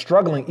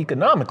struggling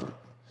economically.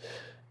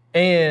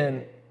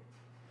 And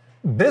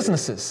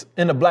businesses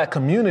in the black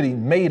community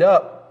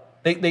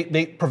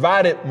they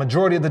provided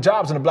majority of the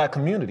jobs in the black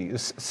community.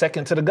 It's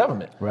second to the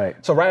government. Right.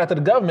 So right after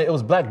the government, it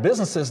was black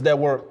businesses that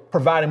were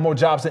providing more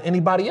jobs than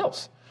anybody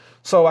else.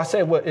 So I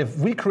said, well, if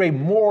we create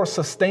more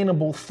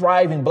sustainable,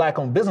 thriving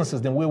black-owned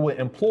businesses, then we will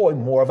employ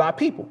more of our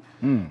people.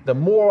 The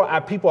more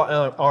our people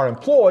are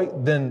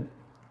employed, then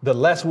the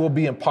less we'll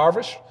be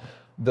impoverished,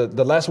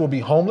 the less we'll be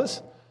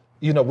homeless.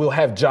 You know, we'll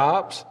have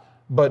jobs.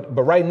 But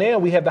right now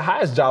we have the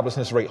highest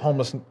joblessness rate,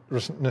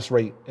 homelessness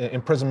rate,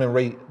 imprisonment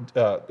rate,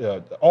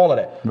 all of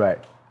that. Right.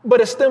 But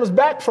it stems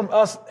back from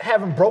us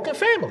having broken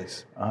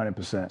families.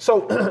 100%.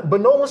 So, but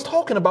no one's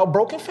talking about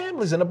broken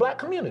families in the black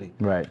community.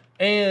 Right.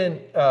 And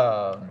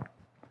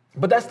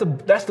but that's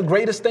the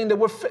greatest thing that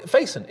we're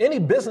facing. Any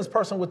business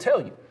person would tell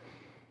you,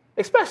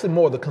 especially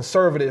more the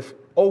conservative,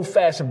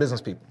 old-fashioned business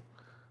people.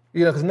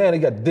 You know, because now they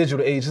got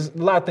digital ages. A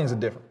lot of things are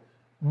different.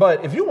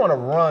 But if you want to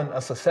run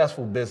a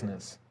successful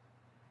business,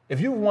 if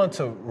you want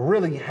to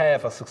really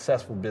have a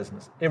successful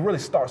business, it really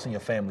starts in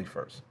your family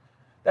first.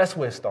 That's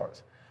where it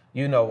starts.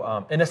 You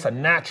know, and it's a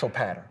natural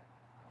pattern.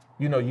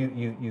 You know,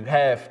 you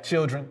have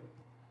children,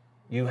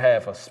 you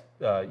have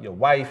your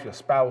wife, your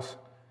spouse,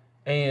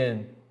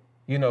 and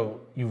you know,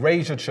 you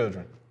raise your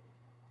children,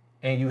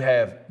 and you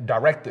have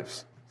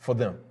directives for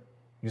them.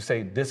 You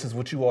say, this is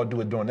what you all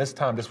do during this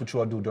time. This is what you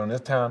all do during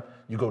this time.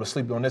 You go to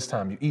sleep during this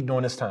time. You eat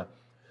during this time.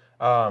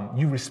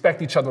 You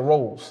respect each other's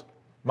roles.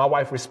 My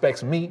wife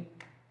respects me.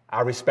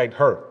 I respect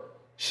her.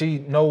 She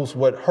knows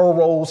what her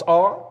roles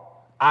are.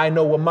 I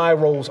know what my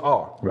roles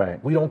are.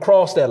 Right. We don't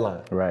cross that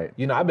line. Right.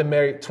 You know, I've been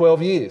married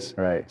 12 years.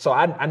 Right. So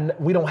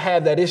we don't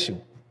have that issue.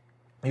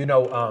 You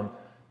know,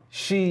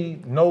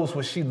 she knows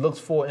what she looks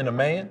for in a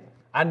man.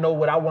 I know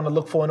what I want to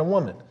look for in a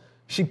woman.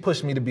 She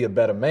pushed me to be a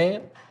better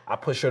man. I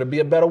push her to be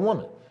a better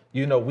woman.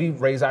 You know, we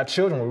raise our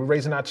children. When we're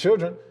raising our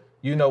children,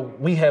 you know,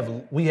 we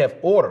have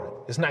order.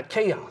 It's not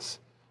chaos.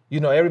 You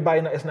know,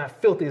 everybody, it's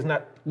not filthy. It's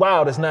not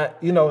wild. It's not,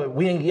 you know,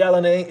 we ain't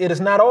yelling. It is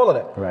not all of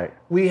that. Right.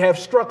 We have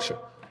structure.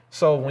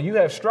 So when you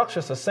have structure,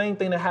 it's the same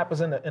thing that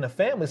happens in a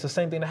family. It's the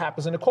same thing that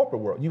happens in the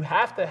corporate world. You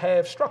have to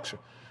have structure.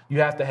 You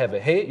have to have a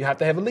head. You have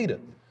to have a leader.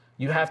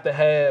 You have to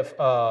have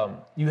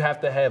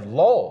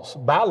laws,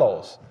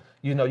 bylaws.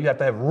 You know, you have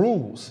to have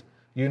rules.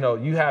 You know,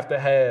 you have to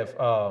have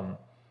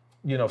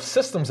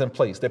systems in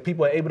place that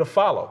people are able to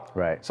follow.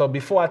 Right. So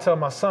before I tell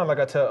my son, like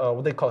I tell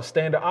what they call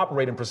standard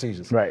operating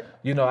procedures. Right.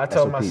 You know, I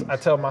tell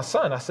my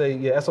son, I say,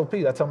 yeah,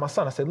 SOPs. I tell my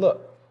son, I say,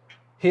 look,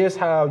 here's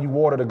how you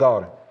water the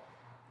garden.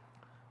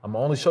 I'm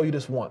gonna only show you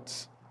this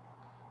once.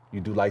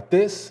 You do like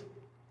this,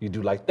 you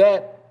do like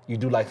that, you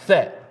do like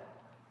that.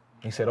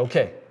 He said,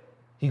 okay.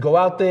 He go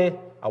out there,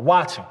 I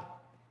watch him.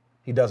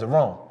 He does it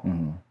wrong.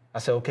 Mm-hmm. I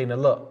said, okay, now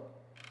look,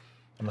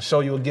 I'm gonna show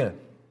you again.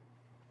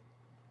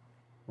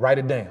 Write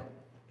it down.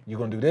 You're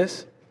gonna do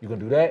this, you're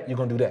gonna do that, you're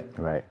gonna do that.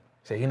 Right.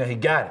 So he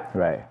got it.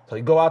 Right. So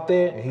he go out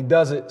there and he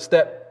does it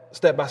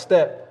step by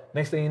step.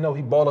 Next thing you know,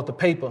 he balled up the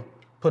paper,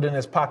 put it in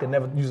his pocket,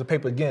 never use the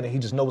paper again, and he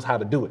just knows how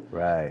to do it.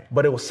 Right.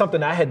 But it was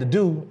something I had to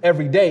do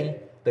every day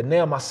that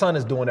now my son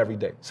is doing every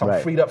day. So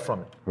I'm freed up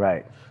from it.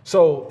 Right.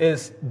 So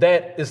it's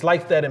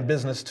like that in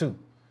business too.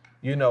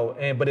 You know,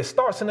 but it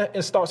starts in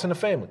the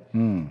family.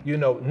 You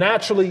know,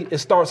 naturally it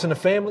starts in the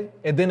family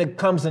and then it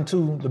comes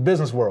into the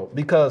business world,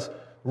 because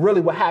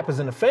really what happens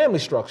in the family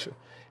structure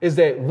is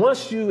that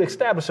once you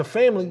establish a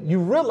family, you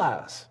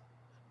realize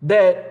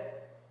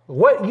that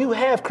what you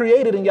have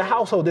created in your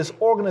household, this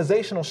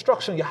organizational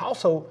structure in your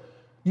household,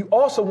 you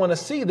also want to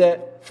see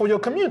that for your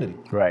community.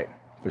 Right,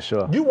 for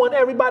sure. You want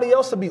everybody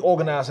else to be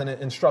organized in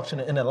instruction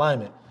and in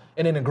alignment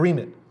and in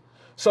agreement.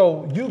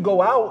 So you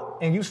go out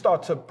and you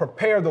start to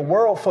prepare the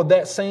world for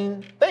that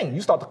same thing.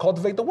 You start to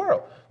cultivate the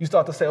world. You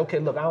start to say, okay,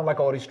 look, I don't like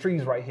all these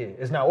trees right here.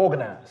 It's not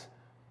organized.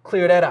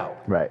 Clear that out.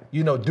 Right.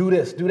 You know, do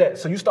this, do that.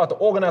 So you start to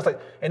organize,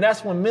 and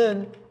that's when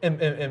men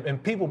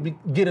and people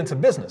get into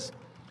business.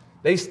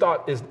 They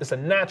start, it's a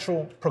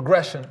natural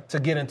progression to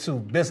get into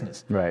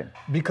business. Right.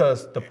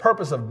 Because the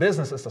purpose of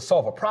business is to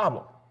solve a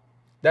problem.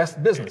 That's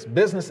business.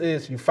 Business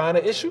is you find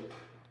an issue,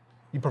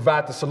 you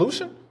provide the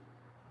solution,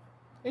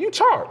 and you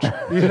charge.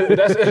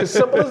 That's as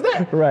simple as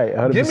that. Right,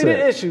 100%. Give me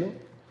the issue,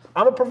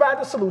 I'm gonna provide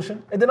the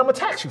solution, and then I'm gonna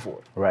tax you for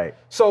it. Right.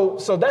 So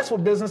that's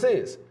what business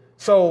is.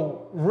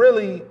 So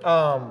really,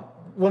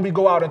 when we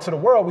go out into the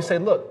world, we say,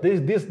 look,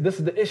 this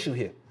is the issue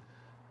here.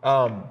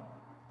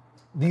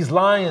 These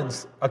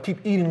lions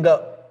keep eating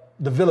up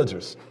the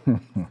villagers.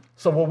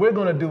 So what we're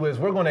gonna do is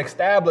we're gonna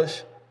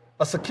establish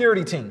a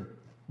security team.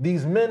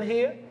 These men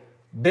here,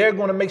 they're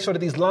gonna make sure that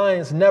these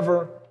lions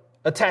never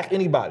attack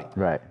anybody.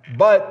 Right.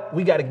 But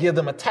we gotta give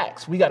them a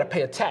tax. We gotta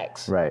pay a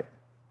tax. Right.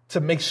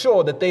 To make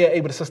sure that they are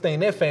able to sustain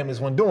their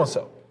families when doing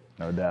so.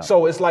 No doubt.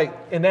 So it's like,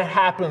 and that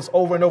happens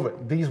over and over.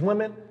 These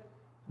women,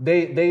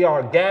 they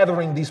are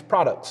gathering these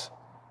products,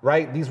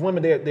 right? These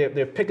women,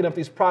 they're picking up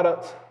these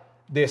products,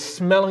 they're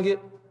smelling it,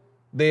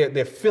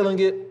 they're feeling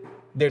it,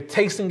 they're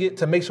tasting it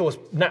to make sure it's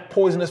not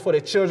poisonous for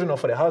their children or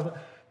for their husband.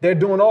 They're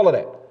doing all of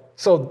that.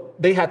 So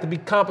they have to be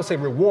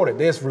compensated, rewarded.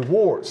 There's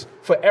rewards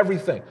for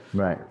everything.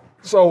 Right.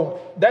 So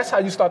that's how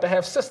you start to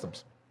have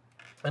systems.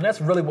 And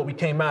that's really what we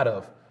came out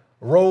of.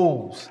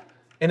 Roles.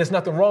 And there's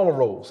nothing wrong with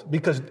roles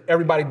because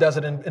everybody does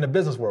it in the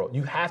business world.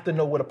 You have to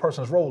know what a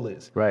person's role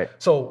is. Right.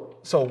 So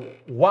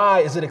why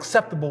is it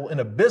acceptable in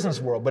the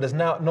business world, but it's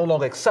now no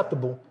longer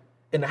acceptable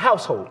in the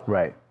household?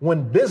 Right.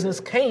 When business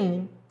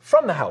came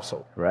from the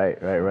household.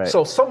 Right.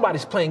 So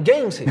somebody's playing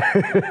games here.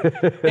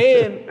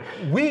 And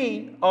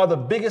we are the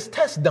biggest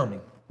test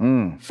dummy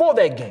for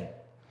that game.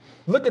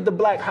 Look at the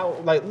black house,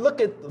 look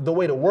at the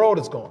way the world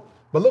is going.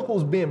 But look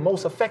who's being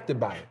most affected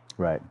by it.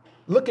 Right.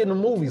 Look at the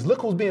movies.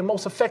 Look who's being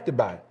most affected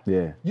by it.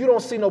 Yeah. You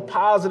don't see no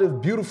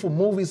positive, beautiful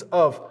movies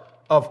of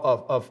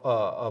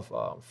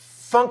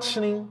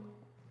functioning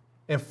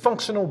and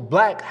functional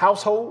black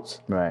households.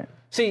 Right.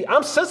 See,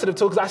 I'm sensitive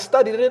to it because I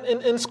studied it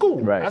in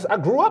school. Right. I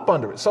grew up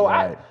under it. So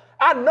right.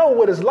 I know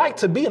what it's like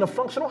to be in a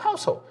functional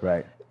household.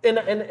 Right. And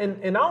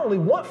I only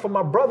want for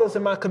my brothers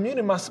in my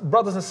community, my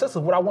brothers and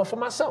sisters, what I want for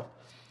myself.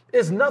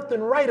 There's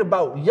nothing right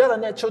about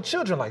yelling at your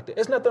children like that.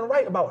 There's nothing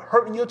right about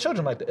hurting your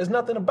children like that. There's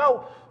nothing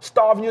about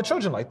starving your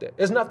children like that.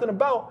 There's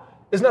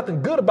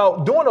nothing good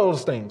about doing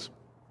those things.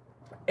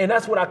 And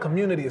that's what our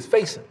community is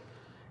facing.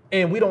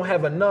 And we don't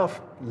have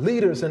enough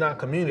leaders in our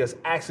community that's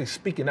actually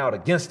speaking out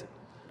against it.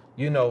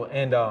 You know,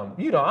 and I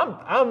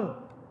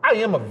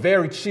am a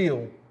very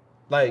chill,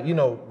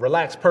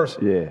 relaxed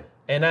person. Yeah.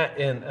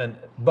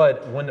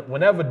 But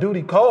whenever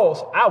duty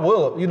calls, I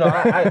will,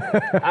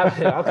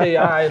 okay,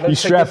 all right. You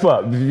strap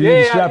up.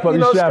 You strap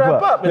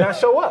up. And I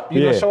show up.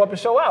 Show up and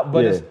show out.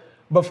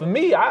 But for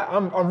me,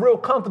 I'm real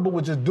comfortable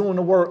with just doing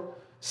the work,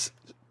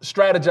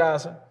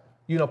 strategizing,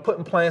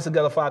 putting plans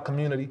together for our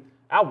community.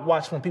 I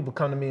watch when people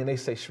come to me and they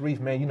say, Sharif,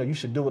 man, you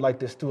should do it like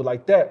this, do it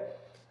like that.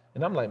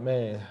 And I'm like,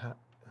 man,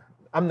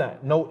 I'm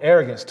not, no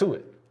arrogance to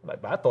it.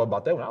 Like, but I thought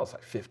about that when I was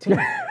like 15.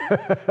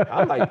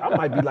 I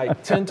might be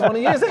like 10,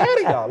 20 years ahead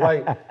of y'all.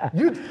 Like,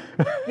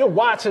 you're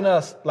watching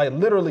us like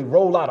literally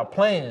roll out a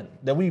plan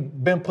that we've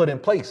been put in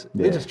place.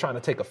 Yeah. They're just trying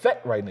to take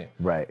effect right now.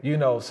 Right. You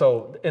know,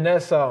 so, and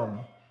that's,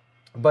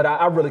 but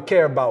I really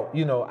care about,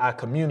 you know, our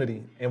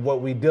community and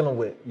what we dealing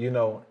with, you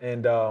know.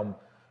 And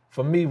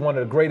for me, one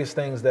of the greatest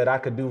things that I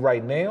could do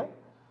right now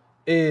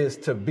is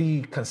to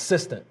be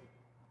consistent,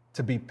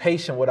 to be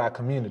patient with our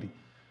community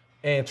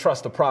and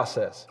trust the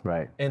process.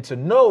 Right. And to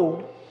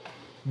know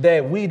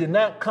that we did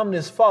not come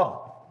this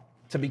far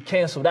to be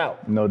canceled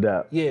out. No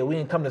doubt. Yeah, we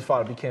didn't come this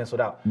far to be canceled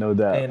out. No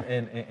doubt.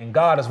 And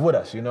God is with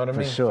us, you know what I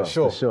mean? For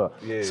sure.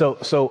 Yeah.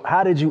 So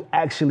how did you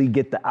actually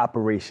get the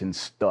operation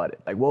started?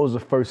 Like, what was the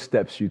first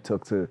steps you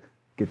took to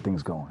get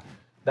things going?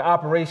 The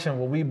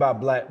operation with We Buy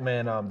Black,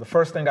 man, the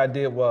first thing I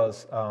did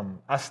was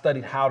I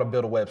studied how to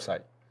build a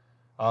website.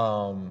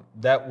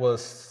 That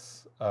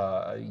was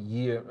a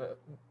year,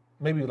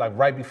 maybe like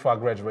right before I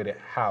graduated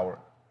Howard.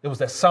 It was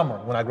that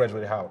summer when I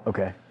graduated Howard.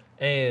 Okay.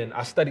 And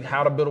I studied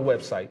how to build a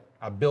website.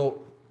 I built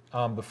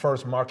the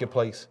first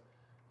marketplace,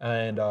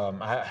 and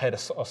I had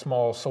a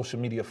small social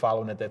media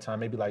following at that time,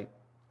 maybe like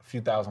a few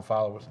thousand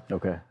followers.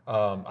 Okay.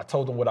 I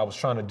told them what I was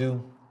trying to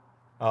do.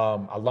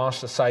 I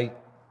launched the site.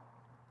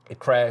 It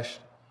crashed.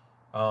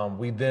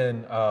 We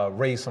then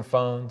raised some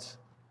funds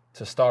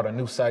to start a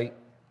new site.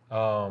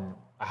 I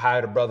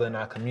hired a brother in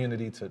our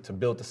community to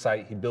build the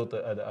site. He built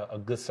a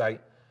good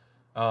site.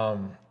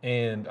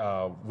 And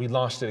we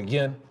launched it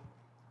again.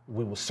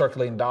 We were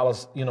circulating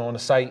dollars, you know, on the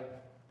site.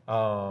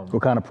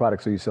 What kind of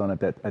products are you selling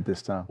at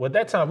this time? Well, at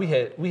that time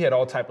we had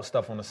all type of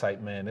stuff on the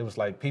site, man. It was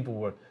like people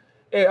were,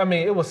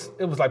 it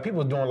was like people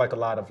were doing like a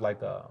lot of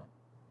like, a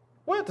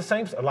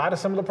lot of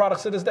similar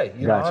products to this day.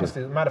 You know,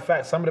 honestly, as a matter of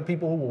fact, some of the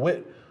people who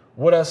were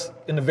with us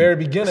in the very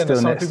beginning, still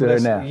and some people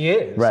that's now.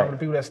 Yeah, right. Some of the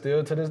people that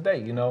still to this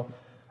day, you know,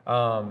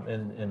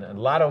 and a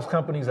lot of those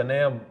companies are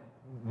now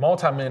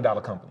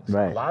multi-million-dollar companies.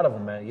 Right. A lot of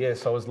them, man. Yeah,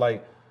 so it's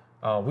like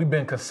we've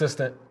been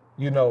consistent.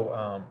 You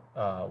know,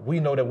 we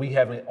know that we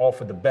haven't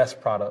offered the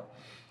best product,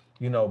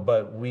 you know,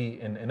 but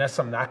and that's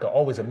something I could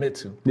always admit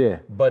to. Yeah.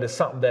 But it's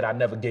something that I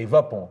never gave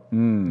up on.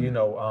 You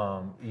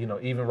know,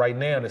 even right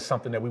now, it's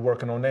something that we're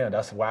working on now.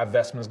 That's where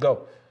investments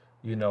go.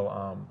 You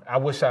know,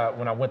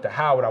 when I went to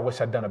Howard, I wish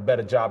I'd done a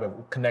better job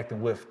at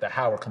connecting with the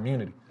Howard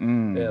community.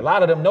 And a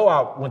lot of them know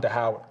I went to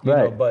Howard, you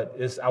know, but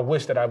I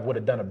wish that I would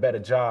have done a better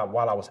job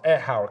while I was at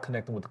Howard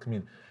connecting with the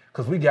community.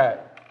 Because we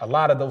got a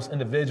lot of those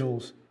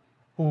individuals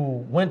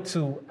who went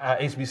to our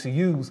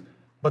HBCUs,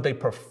 but they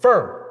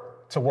prefer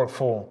to work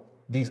for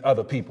these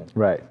other people.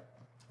 Right.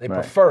 They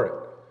prefer it.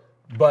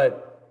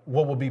 But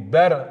what would be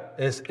better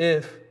is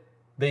if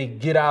they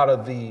get out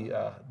of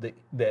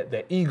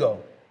that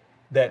ego,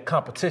 that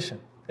competition,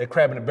 that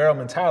crab in the barrel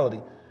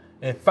mentality,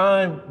 and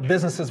find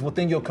businesses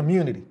within your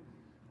community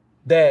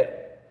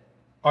that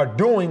are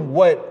doing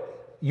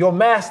what your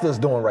master's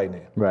doing right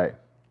now. Right.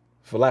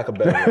 For lack of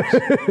better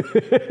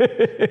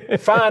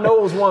words. Find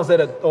those ones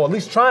that are, or at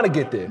least trying to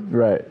get there.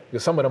 Right.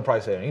 Because some of them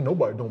probably say, ain't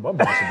nobody doing my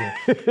master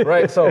doing.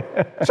 Right? So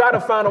try to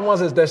find the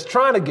ones that's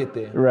trying to get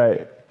there.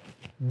 Right.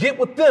 Get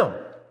with them.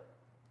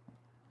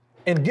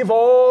 And give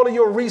all of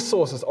your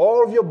resources,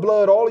 all of your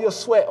blood, all of your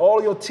sweat, all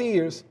of your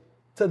tears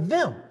to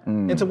them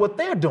and to what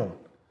they're doing.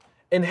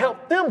 And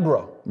help them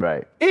grow.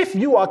 Right. If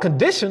you are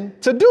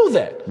conditioned to do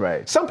that.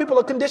 Right. Some people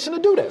are conditioned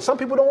to do that. Some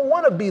people don't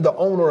want to be the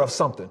owner of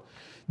something.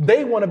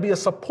 They want to be a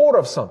supporter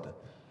of something.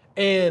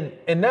 And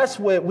that's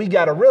what we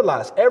got to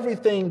realize.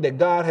 Everything that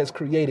God has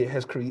created,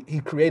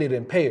 He created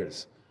in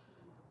pairs.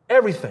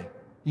 Everything.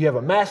 You have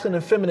a masculine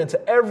and feminine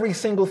to every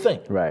single thing.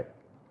 Right.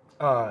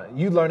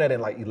 You learn that in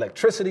like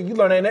electricity. You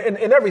learn that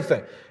in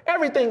everything.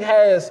 Everything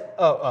has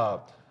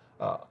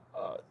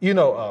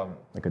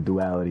like a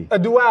duality. A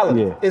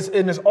duality. Yeah.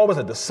 It's always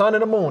the sun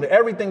and the moon.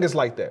 Everything is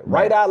like that.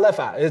 Right eye, left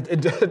eye.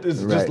 It's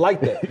just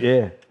like that.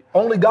 Yeah.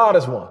 Only God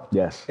is one.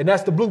 Yes. And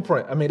that's the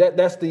blueprint. I mean,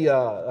 that's the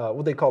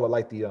what they call it,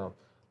 like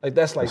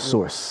that's like the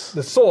source.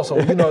 The source. So,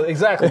 you know,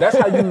 exactly. That's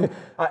how you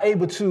are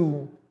able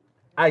to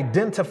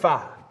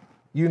identify,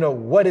 you know,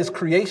 what is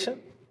creation,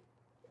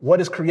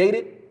 what is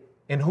created,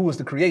 and who is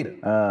the creator.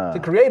 The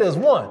creator is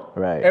one.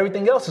 Right.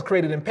 Everything else is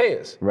created in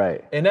pairs.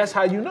 Right. And that's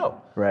how you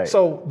know. Right.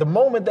 So the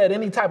moment that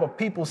any type of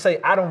people say,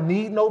 I don't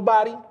need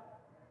nobody,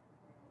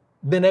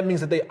 then that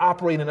means that they're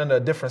operating under a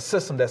different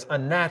system that's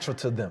unnatural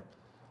to them.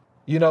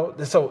 You know,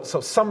 so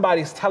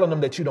somebody's telling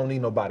them that you don't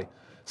need nobody.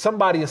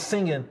 Somebody is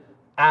singing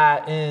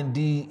INDEPENDENT.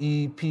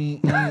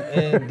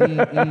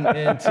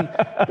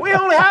 We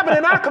only happen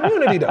in our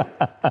community though.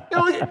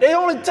 They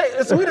only take,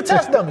 we the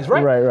test dummies,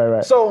 right?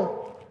 Right.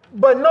 So,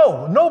 but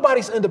no,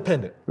 nobody's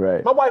independent.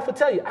 Right. My wife would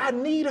tell you, I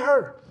need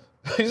her.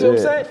 You see what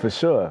I'm saying? For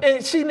sure.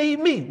 And she need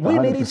me. We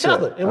need each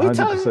other. And we 100%.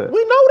 tell you,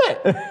 we know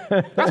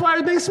that. That's why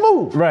everything's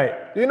smooth. Right.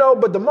 You know,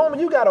 but the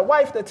moment you got a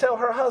wife that tell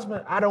her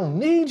husband, I don't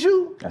need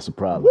you. That's a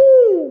problem.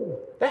 Woo,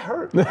 that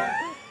hurt.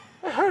 That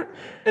hurt.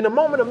 And the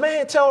moment a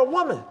man tell a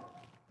woman,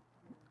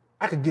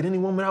 I could get any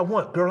woman I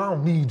want. Girl, I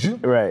don't need you.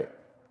 Right.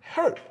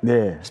 Hurt.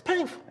 Yeah. It's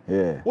painful.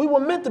 Yeah. We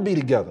were meant to be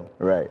together.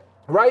 Right.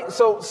 Right?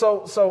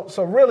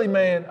 So really,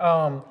 man,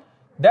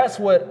 that's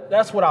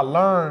what I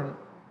learned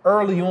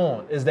early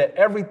on, is that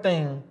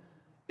everything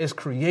is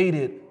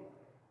created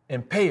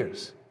in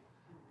pairs.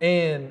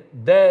 And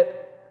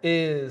that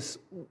is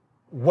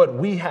what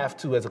we have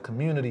to, as a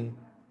community,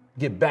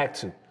 get back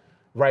to.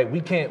 Right?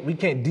 We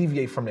can't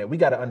deviate from that. We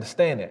got to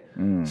understand that.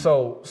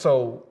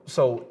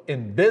 So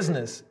in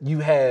business, you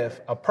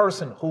have a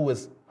person who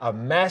is a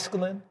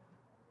masculine,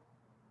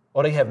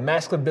 or they have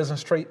masculine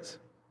business traits.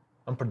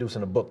 I'm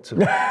producing a book too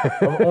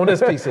on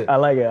this piece here. I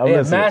like it. They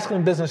have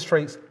masculine business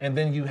traits, and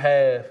then you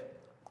have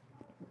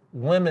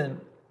women.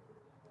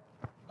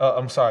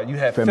 You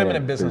have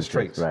feminine business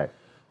traits. Right.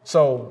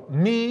 So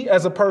me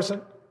as a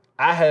person,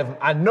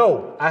 I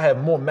know I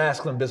have more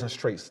masculine business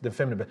traits than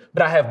feminine,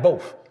 but I have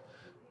both.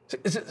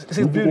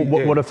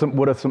 What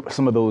are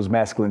some of those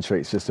masculine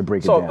traits, just to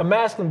break it down? So a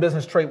masculine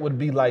business trait would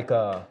be like,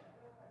 like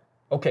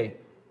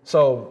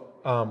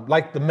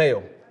the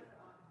male,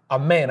 a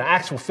man, an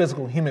actual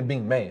physical human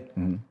being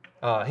man.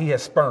 He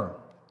has sperm.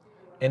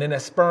 And in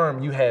that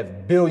sperm, you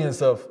have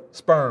billions of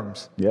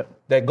sperms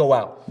that go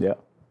out. Yep.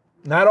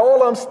 Not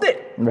all of them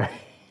stick. Right?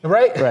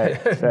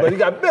 But you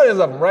got billions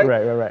of them, right?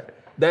 Right.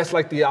 That's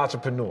like the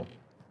entrepreneur.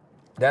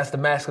 That's the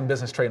masculine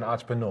business trait in the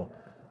entrepreneur.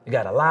 You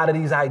got a lot of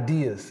these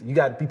ideas. You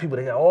got people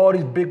that got all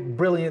these big,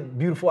 brilliant,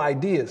 beautiful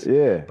ideas.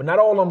 Yeah. But not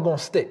all of them gonna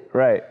stick.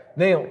 Right.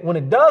 Now, when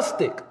it does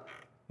stick,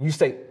 you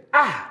say,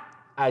 I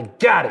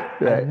got it.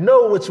 Right. I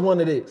know which one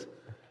it is.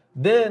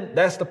 Then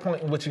that's the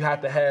point in which you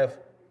have to have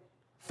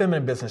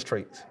feminine business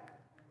traits.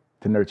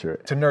 To nurture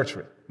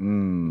it.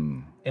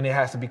 And it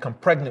has to become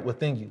pregnant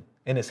within you.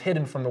 And it's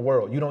hidden from the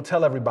world. You don't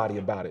tell everybody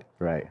about it.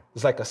 Right.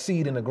 It's like a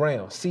seed in the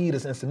ground. Seed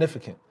is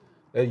insignificant.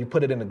 You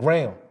put it in the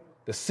ground.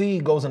 The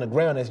seed goes in the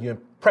ground as you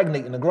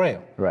impregnate in the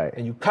ground. Right.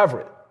 And you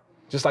cover it.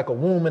 Just like a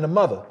womb in a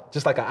mother.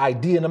 Just like an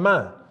idea in the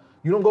mind.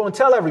 You don't go and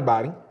tell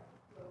everybody.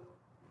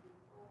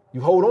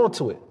 You hold on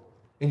to it.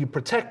 And you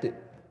protect it.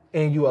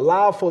 And you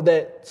allow for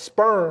that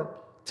sperm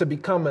to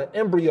become an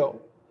embryo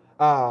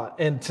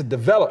and to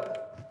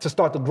develop, to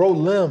start to grow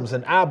limbs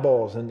and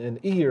eyeballs and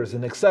ears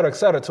and et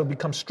cetera, to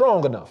become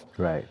strong enough.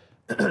 Right.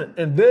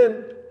 And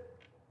then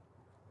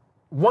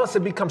once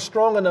it becomes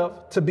strong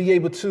enough to be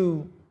able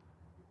to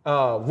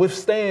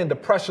withstand the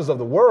pressures of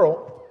the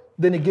world,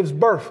 then it gives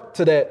birth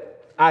to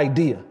that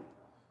idea.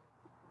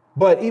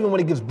 But even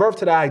when it gives birth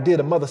to the idea,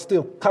 the mother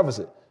still covers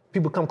it.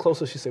 People come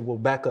closer, she said, well,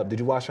 back up. Did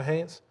you wash your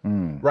hands?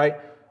 Right?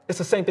 It's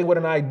the same thing with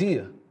an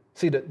idea.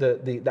 See,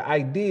 the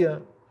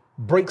idea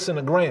breaks in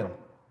the ground.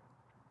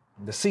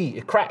 The seed,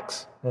 it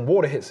cracks. When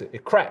water hits it,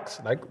 it cracks.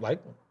 Like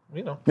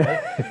you know.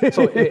 Right?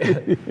 So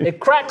it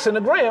cracks in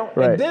the ground,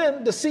 right. And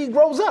then the seed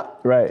grows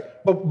up. Right.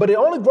 But it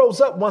only grows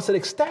up once it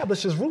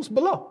establishes roots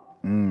below.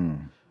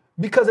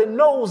 Because it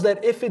knows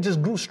that if it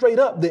just grew straight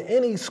up, then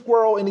any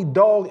squirrel, any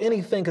dog,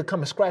 anything could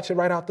come and scratch it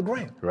right out the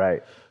ground.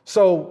 Right.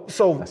 So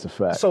that's a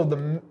fact.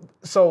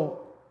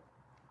 So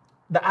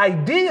the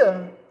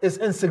idea is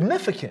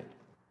insignificant.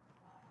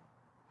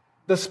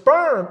 The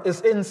sperm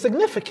is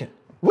insignificant.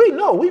 We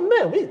know, we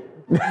men, we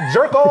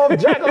jerk off,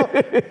 jack off,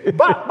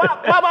 bop,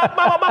 bop, bop, bop,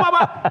 bop,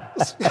 bop, bop,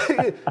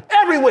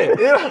 everywhere.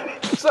 You know?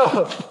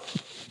 So,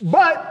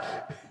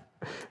 but,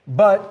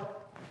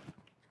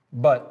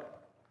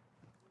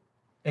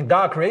 and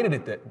God created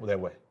it that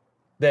way,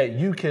 that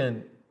you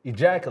can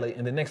ejaculate,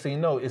 and the next thing you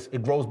know,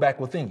 it grows back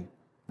within you.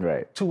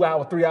 Right. 2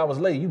 hours, 3 hours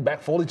later, you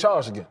back fully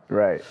charged again.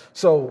 Right.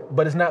 So,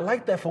 but it's not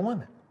like that for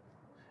women.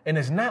 And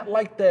it's not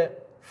like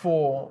that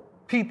for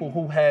people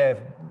who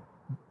have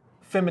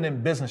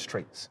feminine business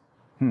traits.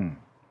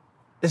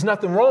 There's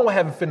nothing wrong with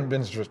having feminine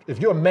business traits. If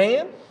you're a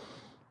man,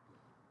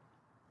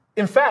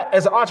 in fact,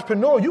 as an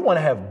entrepreneur, you want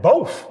to have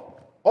both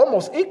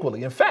almost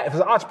equally. In fact, if as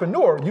an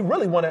entrepreneur, you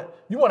really want to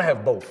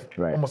have both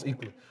almost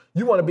equally.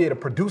 You want to be able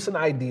to produce an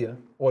idea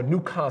or a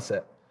new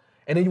concept,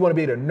 and then you want to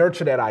be able to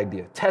nurture that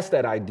idea, test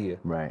that idea,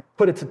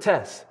 put it to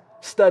test,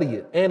 study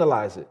it,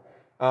 analyze it,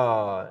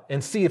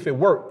 and see if it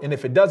worked. And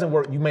if it doesn't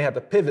work, you may have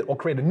to pivot or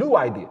create a new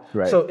idea.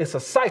 Right. So it's a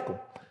cycle.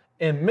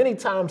 And many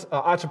times an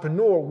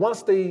entrepreneur,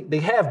 once they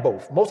have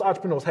both, most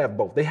entrepreneurs have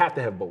both. They have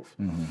to have both.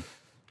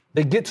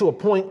 They get to a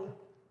point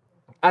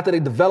after they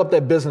develop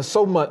that business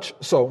so much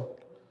so,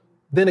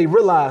 then they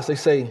realize, they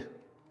say,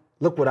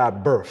 look what I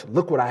birthed,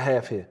 look what I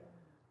have here.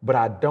 But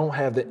I don't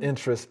have the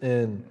interest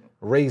in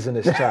raising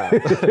this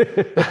child.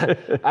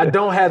 I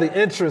don't have the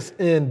interest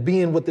in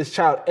being with this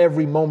child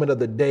every moment of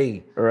the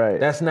day.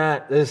 Right. It's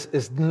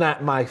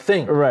not my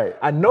thing. Right.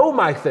 I know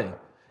my thing.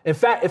 In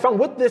fact, if I'm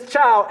with this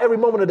child every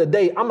moment of the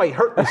day, I might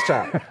hurt this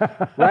child,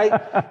 right?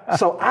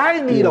 So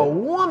I need a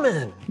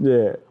woman,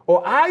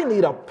 or I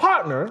need a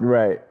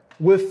partner,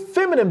 with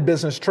feminine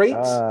business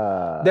traits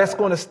that's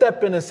going to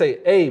step in and say,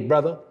 "Hey,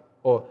 brother,"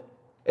 or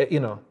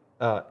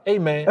 "Hey,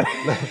 man,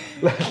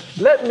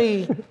 let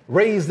me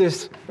raise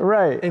this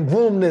and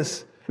groom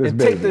this and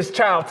baby. take this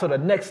child to the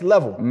next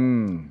level,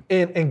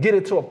 and get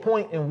it to a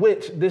point in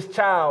which this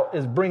child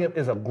is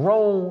a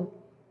grown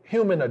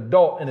human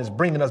adult and is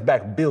bringing us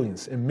back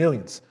billions and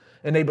millions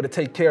and able to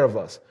take care of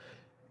us.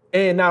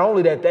 And not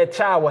only that, that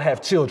child will have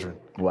children.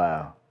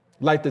 Wow.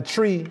 Like the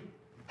tree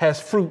has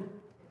fruit,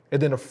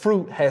 and then the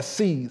fruit has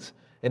seeds,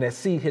 and that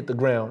seed hit the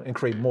ground and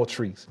create more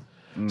trees.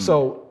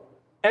 So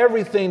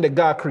everything that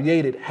God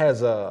created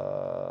has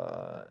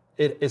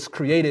it's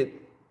created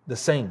the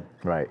same.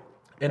 Right.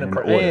 In the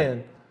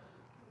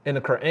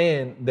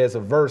Quran, there's a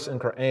verse in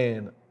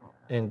Quran,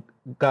 and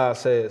God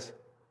says,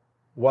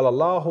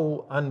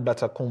 "Walallahu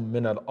anbatakum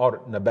min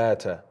al-ard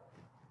nabata,"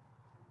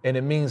 and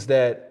it means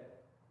that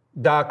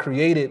God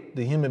created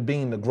the human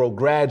being to grow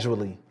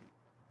gradually,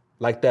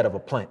 like that of a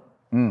plant.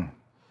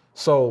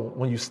 So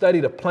when you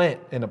study the plant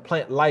and the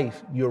plant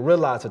life, you'll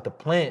realize that the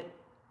plant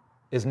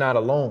is not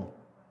alone,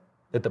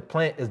 that the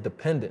plant is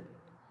dependent,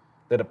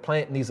 that the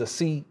plant needs a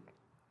seed,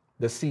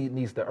 the seed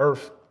needs the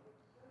earth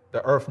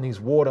needs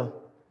water,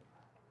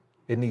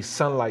 it needs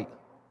sunlight,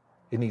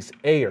 it needs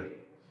air.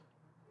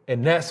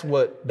 And that's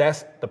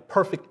the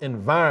perfect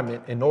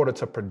environment in order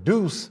to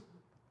produce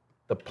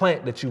the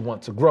plant that you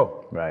want to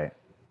grow. Right.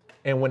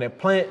 And when that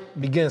plant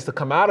begins to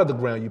come out of the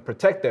ground, you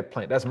protect that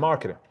plant. That's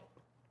marketing.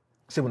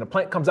 See, when the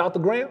plant comes out the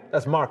ground,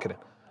 that's marketing.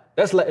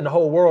 That's letting the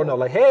whole world know,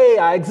 like, hey,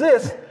 I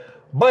exist,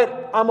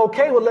 but I'm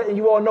okay with letting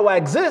you all know I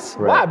exist.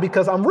 Right. Why?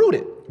 Because I'm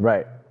rooted.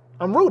 Right.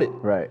 I'm rooted.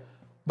 Right.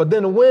 But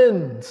then the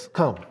winds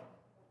come.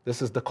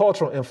 This is the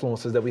cultural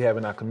influences that we have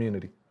in our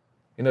community.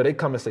 You know, they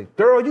come and say,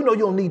 girl, you know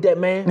you don't need that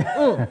man.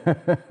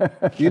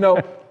 You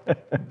know,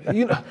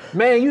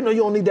 man, you know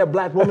you don't need that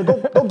black woman.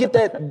 Go get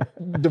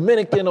that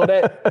Dominican or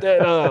that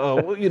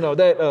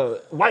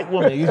white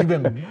woman you've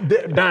been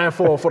dying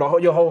for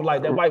your whole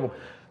life, that white woman.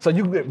 So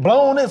you get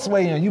blown this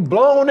way and you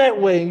blown that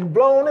way and you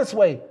blown this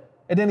way.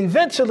 And then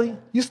eventually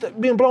you start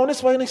being blown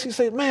this way and then she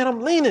says, man,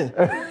 I'm leaning.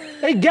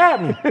 They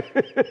got me.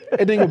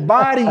 And then your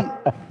body,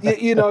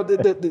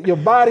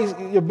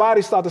 your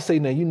body start to say,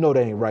 now, you know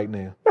that ain't right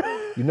now.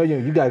 You know,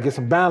 you got to get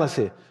some balance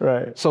here.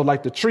 Right. So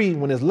like the tree,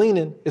 when it's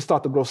leaning, it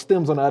starts to grow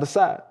stems on the other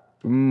side.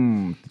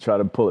 To try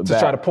to pull it back.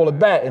 To try to pull it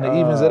back, and it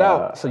evens it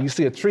out. So you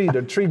see a tree,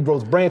 the tree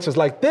grows branches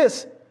like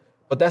this,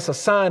 but that's a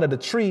sign of the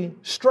tree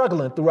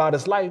struggling throughout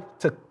its life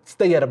to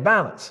stay at a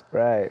balance.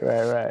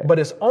 Right. But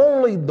it's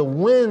only the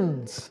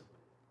winds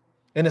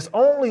and it's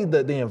only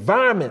the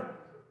environment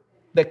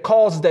that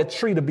causes that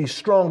tree to be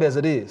strong as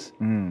it is.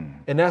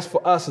 And that's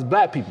for us as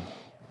black people.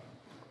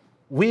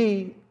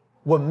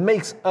 What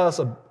make us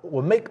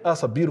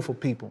a beautiful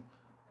people,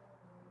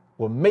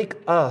 what make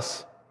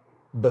us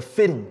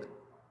befitting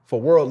for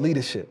world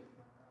leadership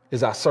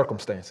is our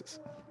circumstances.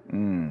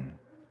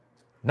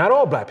 Not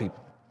all black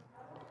people,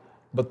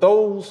 but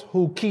those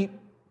who keep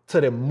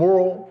to their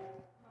moral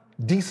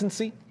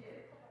decency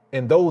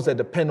and those that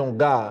depend on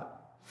God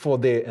for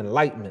their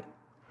enlightenment,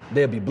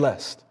 they'll be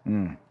blessed.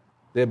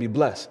 They'll be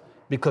blessed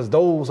because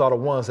those are the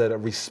ones that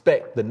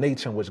respect the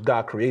nature in which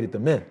God created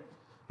them in.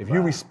 If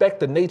you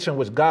respect the nature in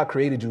which God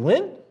created you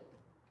in,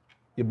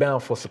 you're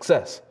bound for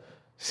success.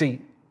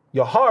 See,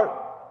 your heart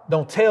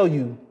don't tell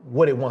you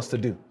what it wants to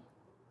do.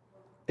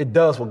 It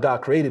does what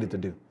God created it to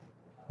do.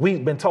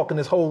 We've been talking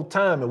this whole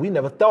time and we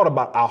never thought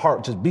about our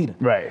heart just beating.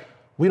 Right.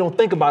 We don't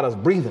think about us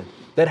breathing.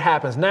 That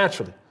happens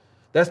naturally.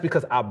 That's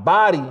because our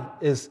body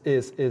is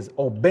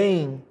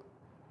obeying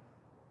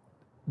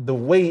the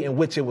way in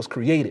which it was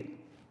created.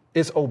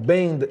 It's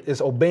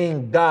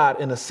obeying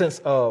God in the sense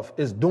of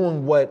it's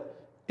doing what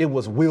it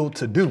was willed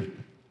to do.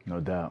 No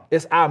doubt.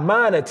 It's our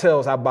mind that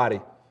tells our body,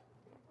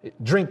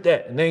 drink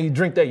that. And then you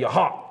drink that, your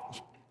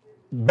heart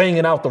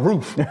banging out the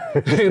roof.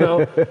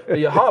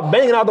 Your heart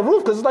banging out the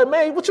roof because it's like,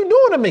 man, what you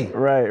doing to me?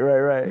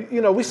 Right.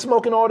 You know, we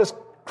smoking all this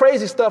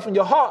crazy stuff and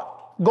your heart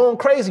going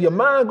crazy, your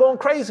mind going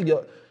crazy,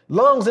 your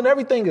lungs and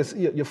everything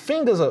your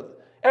fingers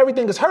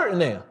everything is hurting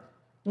now.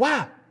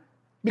 Why?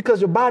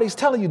 Because your body's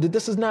telling you that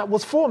this is not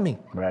what's for me.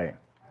 Right.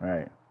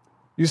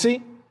 You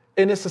see?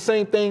 And it's the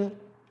same thing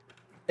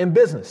in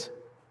business.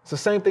 It's the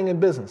same thing in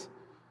business.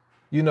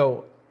 You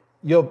know,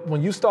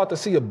 when you start to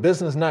see a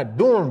business not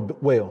doing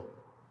well,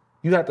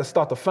 you have to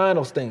start to find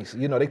those things.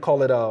 You know, they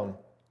call it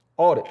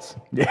audits.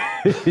 And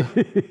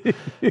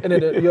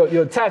then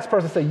your tax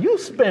person say, you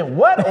spent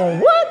what on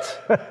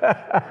what?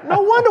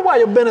 No wonder why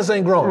your business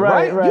ain't growing,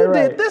 right? You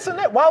did this and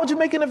that. Why would you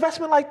make an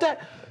investment like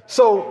that?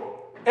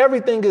 So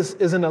everything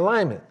is in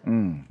alignment.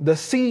 The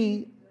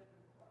seed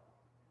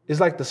is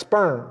like the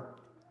sperm,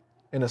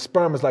 and the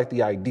sperm is like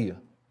the idea.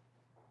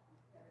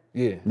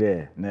 Yeah.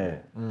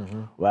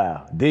 Mm-hmm.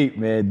 Wow. Deep,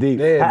 man.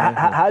 Deep.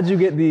 Yeah, How'd you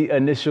get the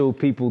initial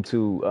people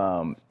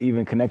to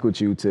even connect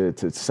with you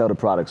to sell the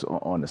products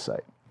on the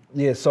site?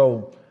 Yeah,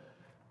 so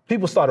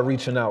people started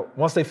reaching out.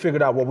 Once they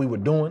figured out what we were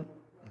doing,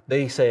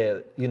 they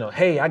said,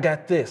 hey, I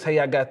got this. Hey,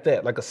 I got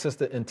that. Like a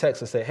sister in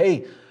Texas said,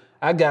 hey,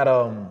 I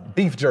got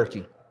beef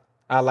jerky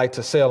I like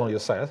to sell on your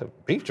site. I said,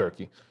 beef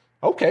jerky?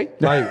 Okay.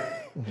 Like,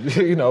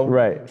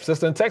 right.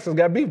 Sister in Texas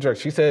got beef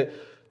jerky. She said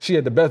she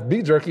had the best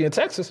beef jerky in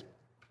Texas.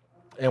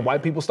 And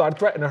white people started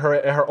threatening her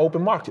at her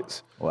open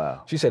markets.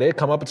 Wow. She said they'd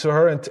come up to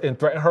her and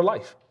threaten her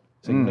life.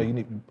 So,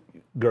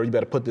 girl, you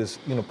better put this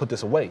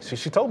away.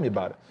 She told me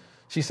about it.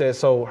 She said,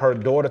 so her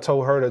daughter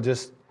told her to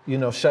just,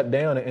 shut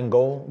down and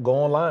go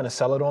online and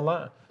sell it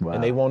online. Wow.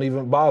 And they won't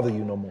even bother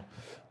you no more.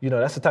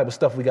 That's the type of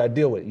stuff we got to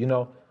deal with,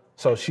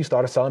 So she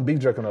started selling beef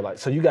jerky on her life.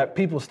 So you got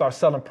people start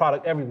selling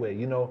product everywhere,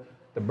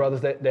 The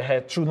brothers that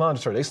had True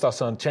Laundry, they start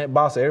selling Champ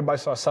Boss. Everybody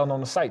started selling on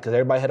the site because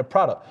everybody had a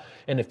product.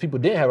 And if people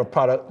didn't have a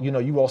product,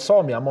 you all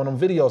saw me. I'm on them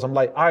videos. I'm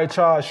like, all right,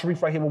 y'all,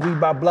 Sharif right here with Weed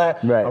by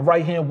Black. Right. I'm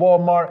right here in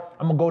Walmart.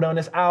 I'm going to go down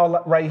this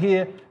aisle right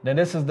here. Then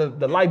this is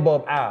the light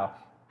bulb aisle.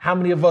 How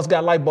many of us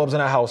got light bulbs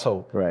in our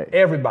household? Right.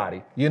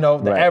 Everybody.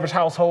 The average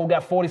household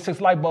got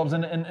 46 light bulbs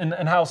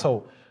in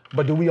household.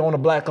 But do we have a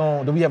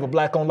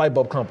black-owned light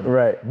bulb company?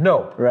 Right.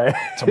 No. Right.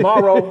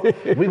 Tomorrow,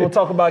 we're going to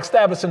talk about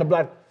establishing the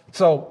black.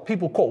 So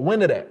people caught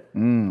wind of that.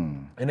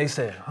 And they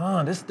said,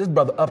 this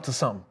brother up to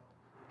something.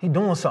 He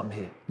doing something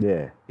here.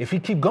 Yeah. If he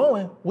keep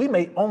going, we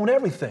may own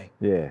everything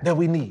that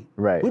we need.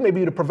 Right. We may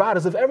be the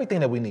providers of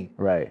everything that we need.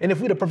 Right. And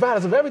if we're the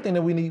providers of everything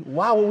that we need,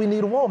 why would we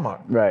need a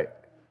Walmart? Right.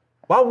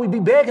 Why would we be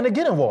begging to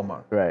get in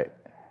Walmart? Right.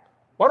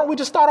 Why don't we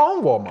just start our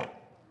own Walmart?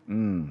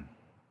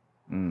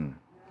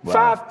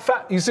 Wow.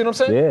 Five, you see what I'm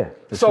saying? Yeah.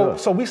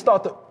 So we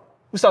start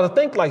to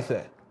think like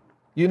that.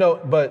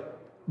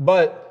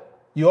 But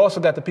you also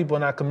got the people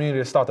in our community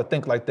that start to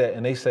think like that,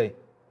 and they say,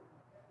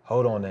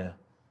 hold on now,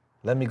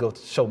 let me go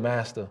show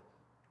Master,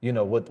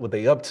 what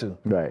they up to.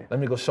 Right. Let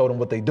me go show them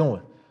what they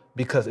doing.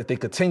 Because if they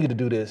continue to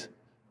do this,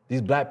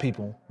 these black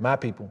people, my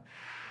people,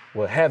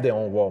 will have their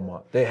own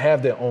Walmart. They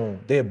have their own.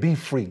 They'll be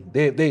free.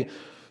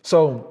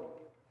 So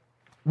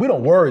we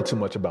don't worry too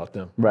much about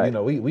them. Right.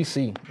 We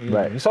see.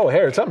 Right. You saw what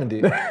Harriet Tubman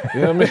did.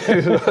 You know what I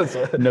mean?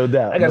 So, no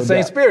doubt. I got the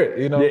same spirit.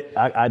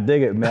 Yeah, I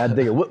dig it, man. I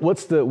dig it.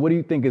 What do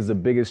you think is the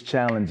biggest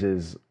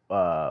challenges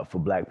for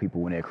black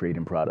people when they're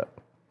creating product?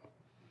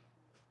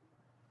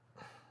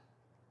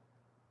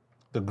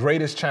 The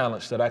greatest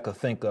challenge that I could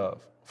think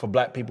of for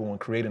black people when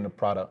creating a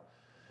product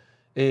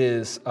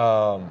is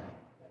the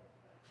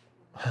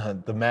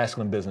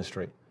masculine business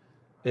trait,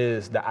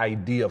 is the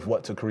idea of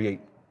what to create.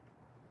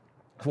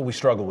 That's what we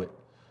struggle with.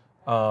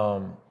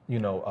 A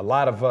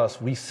lot of us,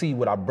 we see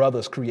what our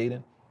brothers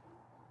creating,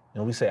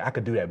 and we say, I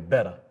could do that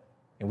better.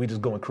 And we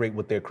just go and create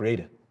what they're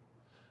creating.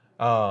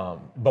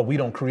 But we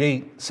don't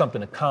create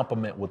something to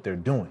complement what they're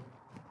doing.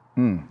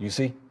 You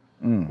see?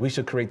 We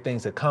should create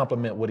things that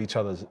complement what each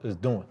other is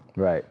doing.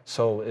 Right.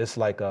 So it's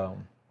like, my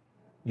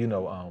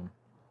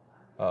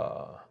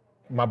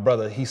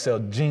brother, he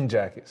sells jean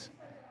jackets,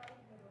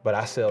 but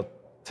I sell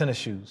tennis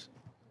shoes.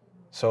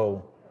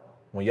 So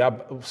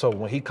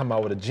when he come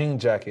out with a jean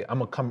jacket, I'm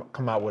gonna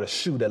come out with a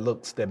shoe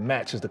that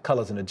matches the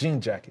colors in the jean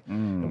jacket,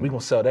 and we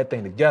gonna sell that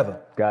thing together.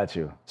 Got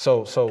you.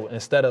 So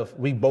instead of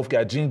we both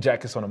got jean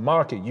jackets on the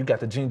market, you got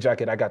the jean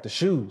jacket, I got the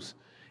shoes,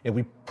 and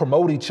we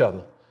promote each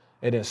other.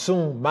 And then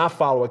soon my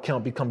follower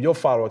account become your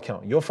follower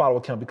account. Your follower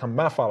account become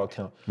my follower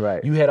account.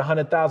 Right. You had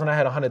 100,000, I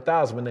had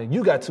 100,000, and then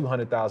you got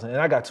 200,000,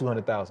 and I got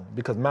 200,000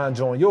 because mine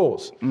joined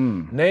yours.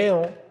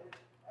 Now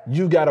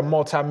you got a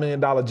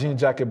multi-million-dollar jean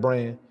jacket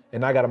brand,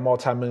 and I got a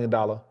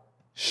multi-million-dollar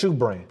shoe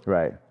brand.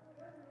 Right.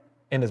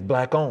 And it's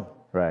black owned.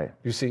 Right.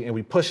 You see, and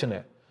we pushing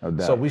that. No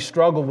doubt. So we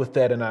struggle with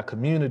that in our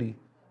community.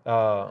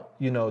 That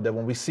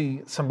when we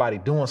see somebody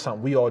doing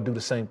something, we all do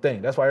the same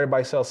thing. That's why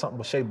everybody sells something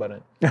with shea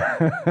butter in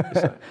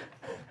it.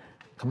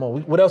 Come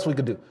on, what else we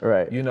could do?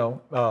 Right.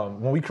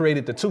 When we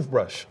created the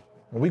toothbrush,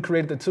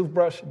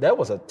 that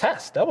was a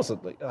test.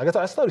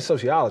 I studied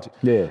sociology.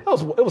 Yeah. It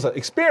was an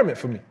experiment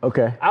for me.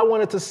 Okay. I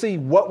wanted to see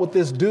what would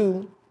this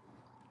do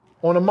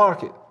on the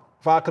market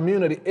for our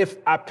community if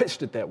I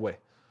pitched it that way.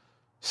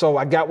 So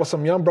I got with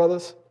some young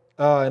brothers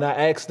and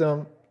I asked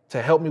them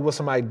to help me with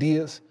some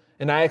ideas.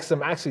 And I asked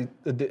them, I actually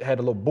had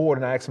a little board,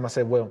 and I asked them, I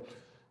said, well,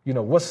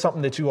 what's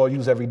something that you all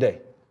use every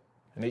day?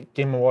 And they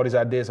gave me all these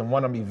ideas, and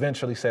one of them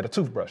eventually said a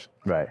toothbrush.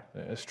 Right.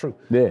 It's true.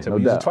 Yeah, so no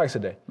we doubt. use it twice a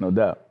day. No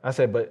doubt. I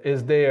said, but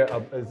is there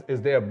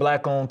a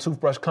black-owned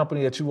toothbrush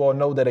company that you all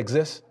know that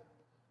exists?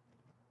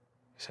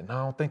 He said, no,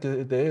 I don't think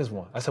there is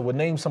one. I said, well,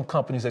 name some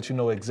companies that you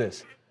know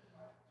exist.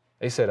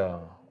 They said,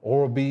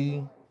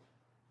 Oral-B,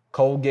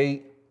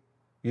 Colgate,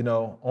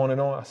 on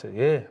and on. I said,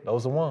 yeah,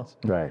 those are ones.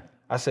 Right.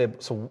 I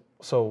said,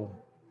 so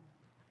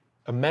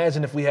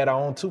imagine if we had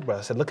our own toothbrush.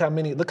 I said, look how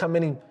many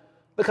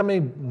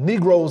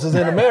Negroes is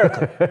in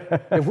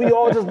America. If we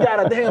all just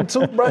got a damn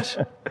toothbrush,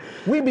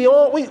 it'd be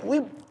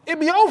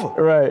over.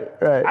 Right.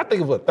 I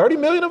think it was 30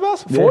 million of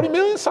us, 40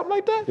 million, something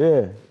like that.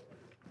 Yeah.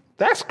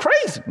 That's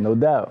crazy. No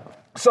doubt.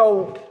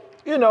 So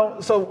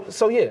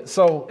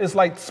it's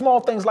like small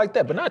things like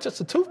that, but not just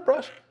the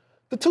toothbrush,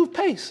 the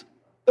toothpaste,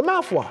 the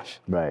mouthwash,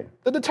 Right.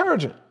 the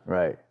detergent,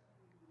 Right.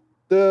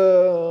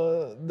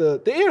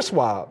 the ear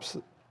swabs,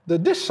 the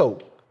dish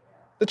soap,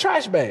 the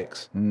trash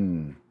bags,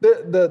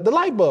 the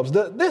light bulbs,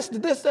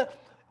 the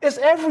it's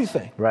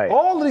everything. Right.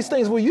 All of these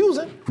things we're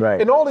using,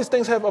 Right. and all these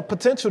things have a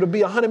potential to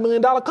be $100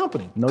 million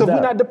company. No Because we're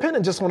doubt. not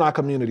dependent just on our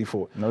community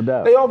for it. No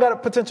doubt. They all got a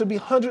potential to be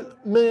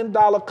 $100 million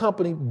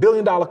company, $1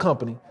 billion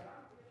company.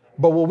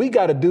 But what we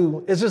got to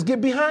do is just get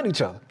behind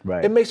each other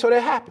Right. and make sure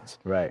that happens.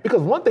 Right.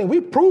 Because one thing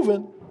we've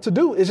proven to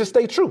do is just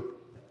stay true.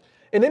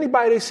 And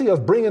anybody they see us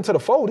bring into the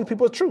fold, these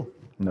people are true.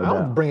 No I doubt.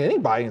 don't bring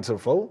anybody into the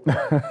fold.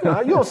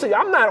 You don't see,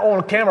 I'm not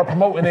on camera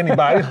promoting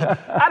anybody.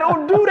 I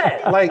don't do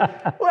that. Like,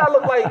 what I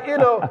look like,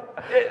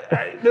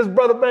 this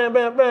brother, bam,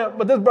 bam, bam,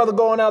 but this brother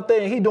going out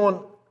there and he doing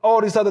all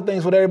these other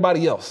things with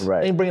everybody else.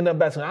 Right. Ain't bringing them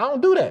back to me. I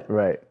don't do that.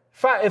 Right.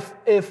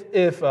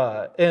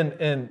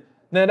 And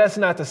now that's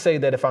not to say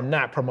that if I'm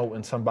not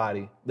promoting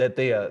somebody that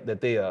they're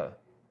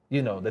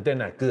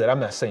not good. I'm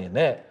not saying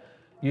that.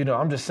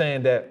 I'm just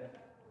saying that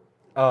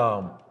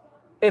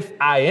if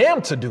I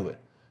am to do it,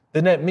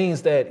 then that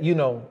means that,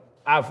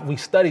 we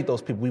studied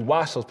those people, we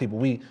watched those people,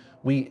 we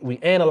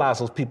analyze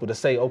those people to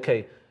say,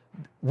 okay,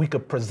 we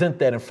could present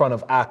that in front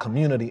of our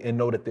community and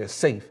know that they're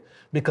safe.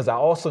 Because I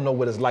also know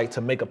what it's like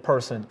to make a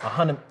person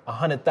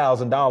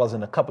 $100,000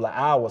 in a couple of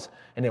hours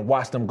and then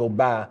watch them go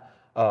buy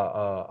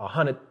a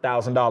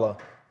 $100,000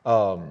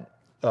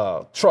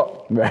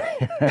 truck, right,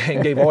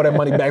 and gave all that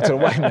money back to the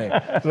white man.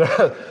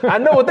 I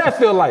know what that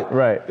feel like,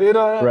 right?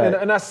 Right.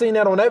 And I seen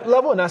that on that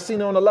level, and I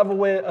seen it on the level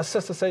where a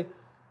sister say,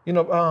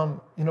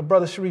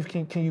 Brother Sharif,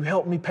 can you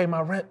help me pay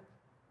my rent?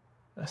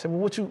 I said,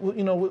 well, what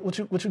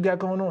you got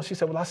going on? She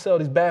said, well, I sell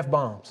these bath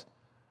bombs.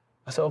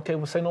 I said, okay,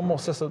 well, say no more,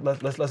 sister.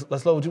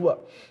 Let's load you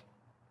up.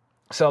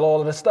 Sell all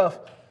of this stuff,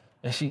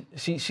 and she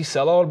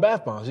sell all the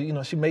bath bombs.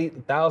 She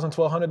made $1,000,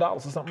 $1,200 or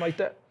something like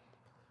that.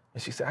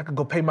 And she said, I could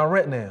go pay my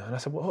rent now. And I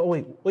said, well,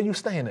 wait, where you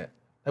staying at?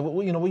 Like,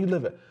 where you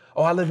live at?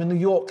 Oh, I live in New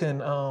York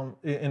and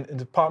in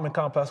the apartment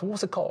complex. Well,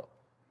 what's it called?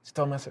 She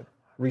told me. I said,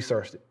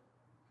 researched it.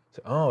 I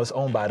said, oh, it's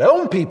owned by their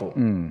own people.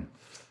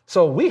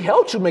 So we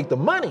helped you make the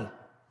money,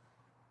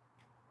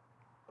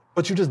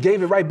 but you just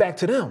gave it right back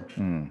to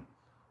them.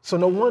 So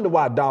no wonder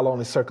why $1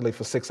 only circulates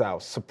for 6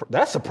 hours.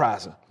 That's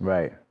surprising.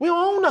 Right. We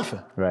don't own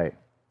nothing. Right.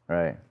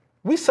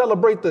 We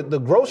celebrate the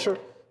grocer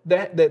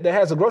that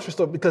has a grocery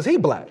store because he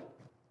black.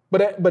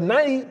 But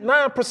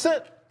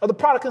 99% of the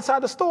product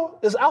inside the store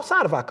is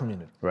outside of our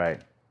community. Right.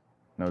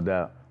 No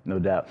doubt.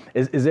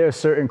 Is there a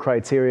certain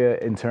criteria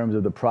in terms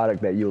of the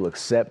product that you'll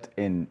accept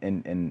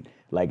in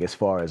like as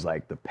far as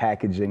like the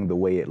packaging, the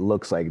way it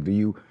looks like? Do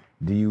you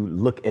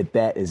look at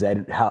that? Is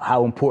that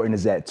how important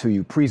is that to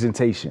you?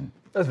 Presentation.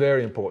 That's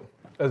very important.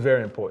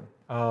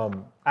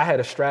 I had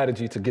a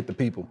strategy to get the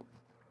people.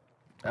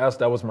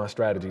 That was my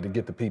strategy, to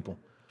get the people.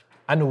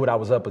 I knew what I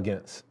was up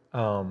against.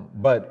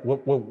 But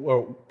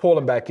we're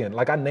pulling back in.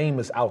 Like, our name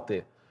is out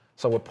there.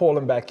 So we're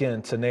pulling back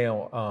in to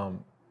now,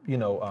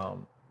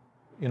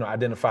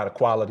 identify the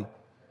quality,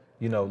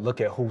 look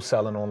at who's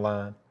selling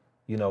online,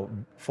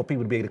 for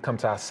people to be able to come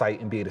to our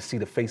site and be able to see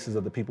the faces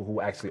of the people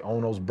who actually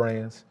own those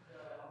brands,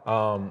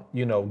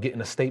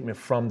 getting a statement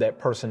from that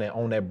person that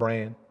owned that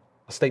brand,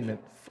 a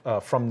statement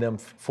from them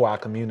for our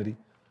community,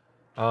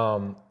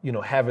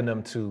 having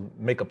them to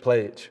make a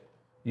pledge,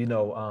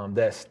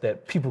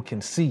 that people can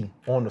see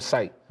on the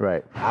site.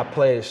 Right. I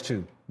pledge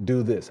to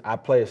do this. I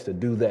pledge to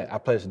do that. I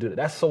pledge to do that.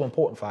 That's so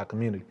important for our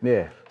community.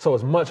 Yeah. So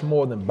it's much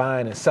more than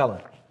buying and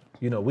selling.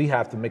 We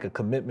have to make a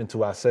commitment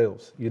to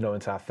ourselves,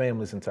 and to our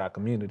families and to our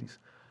communities.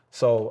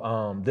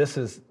 So this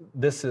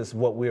is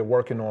what we're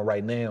working on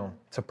right now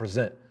to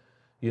present.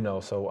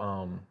 So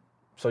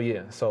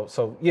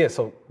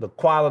the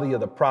quality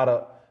of the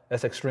product,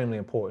 that's extremely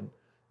important.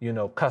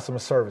 Customer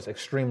service,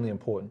 extremely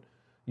important.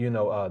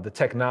 The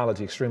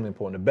technology, extremely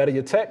important. The better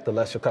your tech, the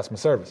less your customer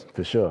service.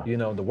 For sure.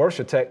 The worse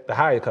your tech, the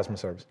higher your customer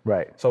service.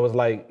 Right. So it's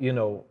like,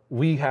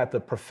 we have to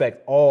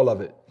perfect all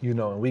of it,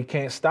 and we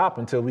can't stop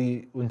until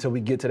we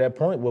get to that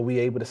point where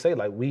we're able to say,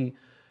 like, we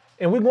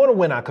want to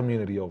win our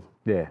community over.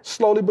 Yeah.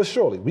 Slowly but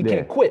surely. We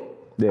can't quit.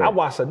 Yeah. I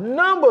watched a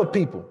number of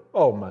people.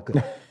 Oh my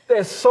goodness.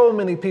 There's so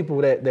many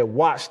people that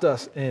watched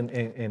us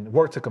and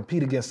worked to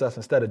compete against us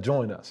instead of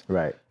join us.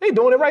 Right. They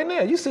doing it right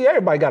now. You see,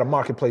 everybody got a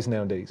marketplace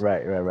nowadays.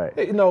 Right.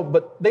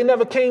 But they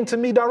never came to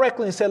me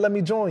directly and said, let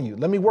me join you.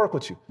 Let me work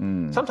with you.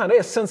 Sometimes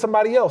they'll send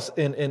somebody else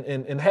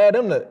and have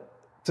them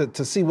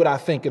to see what I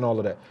think and all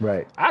of that.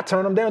 Right. I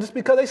turn them down just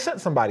because they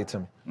sent somebody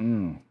to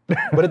me.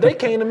 But if they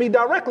came to me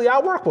directly,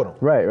 I'll work with them.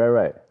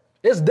 Right.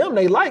 It's them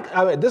they like.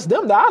 This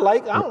them that I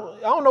like. I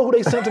don't know who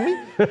they sent to me.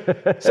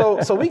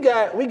 So we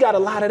got a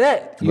lot of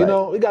that.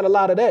 We got a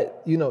lot of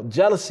that.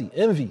 Jealousy,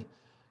 envy.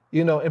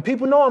 And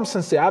people know I'm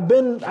sincere. I've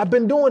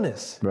been doing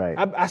this. Right.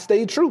 I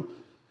stayed true.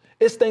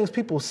 It's things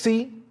people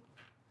see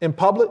in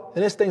public,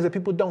 and it's things that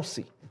people don't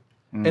see.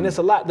 And it's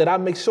a lot that I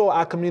make sure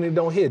our community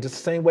don't hear. Just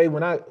the same way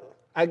when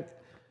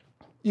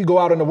you go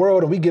out in the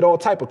world and we get all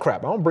type of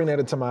crap. I don't bring that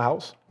into my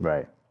house.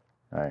 Right.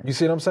 Right. You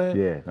see what I'm saying?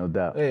 Yeah, no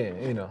doubt.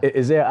 Yeah,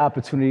 Is there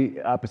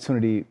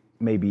opportunity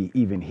maybe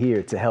even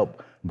here to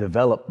help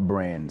develop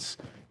brands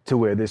to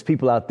where there's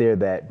people out there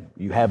that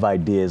you have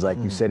ideas, like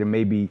you said, and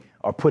maybe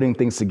are putting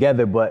things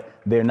together, but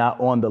they're not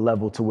on the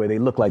level to where they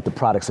look like the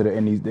products that are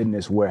in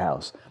this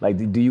warehouse? Like,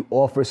 do you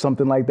offer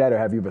something like that, or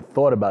have you ever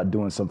thought about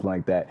doing something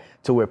like that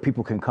to where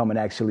people can come and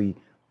actually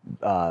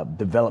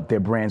develop their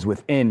brands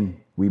within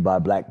We Buy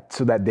Black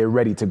so that they're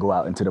ready to go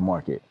out into the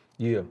market?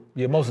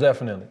 Yeah, most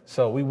definitely.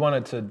 So we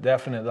wanted to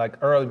definitely, like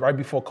right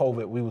before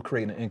COVID, we were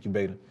creating an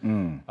incubator.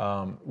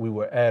 We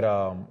were at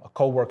a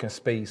co-working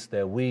space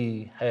that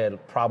we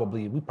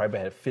probably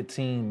had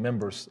 15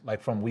 members,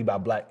 like from We Buy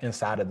Black,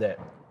 inside of that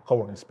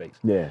co-working space.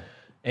 Yeah.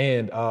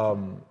 And,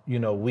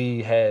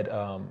 we had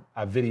our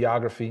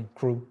videography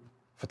crew,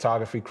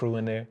 photography crew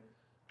in there.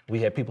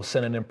 We had people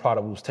sending in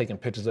product. We was taking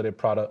pictures of their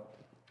product.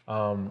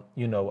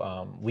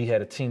 We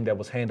had a team that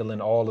was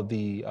handling all of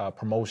the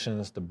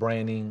promotions, the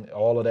branding,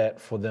 all of that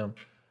for them,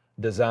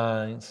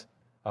 designs.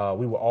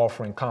 We were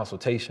offering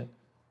consultation.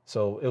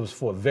 So it was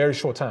for a very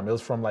short time. It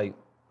was from like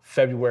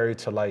February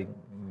to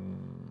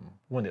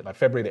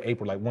February to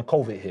April, like when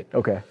COVID hit.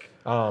 Okay.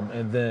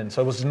 And then,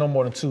 so it was no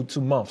more than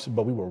two months,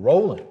 but we were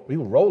rolling.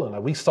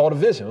 Like we saw the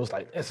vision. It was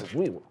like,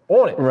 we were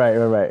on it.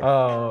 Right.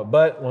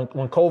 But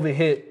when COVID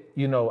hit,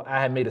 I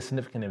had made a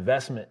significant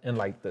investment in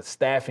like the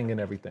staffing and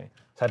everything.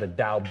 So I had to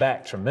dial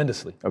back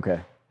tremendously. Okay.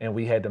 And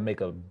we had to make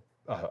a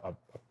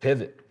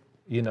pivot,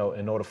 in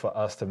order for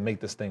us to make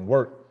this thing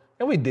work.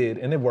 And we did,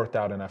 and it worked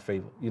out in our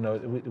favor.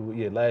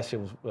 Last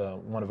year was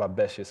one of our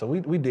best years. So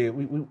we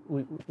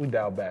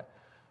dialed back.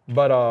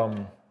 But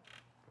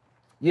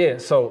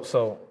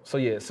so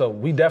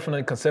we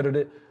definitely considered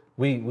it.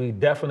 We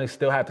definitely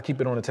still have to keep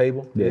it on the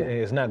table. Yeah.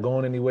 It's not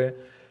going anywhere.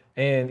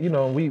 And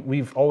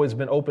we've always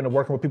been open to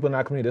working with people in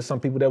our community. There's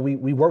some people that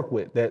we work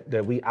with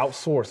that we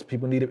outsource.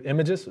 People needed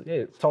images,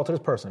 talk to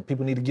this person.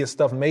 People need to get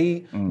stuff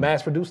made,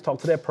 mass produced,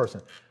 talk to that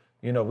person.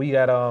 We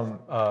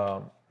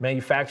got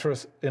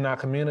manufacturers in our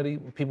community.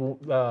 People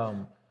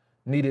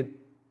needed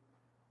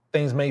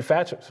things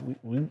manufactured.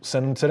 We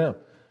send them to them.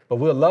 But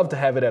we'd love to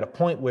have it at a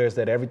point where it's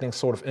that everything's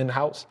sort of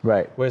in-house.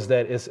 Right. Where it's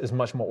that it's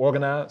much more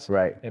organized.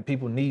 Right. And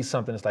people need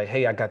something. It's like,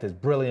 hey, I got this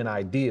brilliant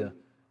idea.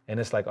 And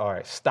it's like, all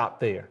right, stop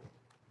there.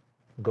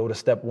 Go to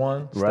step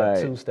 1, step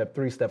 2, step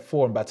 3, step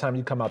 4. And by the time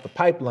you come out the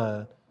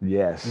pipeline,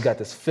 yes, you got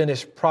this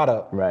finished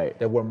product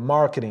that we're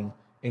marketing,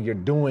 and you're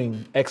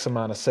doing X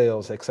amount of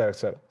sales, et cetera, et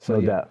cetera. So,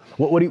 no doubt.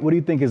 What do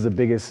you think is the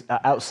biggest,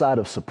 outside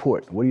of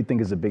support, what do you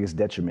think is the biggest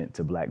detriment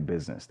to Black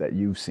business that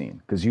you've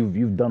seen? Because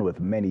you've done with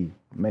many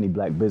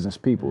Black business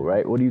people,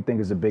 right? What do you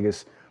think is the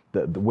biggest,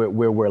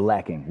 where we're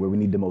lacking, where we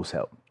need the most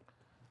help?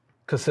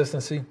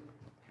 Consistency.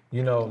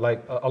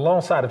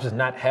 Alongside of just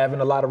not having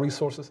a lot of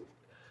resources.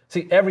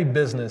 See, every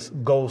business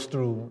goes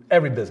through,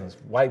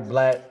 white,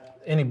 Black,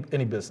 any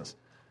business.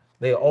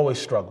 They always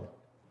struggle.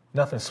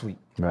 Nothing sweet.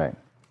 Right.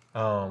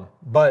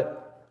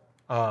 But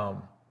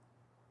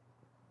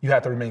you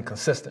have to remain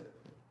consistent.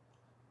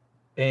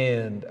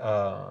 And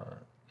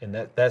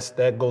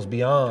that goes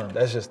beyond,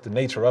 that's just the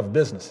nature of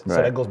business. Right.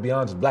 So that goes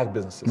beyond just Black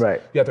businesses.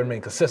 Right. You have to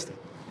remain consistent.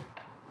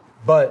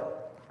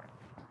 But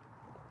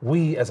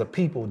we as a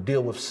people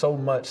deal with so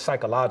much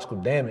psychological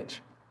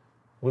damage.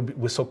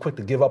 We're so quick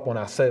to give up on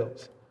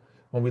ourselves.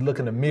 When we look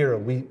in the mirror,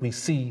 we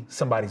see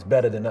somebody's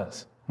better than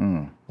us.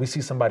 We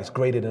see somebody's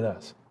greater than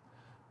us.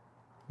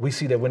 We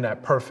see that we're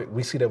not perfect.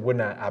 We see that we're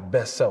not our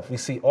best self. We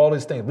see all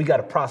these things. We got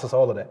to process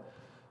all of that.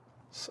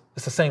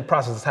 It's the same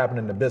process that's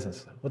happening in the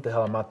business. What the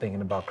hell am I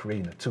thinking about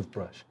creating a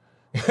toothbrush?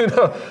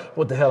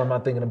 What the hell am I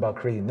thinking about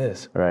creating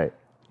this? Right.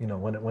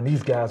 When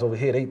these guys over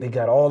here, they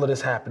got all of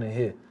this happening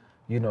here.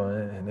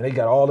 And they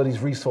got all of these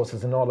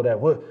resources and all of that.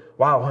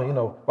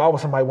 Why would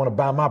somebody want to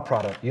buy my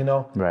product,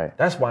 Right.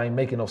 That's why I ain't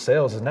making no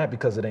sales. It's not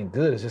because it ain't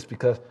good. It's just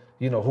because,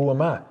 who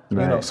am I?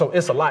 Right. So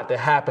it's a lot that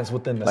happens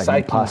within the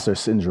psyche. Imposter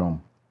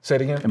syndrome. Say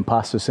it again?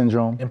 Imposter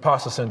syndrome.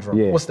 Imposter syndrome.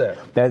 Yeah. What's that?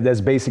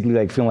 That's basically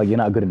like feeling like you're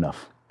not good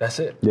enough. That's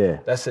it. Yeah.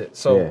 That's it.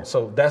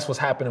 So that's what's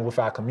happening with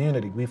our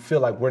community. We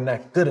feel like we're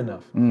not good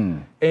enough.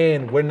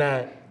 And we're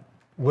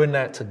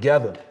not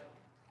together.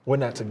 We're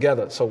not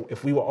together. So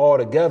if we were all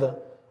together,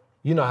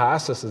 you know how our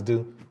sisters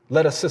do.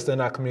 Let a sister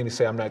in our community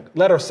say,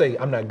 let her say,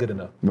 I'm not good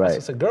enough. Right. I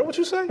say, girl, what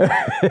you say?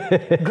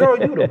 Girl,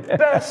 you the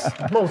best,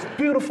 most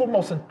beautiful,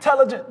 most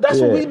intelligent. That's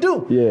what we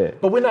do. Yeah.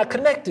 But we're not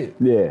connected.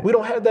 Yeah. We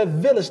don't have that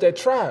village, that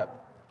tribe.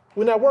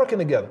 We're not working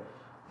together.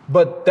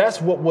 But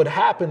that's what would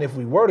happen if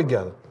we were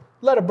together.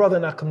 Let a brother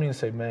in our community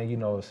say,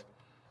 man,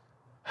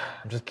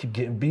 I just keep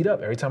getting beat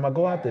up. Every time I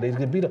go out there, they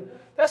get beat up.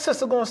 That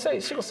sister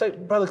she gonna say,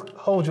 brother,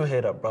 hold your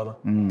head up, brother.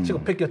 She gonna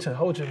pick your chin,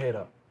 hold your head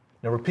up.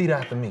 Now repeat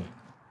after me.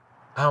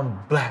 I'm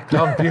Black,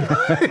 I'm beautiful.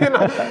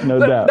 No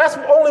doubt. That's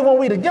only when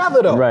we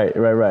together though.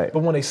 Right.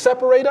 But when they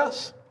separate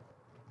us,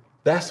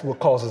 that's what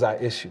causes our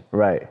issue.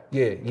 Right.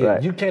 Yeah.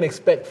 Right. You can't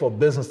expect for a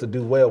business to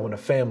do well when the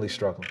family's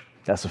struggling.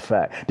 That's a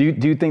fact. Do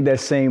you think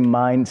that same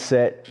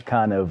mindset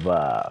kind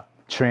of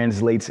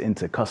translates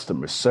into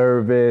customer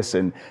service?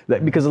 And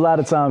because a lot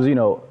of times,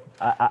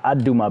 I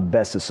do my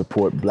best to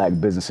support Black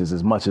businesses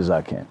as much as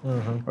I can,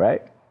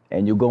 right?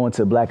 And you'll go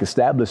into Black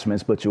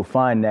establishments, but you'll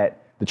find that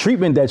the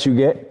treatment that you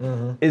get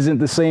isn't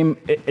the same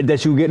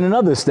that you get in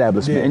another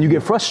establishment, and you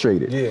get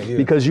frustrated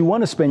because you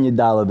want to spend your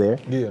dollar there,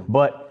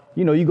 but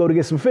you go to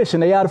get some fish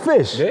and they out of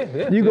fish.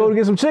 You go to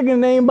get some chicken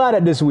and they ain't buy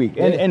that this week.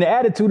 And the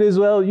attitude is,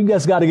 well, you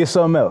guys got to get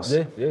something else.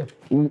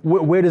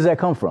 Where does that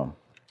come from?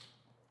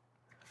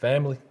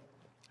 Family.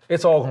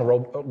 it's all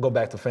gonna go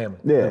back to family.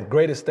 Yeah. The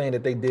greatest thing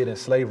that they did in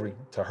slavery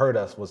to hurt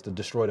us was to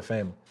destroy the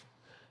family.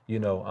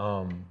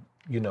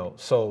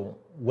 So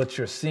what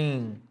you're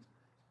seeing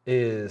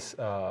is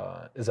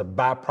a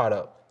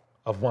byproduct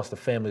of once the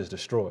family is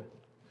destroyed.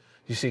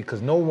 You see,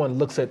 because no one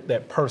looks at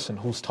that person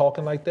who's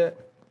talking like that.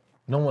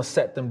 No one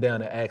sat them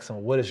down and asked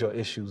them, what is your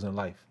issues in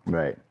life?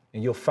 Right.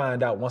 And you'll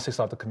find out once they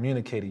start to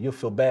communicate it, you'll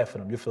feel bad for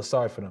them. You'll feel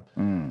sorry for them.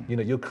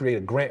 You'll create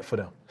a grant for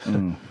them.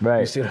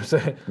 Right. You see what I'm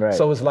saying? Right.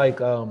 So it's like,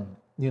 what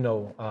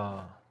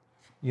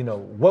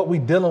we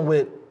dealing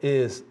with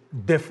is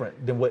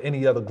different than what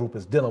any other group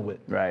is dealing with.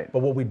 Right.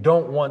 But what we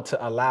don't want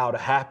to allow to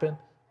happen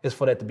is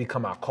for that to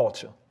become our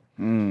culture.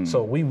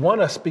 So we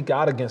want to speak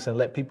out against and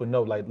let people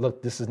know, like,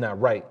 look, this is not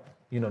right.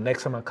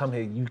 Next time I come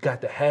here, you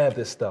got to have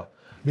this stuff.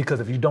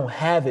 Because if you don't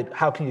have it,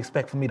 how can you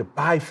expect for me to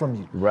buy from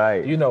you?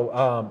 Right.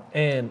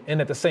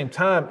 And at the same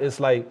time, it's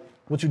like,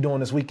 what you doing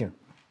this weekend?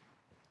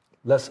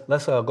 Let's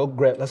go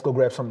grab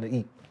something to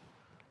eat.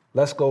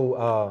 Let's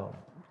go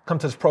come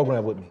to this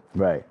program with me.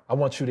 Right. I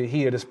want you to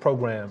hear this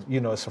program.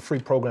 It's a free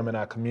program in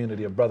our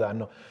community, a brother I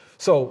know.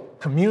 So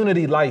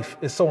community life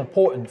is so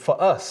important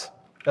for us.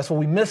 That's what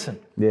we're missing.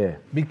 Yeah.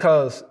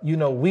 Because,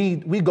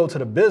 we go to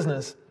the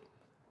business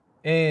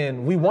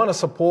and we want to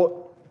support,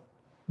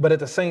 but at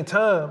the same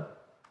time,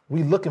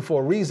 we looking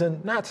for a reason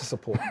not to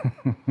support.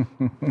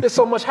 There's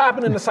so much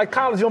happening in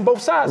psychology on both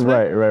sides,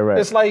 man. Right.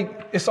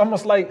 It's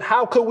almost like,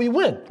 how could we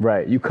win?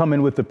 Right. You come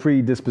in with the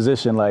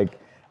predisposition, like,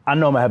 I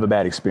know I'm gonna have a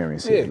bad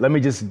experience here. Yeah.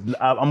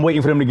 I'm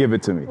waiting for them to give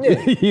it to me. Yeah.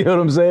 You know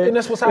what I'm saying? And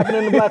that's what's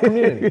happening in the black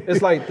community.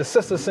 It's like the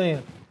sister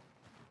saying,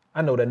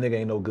 I know that nigga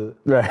ain't no good.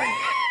 Right.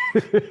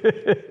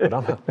 But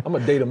I'm gonna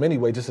date him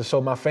anyway just to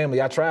show my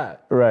family I tried.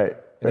 Right.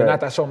 And then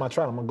after I show him I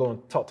tried, I'm gonna go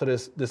and talk to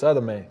this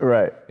other man.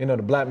 Right. The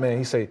black man,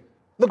 he say,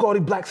 look at all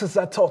these black sisters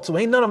I talk to.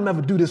 Ain't none of them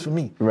ever do this for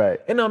me. Right.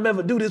 Ain't none of them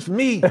ever do this for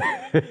me.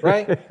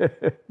 Right?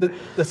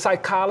 The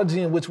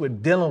psychology in which we're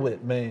dealing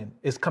with, man,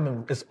 it's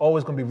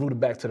always gonna be rooted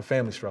back to the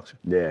family structure.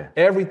 Yeah.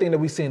 Everything that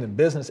we see in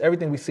business,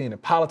 everything we see in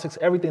politics,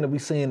 everything that we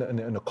see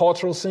in the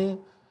cultural scene,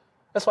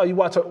 that's why you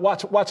watch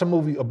a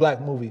movie, a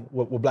black movie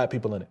with black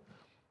people in it.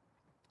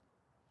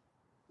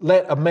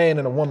 Let a man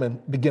and a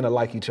woman begin to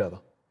like each other.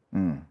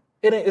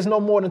 It's no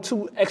more than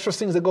 2 extra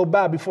scenes that go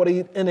by before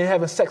they end up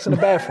having sex in the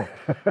bathroom.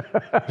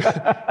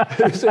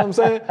 You see what I'm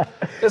saying?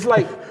 It's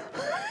like,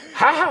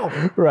 how?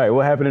 Right.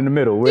 What happened in the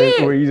middle?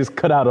 Where you just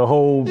cut out a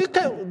whole...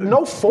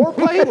 No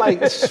foreplay?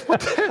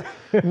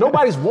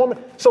 Nobody's woman.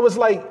 So it's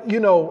like,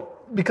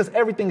 because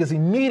everything is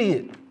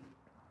immediate.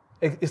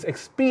 It's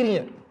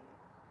expedient.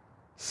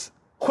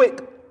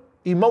 Quick,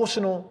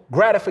 emotional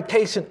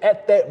gratification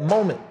at that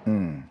moment.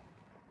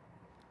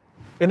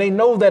 And they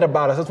know that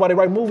about us. That's why they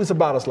write movies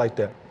about us like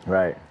that.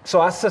 Right.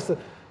 So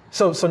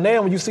so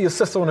now when you see a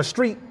sister on the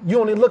street, you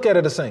only look at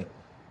her the same.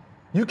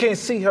 You can't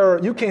see her.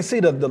 You can't see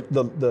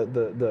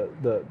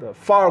the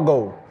far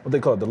goal, what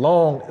they call it, the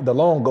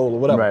long goal or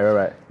whatever.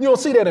 Right. You don't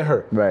see that in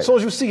her. Right. As soon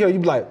as you see her, you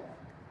be like,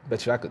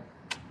 bet you I could.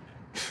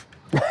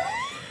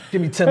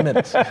 Give me 10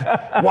 minutes.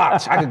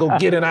 Watch, I could go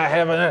get it. I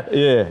have it.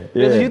 Yeah.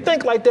 You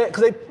think like that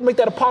because they make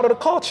that a part of the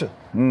culture.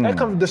 That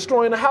comes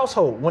destroying the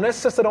household. When that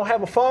sister don't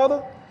have a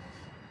father,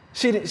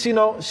 she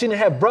didn't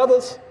have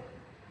brothers,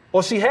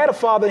 or she had a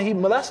father and he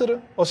molested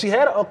her, or she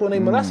had an uncle and they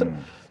molested her.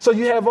 So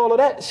you have all of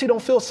that. She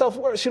don't feel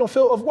self-worth. She don't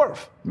feel of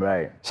worth.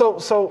 Right.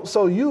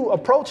 So you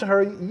approaching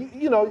her,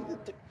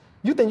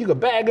 you think you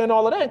could bag her and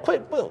all of that and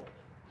quit. Well,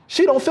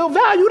 she don't feel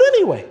valued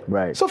anyway.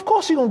 Right. So of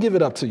course she gonna give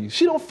it up to you.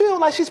 She don't feel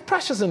like she's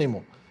precious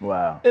anymore.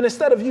 Wow. And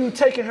instead of you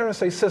taking her and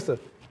say, sister,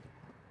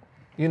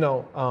 you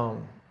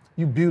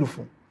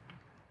beautiful.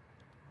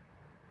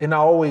 And I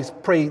always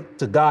pray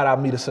to God I'll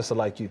meet a sister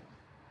like you.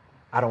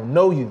 I don't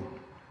know you,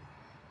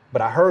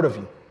 but I heard of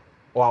you,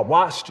 or I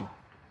watched you,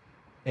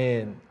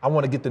 and I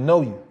want to get to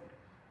know you.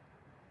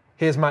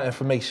 Here's my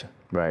information.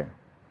 Right.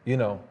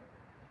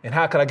 And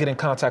how could I get in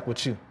contact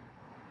with you?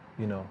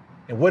 And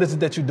what is it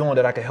that you're doing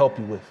that I can help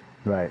you with?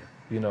 Right.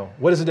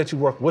 What is it that you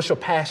work? What's your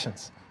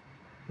passions?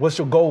 What's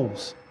your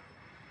goals?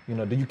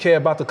 Do you care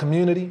about the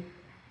community?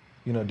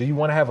 Do you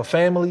want to have a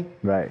family?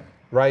 Right.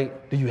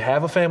 Right? Do you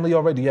have a family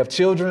already? Do you have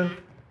children?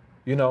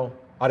 Are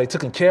they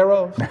taken care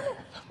of?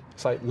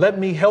 It's like, let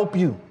me help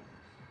you.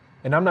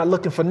 And I'm not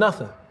looking for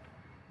nothing.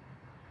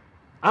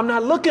 I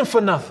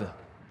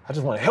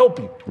just want to help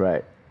you.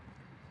 Right.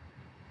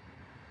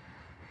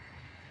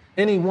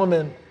 Any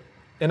woman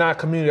in our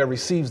community that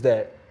receives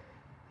that,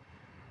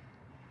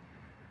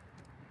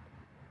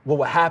 what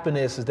will happen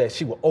is that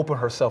she will open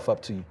herself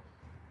up to you.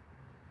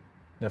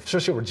 Now, for sure,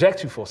 she'll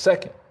reject you for a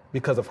second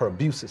because of her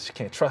abuses. She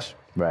can't trust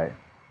you. Right.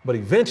 But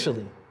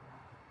eventually,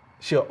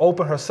 she'll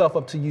open herself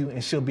up to you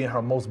and she'll be in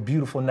her most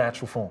beautiful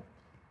natural form.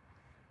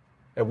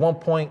 At one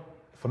point,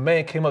 if a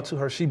man came up to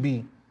her, she'd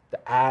be the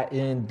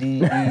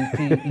INDEPE.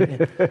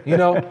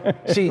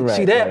 She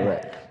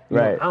that.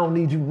 Right. I don't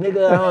need you,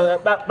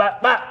 nigga.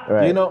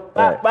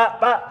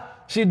 Right.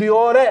 She'd do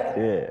all that.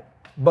 Yeah.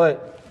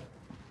 But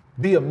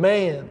be a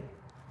man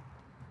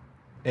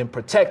and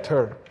protect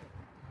her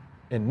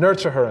and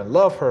nurture her and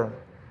love her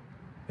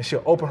and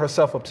she'll open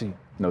herself up to you.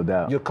 No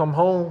doubt. You'll come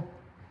home,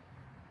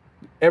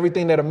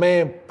 everything that a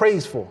man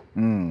prays for,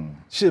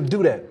 she'll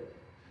do that.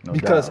 No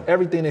because doubt.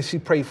 everything that she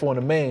prayed for in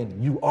a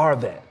man, you are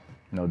that.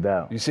 No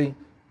doubt. You see?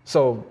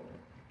 So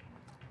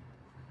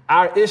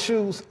our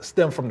issues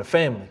stem from the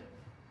family.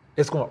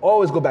 It's going to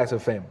always go back to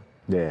the family.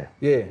 Yeah.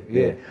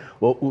 Yeah.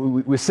 Well,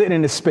 we're sitting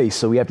in this space,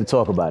 so we have to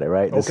talk about it,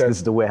 right? This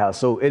is the warehouse.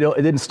 So it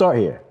didn't start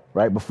here,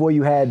 right? Before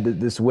you had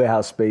this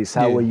warehouse space,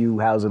 how were you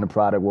housing the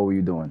product? What were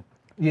you doing?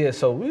 Yeah,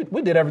 so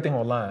we did everything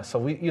online.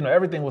 So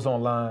everything was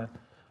online.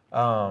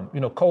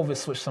 COVID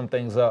switched some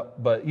things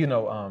up, but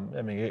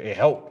it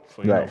helped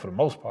for for the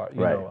most part.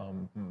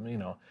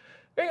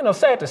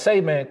 Sad to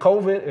say, man,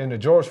 COVID and the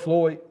George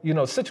Floyd,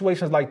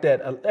 situations like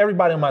that.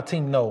 Everybody on my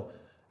team know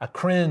I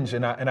cringe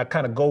and I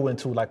kind of go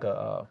into like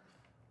a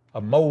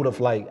mode of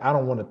like I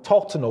don't want to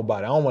talk to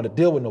nobody. I don't want to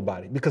deal with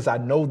nobody because I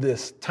know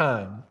this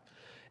time,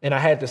 and I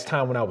had this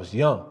time when I was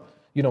young.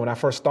 When I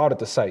first started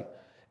the site.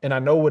 And I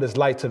know what it's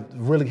like to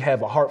really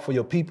have a heart for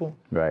your people,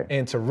 right?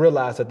 And to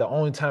realize that the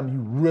only time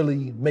you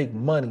really make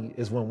money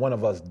is when one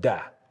of us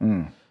die.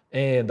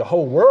 And the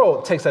whole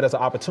world takes that as an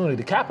opportunity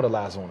to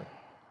capitalize on it.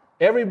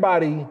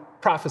 Everybody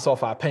profits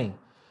off our pain.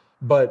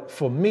 But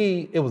for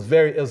me, it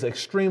was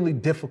extremely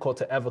difficult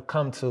to ever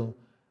come to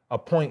a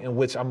point in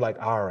which I'm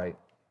like, all right,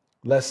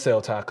 let's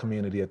sell to our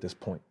community at this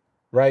point,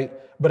 right?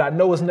 But I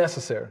know it's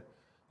necessary.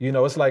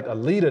 It's like a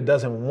leader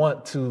doesn't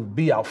want to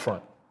be out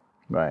front.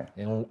 Right.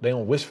 They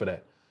don't wish for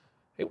that.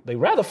 They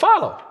rather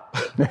follow.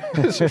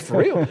 It's just for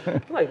real.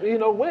 Like,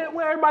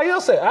 where everybody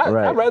else at?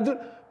 I'd rather do,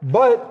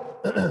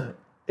 but,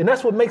 and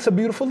that's what makes a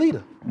beautiful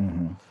leader.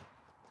 Mm-hmm.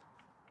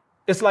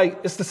 It's like,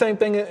 it's the same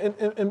thing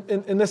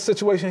in this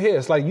situation here.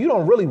 It's like, you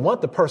don't really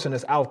want the person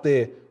that's out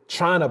there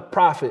trying to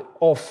profit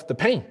off the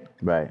pain.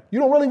 Right. You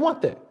don't really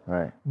want that.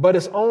 Right. But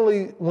it's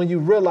only when you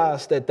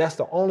realize that that's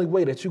the only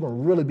way that you're going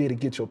to really be able to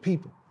get your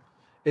people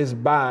is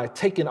by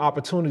taking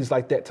opportunities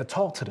like that to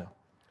talk to them.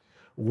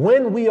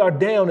 When we are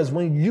down is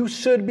when you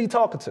should be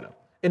talking to them.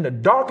 In the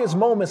darkest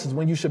moments is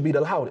when you should be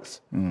the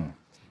loudest.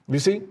 You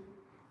see?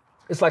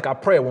 It's like our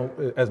prayer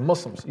as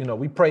Muslims.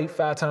 We pray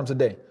 5 times a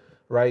day,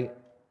 right?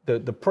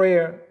 The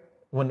prayer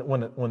when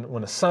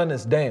the sun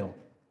is down,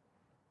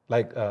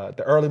 like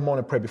the early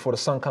morning prayer before the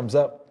sun comes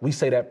up, we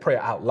say that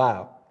prayer out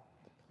loud.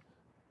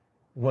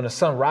 When the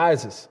sun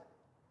rises,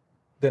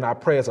 then our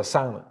prayers are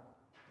silent.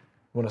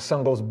 When the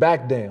sun goes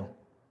back down,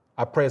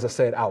 our prayers are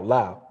said out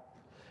loud.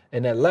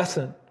 And that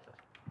lesson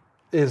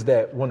is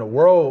that when the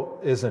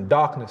world is in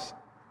darkness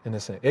and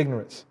it's in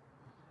ignorance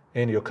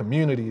and your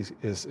community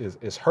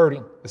is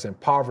hurting, it's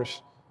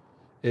impoverished,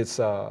 it's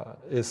in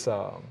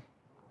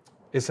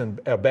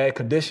a bad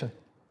condition,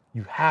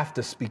 you have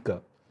to speak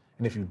up.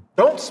 And if you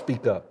don't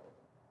speak up,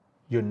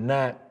 you're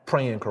not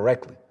praying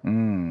correctly.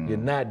 You're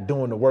not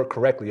doing the work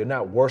correctly. You're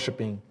not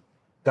worshiping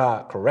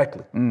God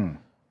correctly.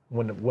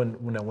 When the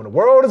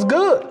world is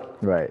good,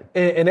 right,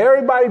 and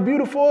everybody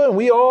beautiful, and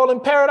we all in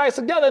paradise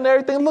together, and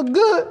everything look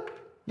good,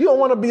 you don't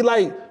want to be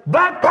like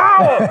Black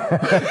Power.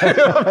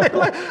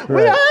 Like,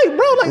 we all right,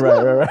 bro. Like,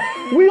 look,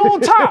 we on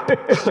top.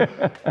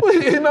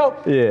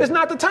 It's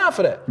not the time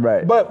for that.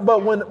 Right.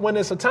 But when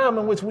it's a time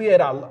in which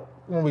when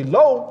we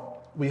low,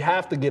 we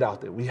have to get out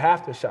there. We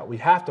have to shout. We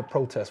have to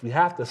protest. We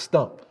have to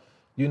stump.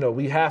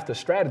 We have to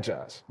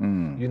strategize.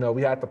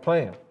 We have to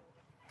plan.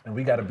 And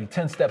we got to be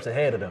 10 steps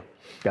ahead of them.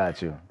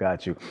 Got you.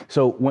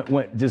 So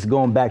when just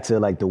going back to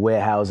like the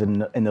warehouse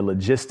and the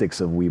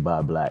logistics of We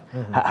Buy Black,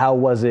 how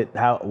was it?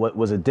 What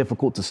was it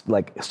difficult to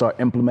like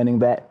start implementing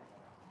that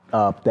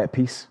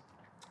piece?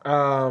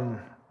 What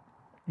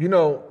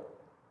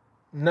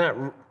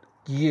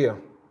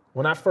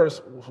I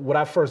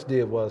first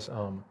did was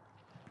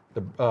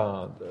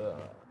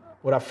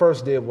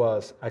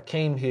I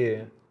came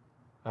here.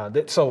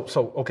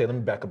 Okay, let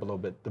me back up a little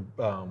bit.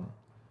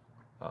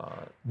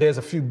 There's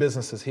a few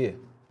businesses here.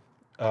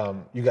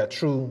 You got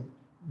True,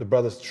 the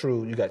brothers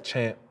True, you got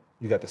Champ,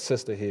 you got the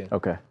sister here.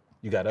 Okay.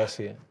 You got us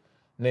here.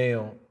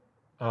 Now,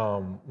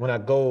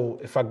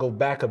 if I go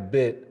back a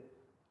bit,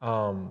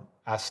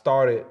 I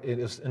started, it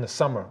was in the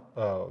summer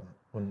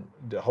when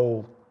the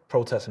whole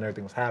protest and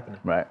everything was happening.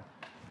 Right.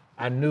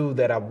 I knew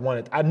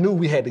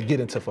we had to get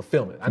into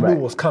fulfillment. I knew it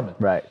was coming.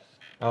 Right.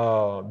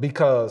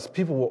 Because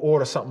people will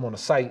order something on the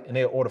site and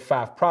they'll order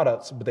 5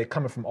 products, but they're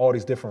coming from all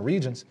these different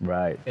regions.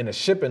 Right. And the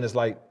shipping is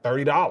like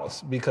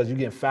 $30 because you're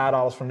getting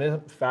 $5 from this,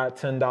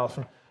 $10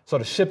 from. So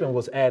the shipping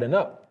was adding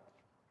up.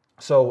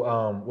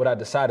 So what I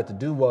decided to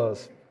do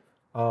was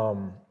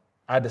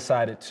I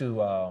decided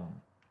to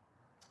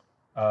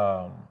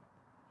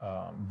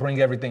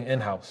bring everything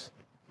in-house.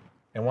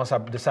 And once I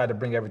decided to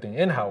bring everything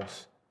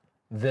in-house,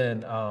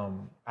 then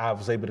I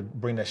was able to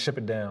bring that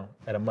shipping down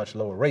at a much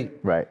lower rate.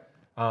 Right.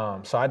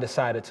 So I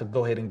decided to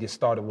go ahead and get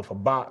started with a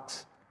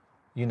box.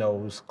 It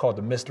was called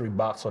the mystery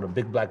box or the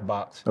big black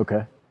box.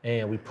 Okay.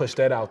 And we pushed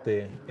that out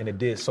there, and it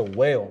did so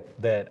well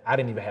that I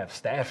didn't even have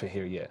staff in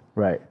here yet.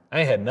 Right. I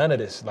ain't had none of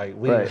this. Like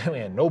we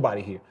had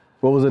nobody here.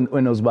 What was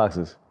in those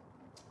boxes?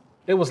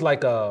 It was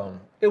like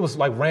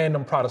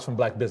random products from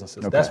black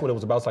businesses. Okay. That's what it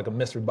was about. It's like a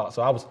mystery box.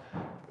 So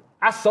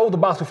I sold the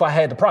box before I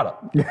had the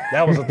product.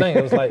 That was the thing.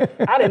 It was like,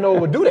 I didn't know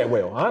it would do that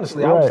well.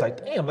 Honestly, I was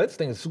like, damn, this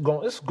thing is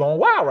going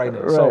wild right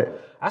now. So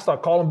I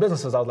started calling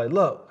businesses. I was like,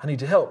 look, I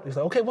need your help. He's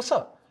like, okay, what's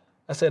up?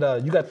 I said,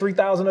 you got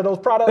 3,000 of those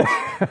products?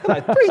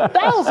 Like,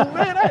 3,000,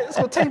 man, it's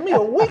gonna take me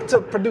a week to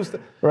produce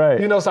them.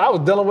 Right. You know, so I was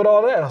dealing with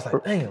all that. I was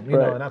like, damn, you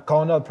know, and I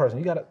called another person.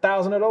 You got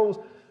 1,000 of those?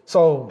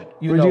 So,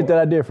 Where'd you get that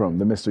idea from,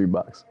 the mystery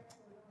box?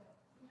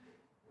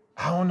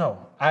 I don't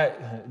know.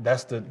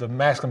 That's the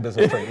masculine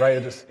business trait, right?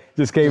 It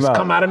just came out.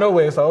 Come out of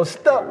nowhere, so I was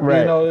stuck. Right.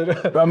 You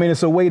know? I mean,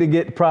 it's a way to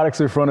get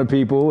products in front of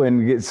people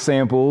and get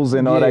samples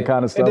and all that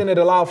kind of stuff. And then it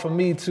allowed for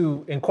me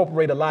to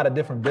incorporate a lot of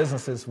different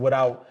businesses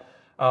without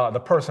the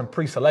person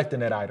pre-selecting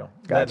that item.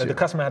 Gotcha. The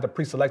customer had to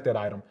pre-select that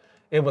item.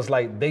 It was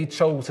like they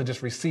chose to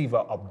just receive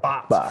a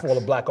box full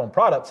of Black-owned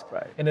products,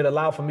 and it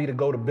allowed for me to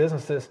go to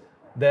businesses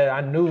that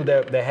I knew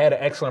that had an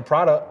excellent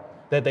product,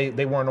 that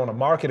they weren't on the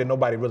market and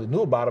nobody really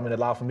knew about them, and it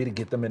allowed for me to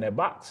get them in that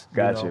box.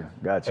 Gotcha.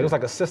 It was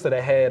like a sister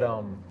that had,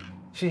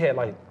 she had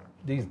like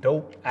these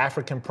dope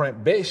African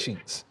print bed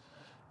sheets,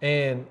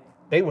 and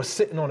they were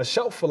sitting on the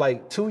shelf for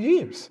like 2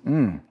 years,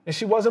 and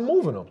she wasn't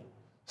moving them.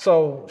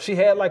 So she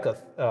had like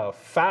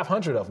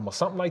 500 of them or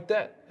something like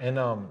that, and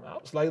I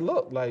was like,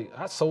 look, like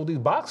I sold these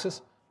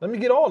boxes, let me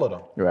get all of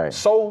them. Right.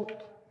 Sold.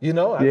 You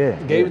know, I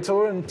gave it to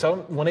her and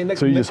told them when they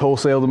next. So you just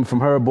wholesaled them from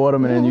her, bought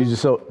them, and then you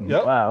just sold.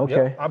 Yep. Wow.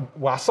 Okay. Yep.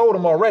 I sold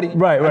them already.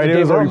 Right. I It gave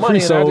was her already money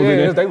pre-sold.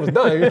 and they was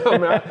done. You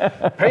know,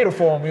 I paid her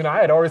for them. You know,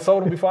 I had already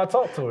sold them before I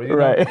talked to her. You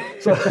Right. know?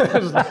 So it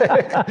was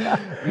like,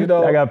 you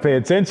know, I gotta pay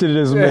attention to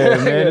this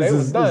man.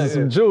 This is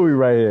some jewelry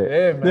right here.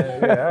 Yeah,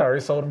 man. Yeah, I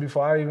already sold them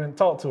before I even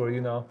talked to her.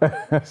 You know,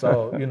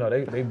 so you know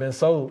they've been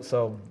sold.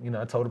 So you know,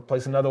 I told her to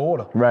place another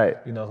order. Right.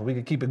 You know, so we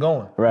could keep it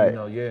going. Right. You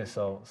know, yeah.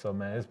 So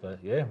man,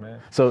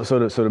 man. So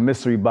the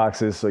mystery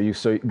boxes. So you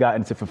got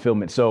into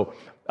fulfillment. So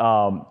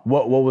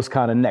what was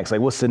kind of next?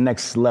 Like, what's the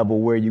next level?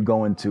 Where you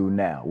going to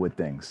now with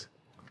things?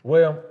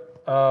 Well,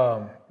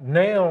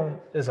 now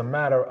is a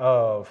matter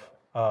of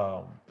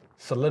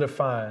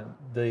solidifying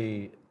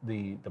the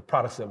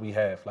products that we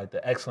have, like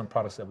the excellent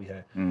products that we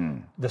have,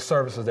 the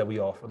services that we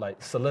offer,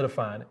 like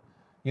solidifying it,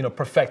 you know,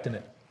 perfecting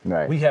it.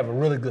 Right. We have a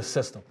really good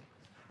system.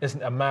 It's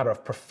a matter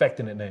of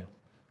perfecting it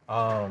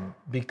now,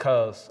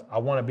 because I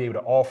want to be able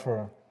to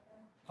offer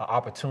an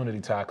opportunity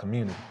to our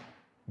community.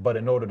 But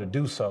in order to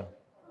do so,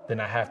 then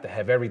I have to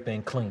have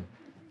everything clean.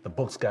 The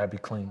books got to be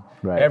clean.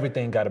 Right.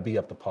 Everything got to be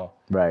up to par.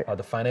 Right.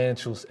 The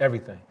financials,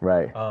 everything.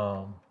 Right.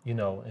 You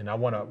know, and I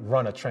want to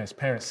run a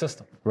transparent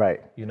system.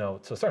 Right. You know,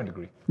 to a certain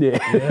degree. Yeah.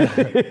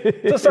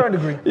 To a certain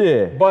degree.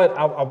 Yeah. But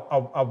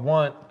I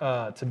want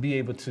to be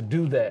able to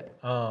do that.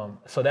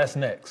 So that's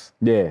next.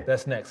 Yeah.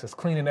 That's next. It's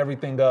cleaning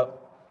everything up.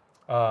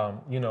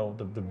 You know,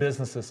 the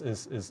business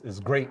is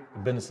great. The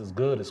business is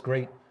good. It's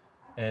great.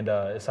 And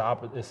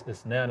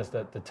it's now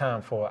the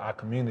time for our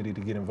community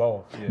to get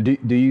involved. Yeah.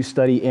 Do you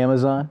study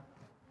Amazon?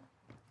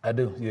 I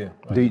do, yeah.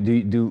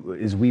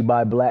 Is We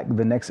Buy Black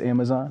the next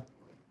Amazon?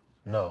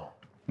 No.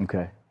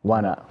 Okay. Why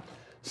not?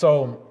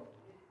 So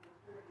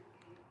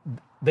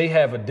they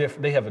have a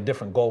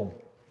different goal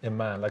in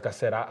mind. Like I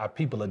said, our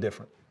people are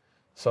different.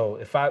 So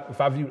if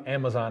I view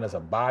Amazon as a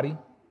body,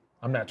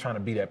 I'm not trying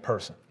to be that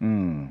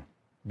person.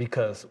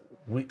 Because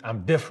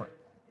I'm different.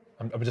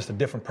 I'm just a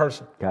different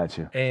person.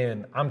 Gotcha.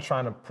 And I'm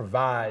trying to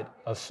provide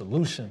a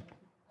solution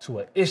to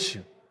an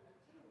issue.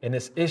 And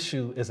this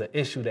issue is an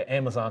issue that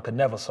Amazon could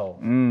never solve.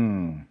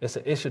 It's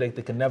an issue that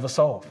they can never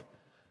solve.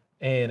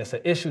 And it's an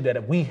issue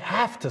that we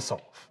have to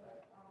solve.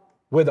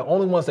 We're the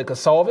only ones that can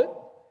solve it,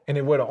 and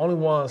then we're the only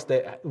ones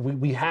that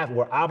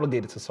we're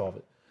obligated to solve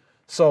it.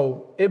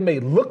 So it may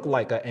look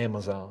like an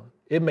Amazon,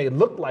 it may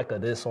look like a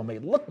this, or may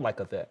look like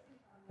a that.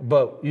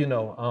 But, you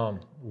know,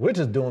 we're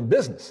just doing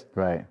business.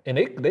 Right. And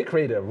they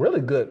created a really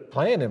good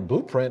plan and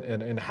blueprint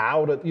and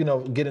how to, you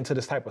know, get into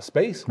this type of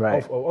space.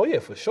 Right. Oh yeah,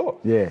 for sure.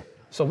 Yeah.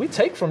 So we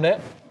take from that,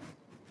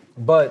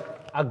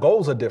 but our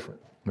goals are different.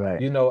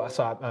 Right. You know,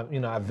 so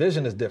our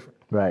vision is different.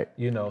 Right.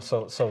 You know,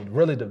 so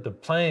really the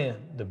plan,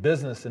 the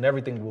business and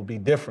everything will be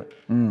different.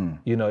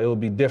 You know, it will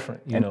be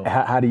different, you know.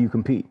 How do you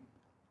compete?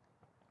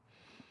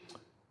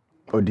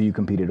 Or do you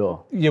compete at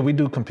all? Yeah, we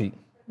do compete.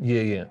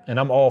 Yeah. And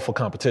I'm all for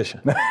competition.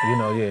 You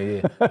know,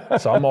 yeah.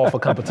 So I'm all for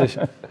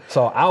competition.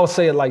 So I'll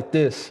say it like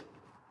this.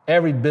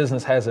 Every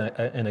business has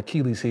an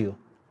Achilles heel.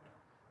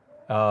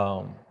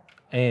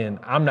 And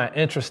I'm not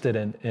interested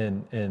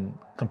in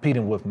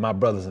competing with my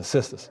brothers and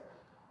sisters.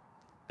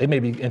 They may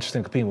be interested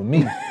in competing with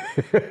me,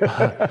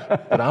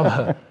 but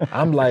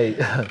I'm like,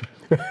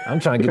 I'm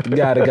trying to get the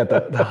guy that got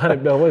the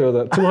 100 billion,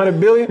 the 200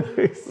 billion.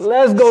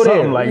 Let's go there.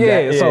 Something like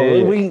that.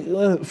 So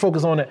we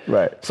focus on that.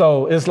 Right.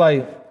 So it's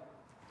like,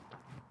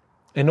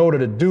 in order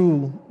to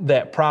do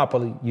that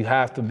properly, you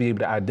have to be able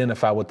to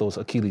identify what those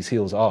Achilles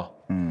heels are,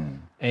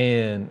 and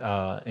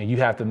you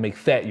have to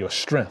make that your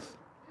strength,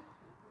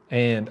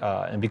 and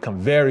become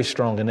very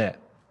strong in that.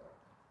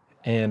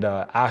 And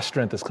our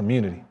strength is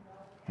community.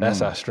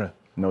 That's our strength.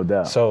 No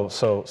doubt.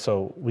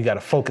 So we got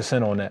to focus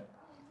in on that.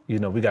 You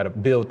know, we got to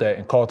build that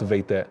and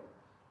cultivate that,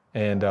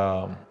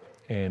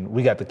 and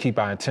we got to keep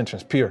our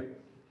intentions pure.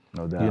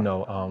 No doubt. You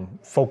know,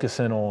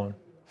 focusing on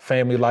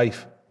family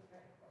life,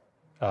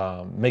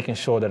 making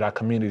sure that our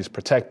community is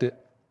protected,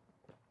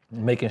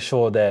 making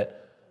sure that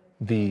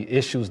the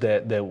issues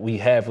that we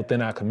have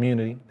within our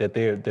community,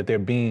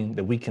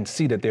 that we can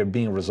see that they're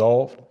being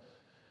resolved,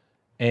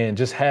 and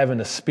just having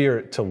a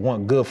spirit to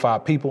want good for our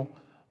people,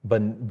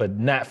 but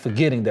not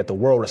forgetting that the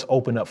world is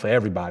open up for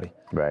everybody.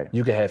 Right.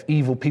 You can have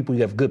evil people,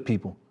 you have good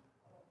people.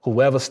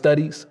 Whoever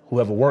studies,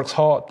 whoever works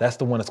hard, that's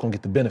the one that's gonna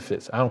get the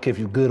benefits. I don't care if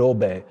you're good or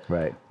bad.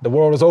 Right. The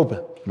world is open.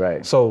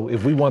 Right. So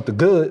if we want the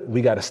good,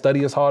 we gotta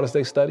study as hard as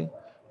they study.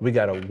 We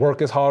gotta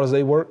work as hard as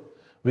they work.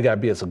 We gotta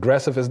be as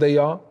aggressive as they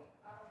are.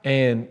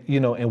 And, you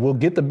know, and we'll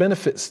get the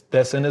benefits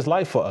that's in this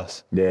life for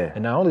us. Yeah.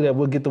 And not only that,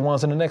 we'll get the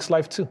ones in the next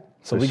life too.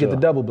 So we sure. get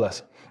the double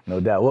blessing. No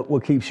doubt.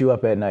 What keeps you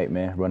up at night,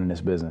 man, running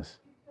this business?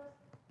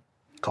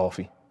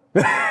 Coffee.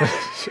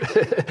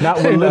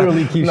 Not what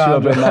literally keeps you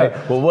up at night,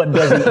 but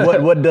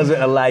what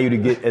doesn't allow you to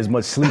get as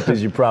much sleep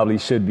as you probably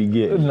should be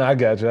getting? No, I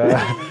got you.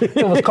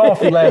 It was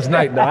coffee last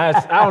night, though. I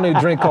don't even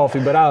drink coffee,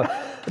 but I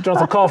drank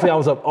some coffee. I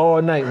was up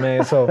all night,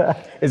 man. So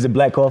Is it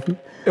black coffee?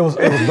 it was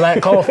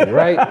black coffee,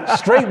 right?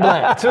 Straight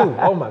black too.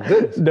 Oh my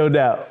goodness. No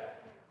doubt.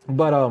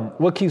 But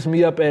what keeps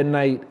me up at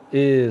night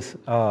is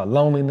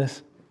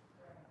loneliness,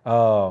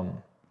 feeling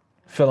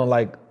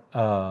like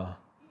I'm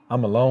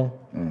alone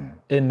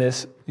in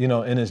this, you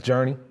know, in this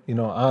journey, you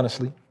know,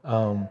 honestly,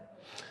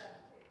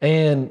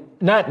 and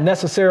not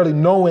necessarily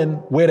knowing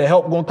where the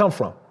help gonna come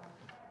from.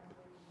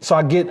 So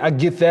I get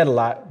that a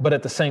lot, but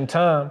at the same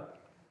time,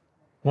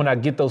 when I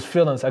get those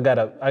feelings, I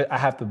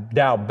have to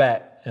dial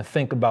back and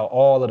think about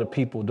all of the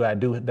people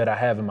that I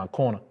have in my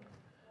corner,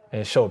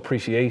 and show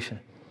appreciation,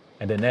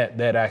 and then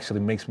that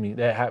actually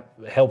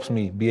helps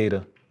me be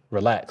able to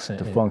relax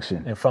and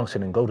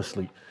function and go to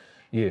sleep.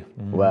 Yeah.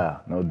 Mm-hmm.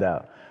 Wow, no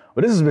doubt.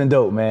 Well, this has been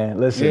dope, man.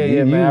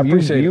 Listen, man, I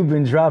appreciate it. You've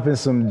been dropping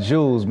some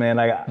jewels, man.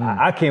 Like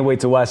I can't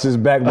wait to watch this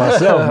back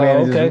myself,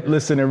 man. Okay. Just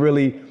listen and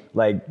really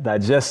like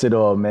digest it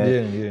all,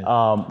 man.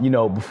 Yeah. You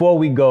know, before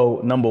we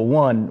go, number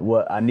one,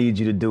 what I need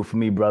you to do for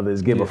me, brother,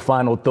 is give a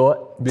final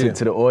thought to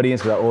the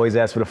audience. Because I always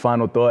ask for the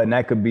final thought, and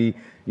that could be,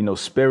 you know,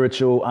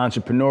 spiritual,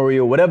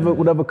 entrepreneurial,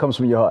 whatever comes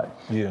from your heart.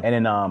 Yeah.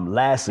 And then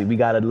lastly, we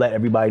gotta let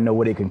everybody know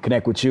where they can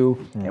connect with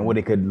you and where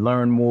they could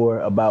learn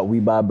more about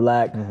We Buy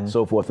Black,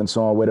 so forth and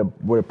so on,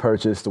 where to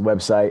purchase, the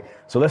website.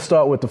 So let's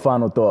start with the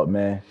final thought,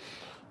 man.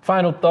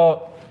 Final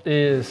thought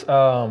is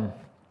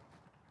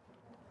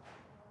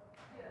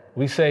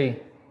we say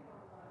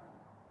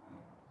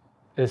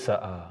it's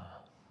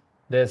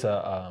there's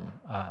a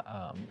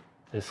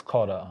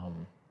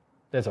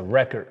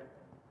record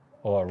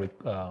or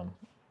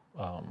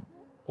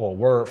a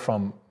word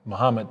from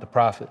Muhammad the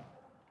Prophet,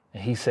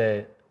 and he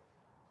said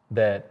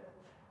that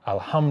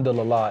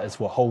Alhamdulillah is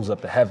what holds up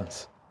the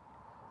heavens.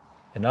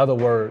 In other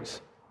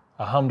words,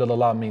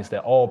 Alhamdulillah means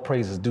that all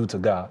praise is due to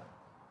God.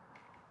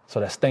 So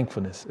that's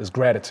thankfulness, is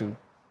gratitude.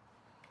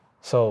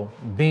 So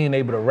being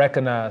able to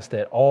recognize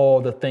that all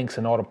the thanks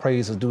and all the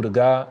praise is due to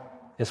God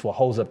is what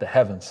holds up the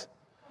heavens.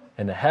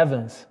 And the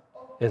heavens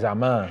is our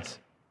minds.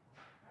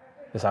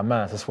 It's our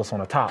minds. It's what's on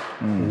the top.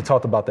 We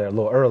talked about that a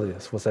little earlier.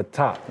 It's what's at the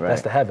top. Right.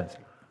 That's the heavens.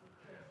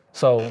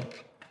 So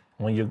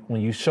when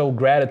you show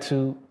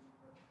gratitude,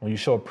 when you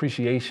show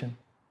appreciation,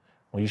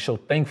 when you show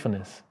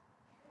thankfulness,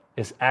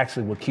 it's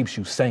actually what keeps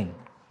you sane.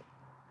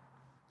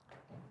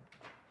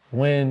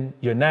 When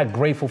you're not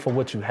grateful for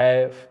what you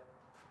have,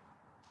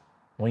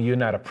 when you're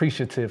not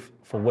appreciative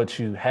for what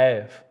you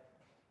have,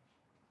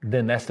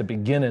 then that's the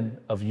beginning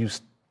of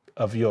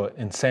your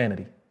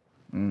insanity.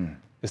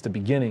 It's the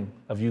beginning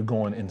of you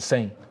going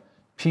insane.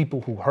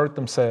 People who hurt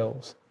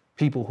themselves,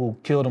 people who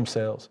kill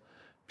themselves,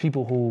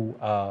 people who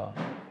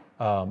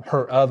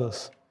hurt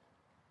others,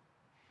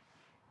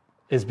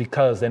 is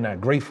because they're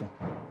not grateful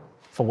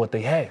for what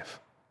they have.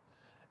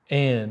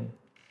 And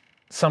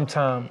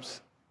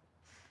sometimes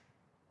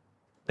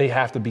they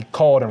have to be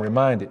called and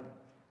reminded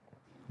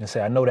and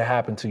say, I know that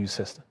happened to you,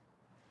 sister.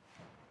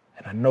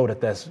 And I know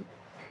that that's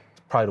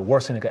probably the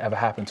worst thing that could ever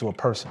happen to a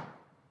person.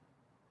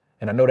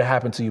 And I know that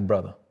happened to you,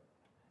 brother.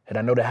 And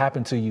I know that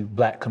happened to you,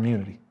 Black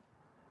community.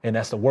 And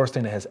that's the worst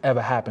thing that has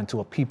ever happened to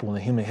a people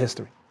in human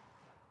history.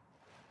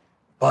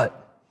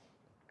 But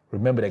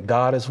remember that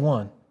God is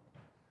one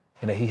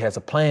and that He has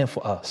a plan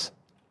for us.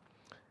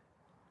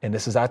 And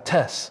this is our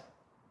test.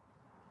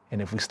 And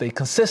if we stay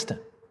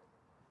consistent,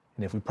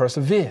 and if we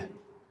persevere,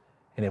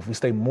 and if we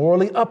stay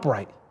morally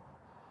upright,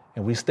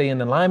 and we stay in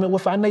alignment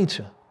with our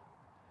nature,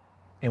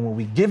 and when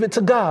we give it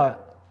to God,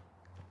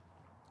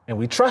 and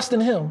we trust in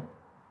Him,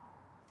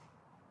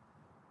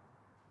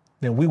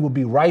 then we will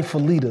be rightful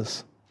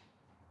leaders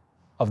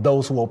of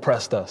those who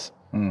oppressed us.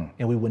 And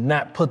we will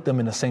not put them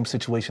in the same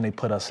situation they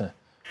put us in.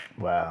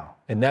 Wow.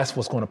 And that's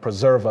what's going to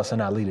preserve us in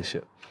our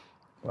leadership.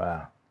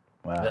 Wow.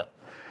 Yeah.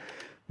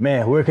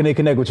 Man, where can they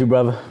connect with you,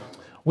 brother?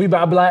 We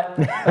Buy Black,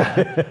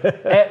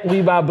 at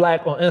We Buy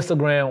Black on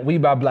Instagram,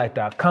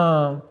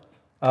 WeBuyBlack.com.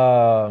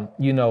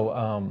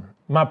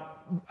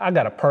 I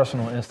got a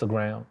personal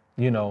Instagram,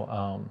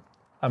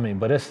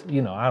 but it's,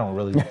 I don't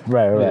really,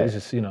 Right. it's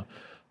just,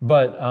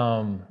 But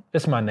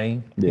it's my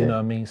name, Yeah. you know what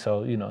I mean?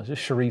 So, you know, it's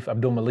just Sharif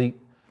Abdul Malik.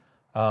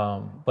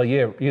 But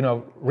yeah, you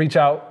know, reach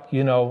out,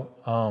 you know,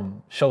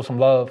 show some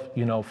love,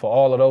 you know, for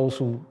all of those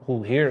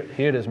who hear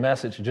this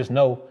message. Just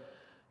know,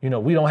 you know,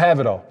 we don't have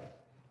it all.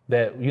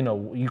 That, you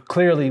know, you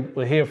clearly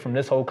will hear from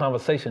this whole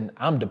conversation,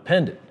 I'm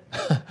dependent.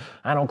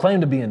 I don't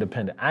claim to be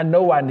independent. I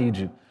know I need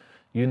you,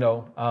 you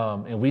know,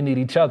 and we need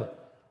each other.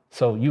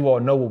 So you all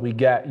know what we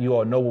got. You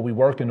all know what we're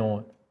working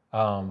on.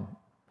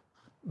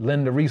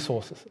 Lend the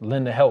resources,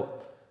 lend the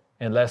help,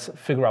 and let's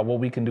figure out what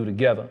we can do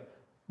together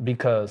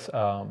because,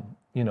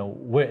 you know,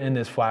 we're in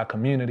this for our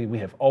community. We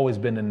have always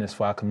been in this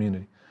for our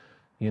community,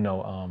 you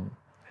know,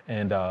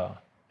 and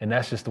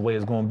that's just the way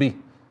it's going to be.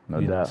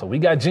 No doubt. So we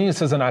got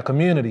geniuses in our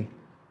community.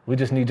 We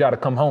just need y'all to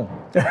come home.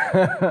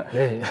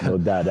 Yeah. No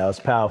doubt. That was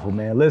powerful,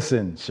 man.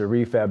 Listen,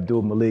 Sharif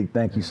Abdul Malik,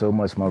 thank you so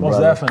much, my Most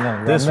brother.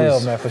 definitely. This Ramel,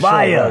 was man, for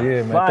fire. sure, bro.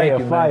 Yeah, man. Fire, Thank you,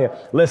 man. fire.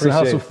 Listen,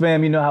 Appreciate Hustle it.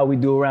 fam, you know how we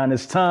do around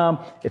this time.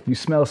 If you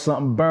smell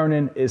something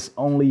burning, it's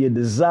only a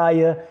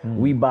desire.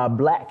 We buy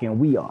black and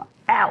we are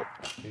out.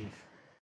 Peace.